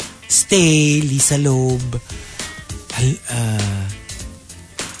nun, Stay, Lisa Loeb,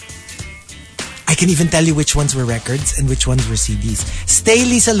 I can even tell you which ones were records and which ones were CDs. Stay,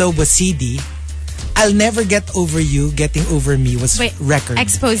 Lisa Loeb was CD. I'll Never Get Over You, Getting Over Me was record.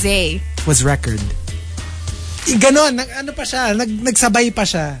 Expose. Was record. Ganon, ano pa siya, nagsabay pa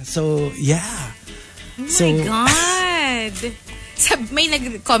siya. So, yeah. Oh my God. May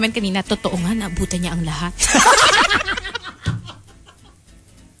nag-comment kanina, totoo nga, naabutan niya ang lahat.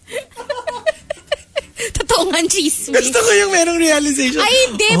 Totoo nga, chismis. Gusto ko yung merong realization. Ay,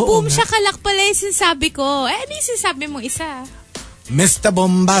 hindi. Boom, nga. shakalak pala yung sinasabi ko. Ano yung sinasabi mong isa? Mr.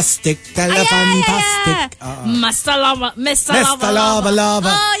 Bombastic, Telefantastic. Mr. Lava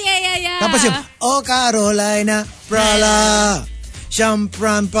Lava. Oh, yeah. Tapos yung, Carolina, Prala.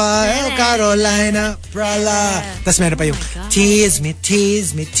 Champagne pa, Carolina, Prala. Tapos meron pa yung, tease me,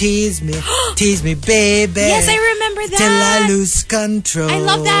 tease me, tease me, tease me, baby. Yes, I remember that. Till I lose control. I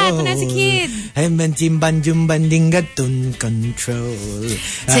love that when I was a kid. I'm banding control.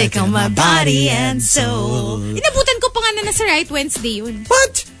 Take on my body and soul. Inabutan ko pa nga na nasa Right Wednesday yun.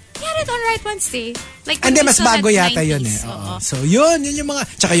 What? We had it on Right Wednesday. Like, Hindi, mas still bago had yata 90s. yun eh. Oo. So, yun yung mga,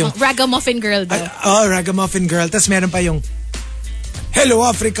 tsaka yung, Ragamuffin Girl daw. Ragamuffin Girl. Tapos meron pa yung, Hello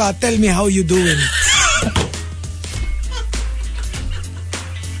Africa, tell me how you doing.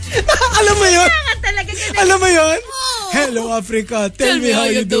 Alam mo yun? Alam mo yun? Hello Africa, tell me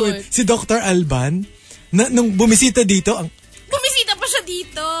how you doing. Si Dr. Alban, nung bumisita dito, bumisita pa siya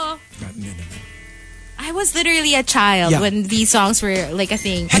dito. I was literally a child when these songs were like a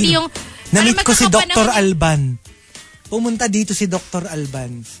thing. Pati yung Na-meet ko si Dr. magkakapanahon- Alban. Pumunta dito si Dr.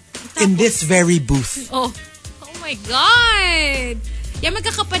 Alban. In this very booth. Oh my God! Yan,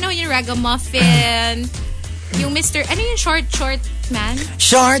 magkakapanahon yung Ragamuffin. Yung Mr. Ano yung short man?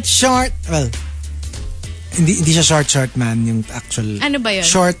 Short. Well, hindi siya short man. Yung actual... Ano ba yun?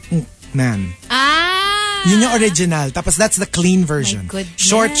 Short man. Yun yung original. Tapos that's the clean version. My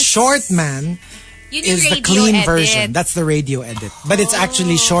goodness. Short man Yun yung is the radio clean edit. version. That's the radio edit. But it's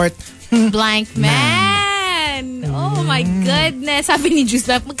actually short Blank man. Oh my goodness. Sabi ni Juice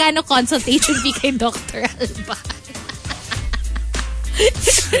Bap, magkano consultation fee kay Dr. Alba?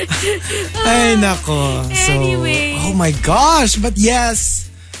 Ay, nako. Anyway. So, oh my gosh. But yes.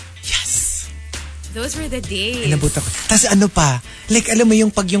 Those were the days. Nabuta ko. Tapos ano pa? Like, alam mo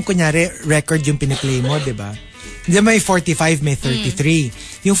yung pag yung kunyari, record yung piniplay mo, di ba? Di ba may 45, may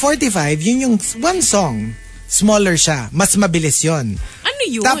 33. Yung 45, yun yung one song. Smaller siya. Mas mabilis yun. Ano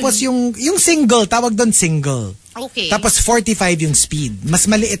yun? Tapos yung single, tawag doon single. Okay. Tapos 45 yung speed. Mas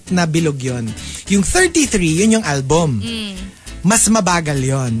maliit na bilog yun. Yung 33, yun yung album. Mas mabagal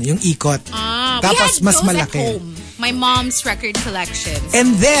yun, yung ikot. Tapos we had mas those malaki. at home. My mom's record collection.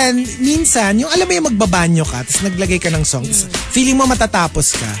 And then, minsan, yung alam mo yung magbabanyo ka, tapos naglagay ka ng songs, feeling mo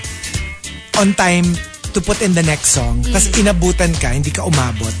matatapos ka, on time to put in the next song, tapos inabutan ka, hindi ka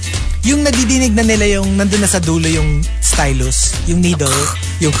umabot. Yung nadidinig na nila yung, nandun na sa dulo yung stylus, yung needle,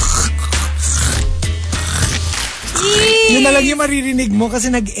 yung yun na lang yung maririnig mo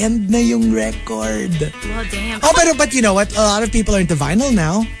kasi nag-end na yung record. Well, damn. Oh, but you know what? A lot of people are into vinyl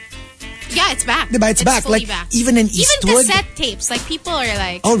now. Yeah, it's back. Diba? It's back. fully Like, back. even in Eastwood. Even cassette tapes. Like, people are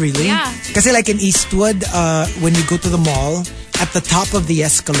like... Oh, really? Yeah. Kasi like in Eastwood, when you go to the mall, at the top of the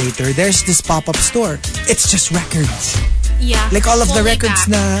escalator, there's this pop-up store. It's just records. Yeah. Like all of the fully records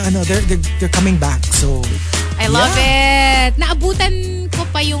back. na, they're coming back. So, I love it. Naabutan ko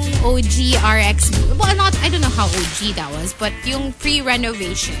pa yung OG RX. Well, I don't know how OG that was, but yung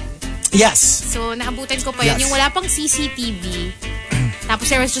pre-renovation. yes. So, naabutan ko pa yun. Yes. Yung wala pang CCTV. Tapos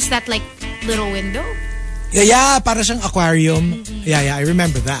there was just that like little window. Yeah, para siyang aquarium. Yeah, I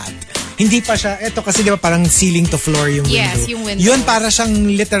remember that. Hindi pa siya, eto kasi di ba parang ceiling to floor yung window. Yes, yung window. Yun para siyang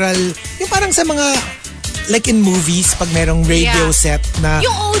literal, yung parang sa mga, like in movies, pag merong radio Yeah. set na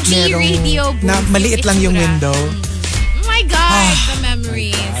Yung OG merong, radio booth, na maliit yung lang yung itsura. window. Oh my God, the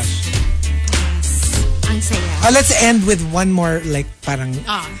memories. Yes. Ang saya. Let's end with one more, like parang,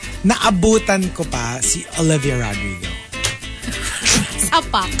 naabutan ko pa si Olivia Rodrigo.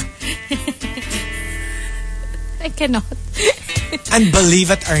 Sapak. I cannot. And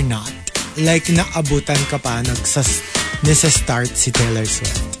believe it or not, like naabutan ko pa nasa-start si Taylor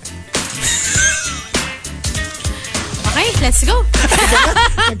Swift. Okay, let's go.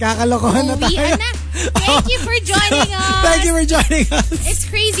 Nagkakalokohan na tayo. Uwian na. Thank you for joining us. Thank you for joining us. It's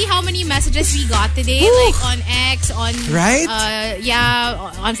crazy how many messages we got today, like on X, on Right?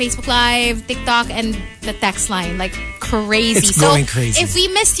 On Facebook Live, TikTok, and the text line. Like crazy. It's going crazy. If we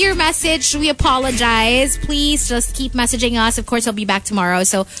missed your message, we apologize. Please just keep messaging us. Of course, I'll be back tomorrow,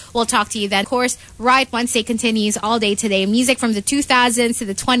 so we'll talk to you then. Of course, Right Wednesday continues all day today. Music from the 2000s to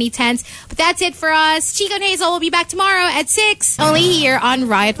the 2010s. But that's it for us. Chico and Hazel will be back tomorrow at 6. Only here on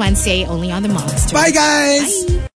Riot Wednesday, only on the Monster. Bye, guys. Bye.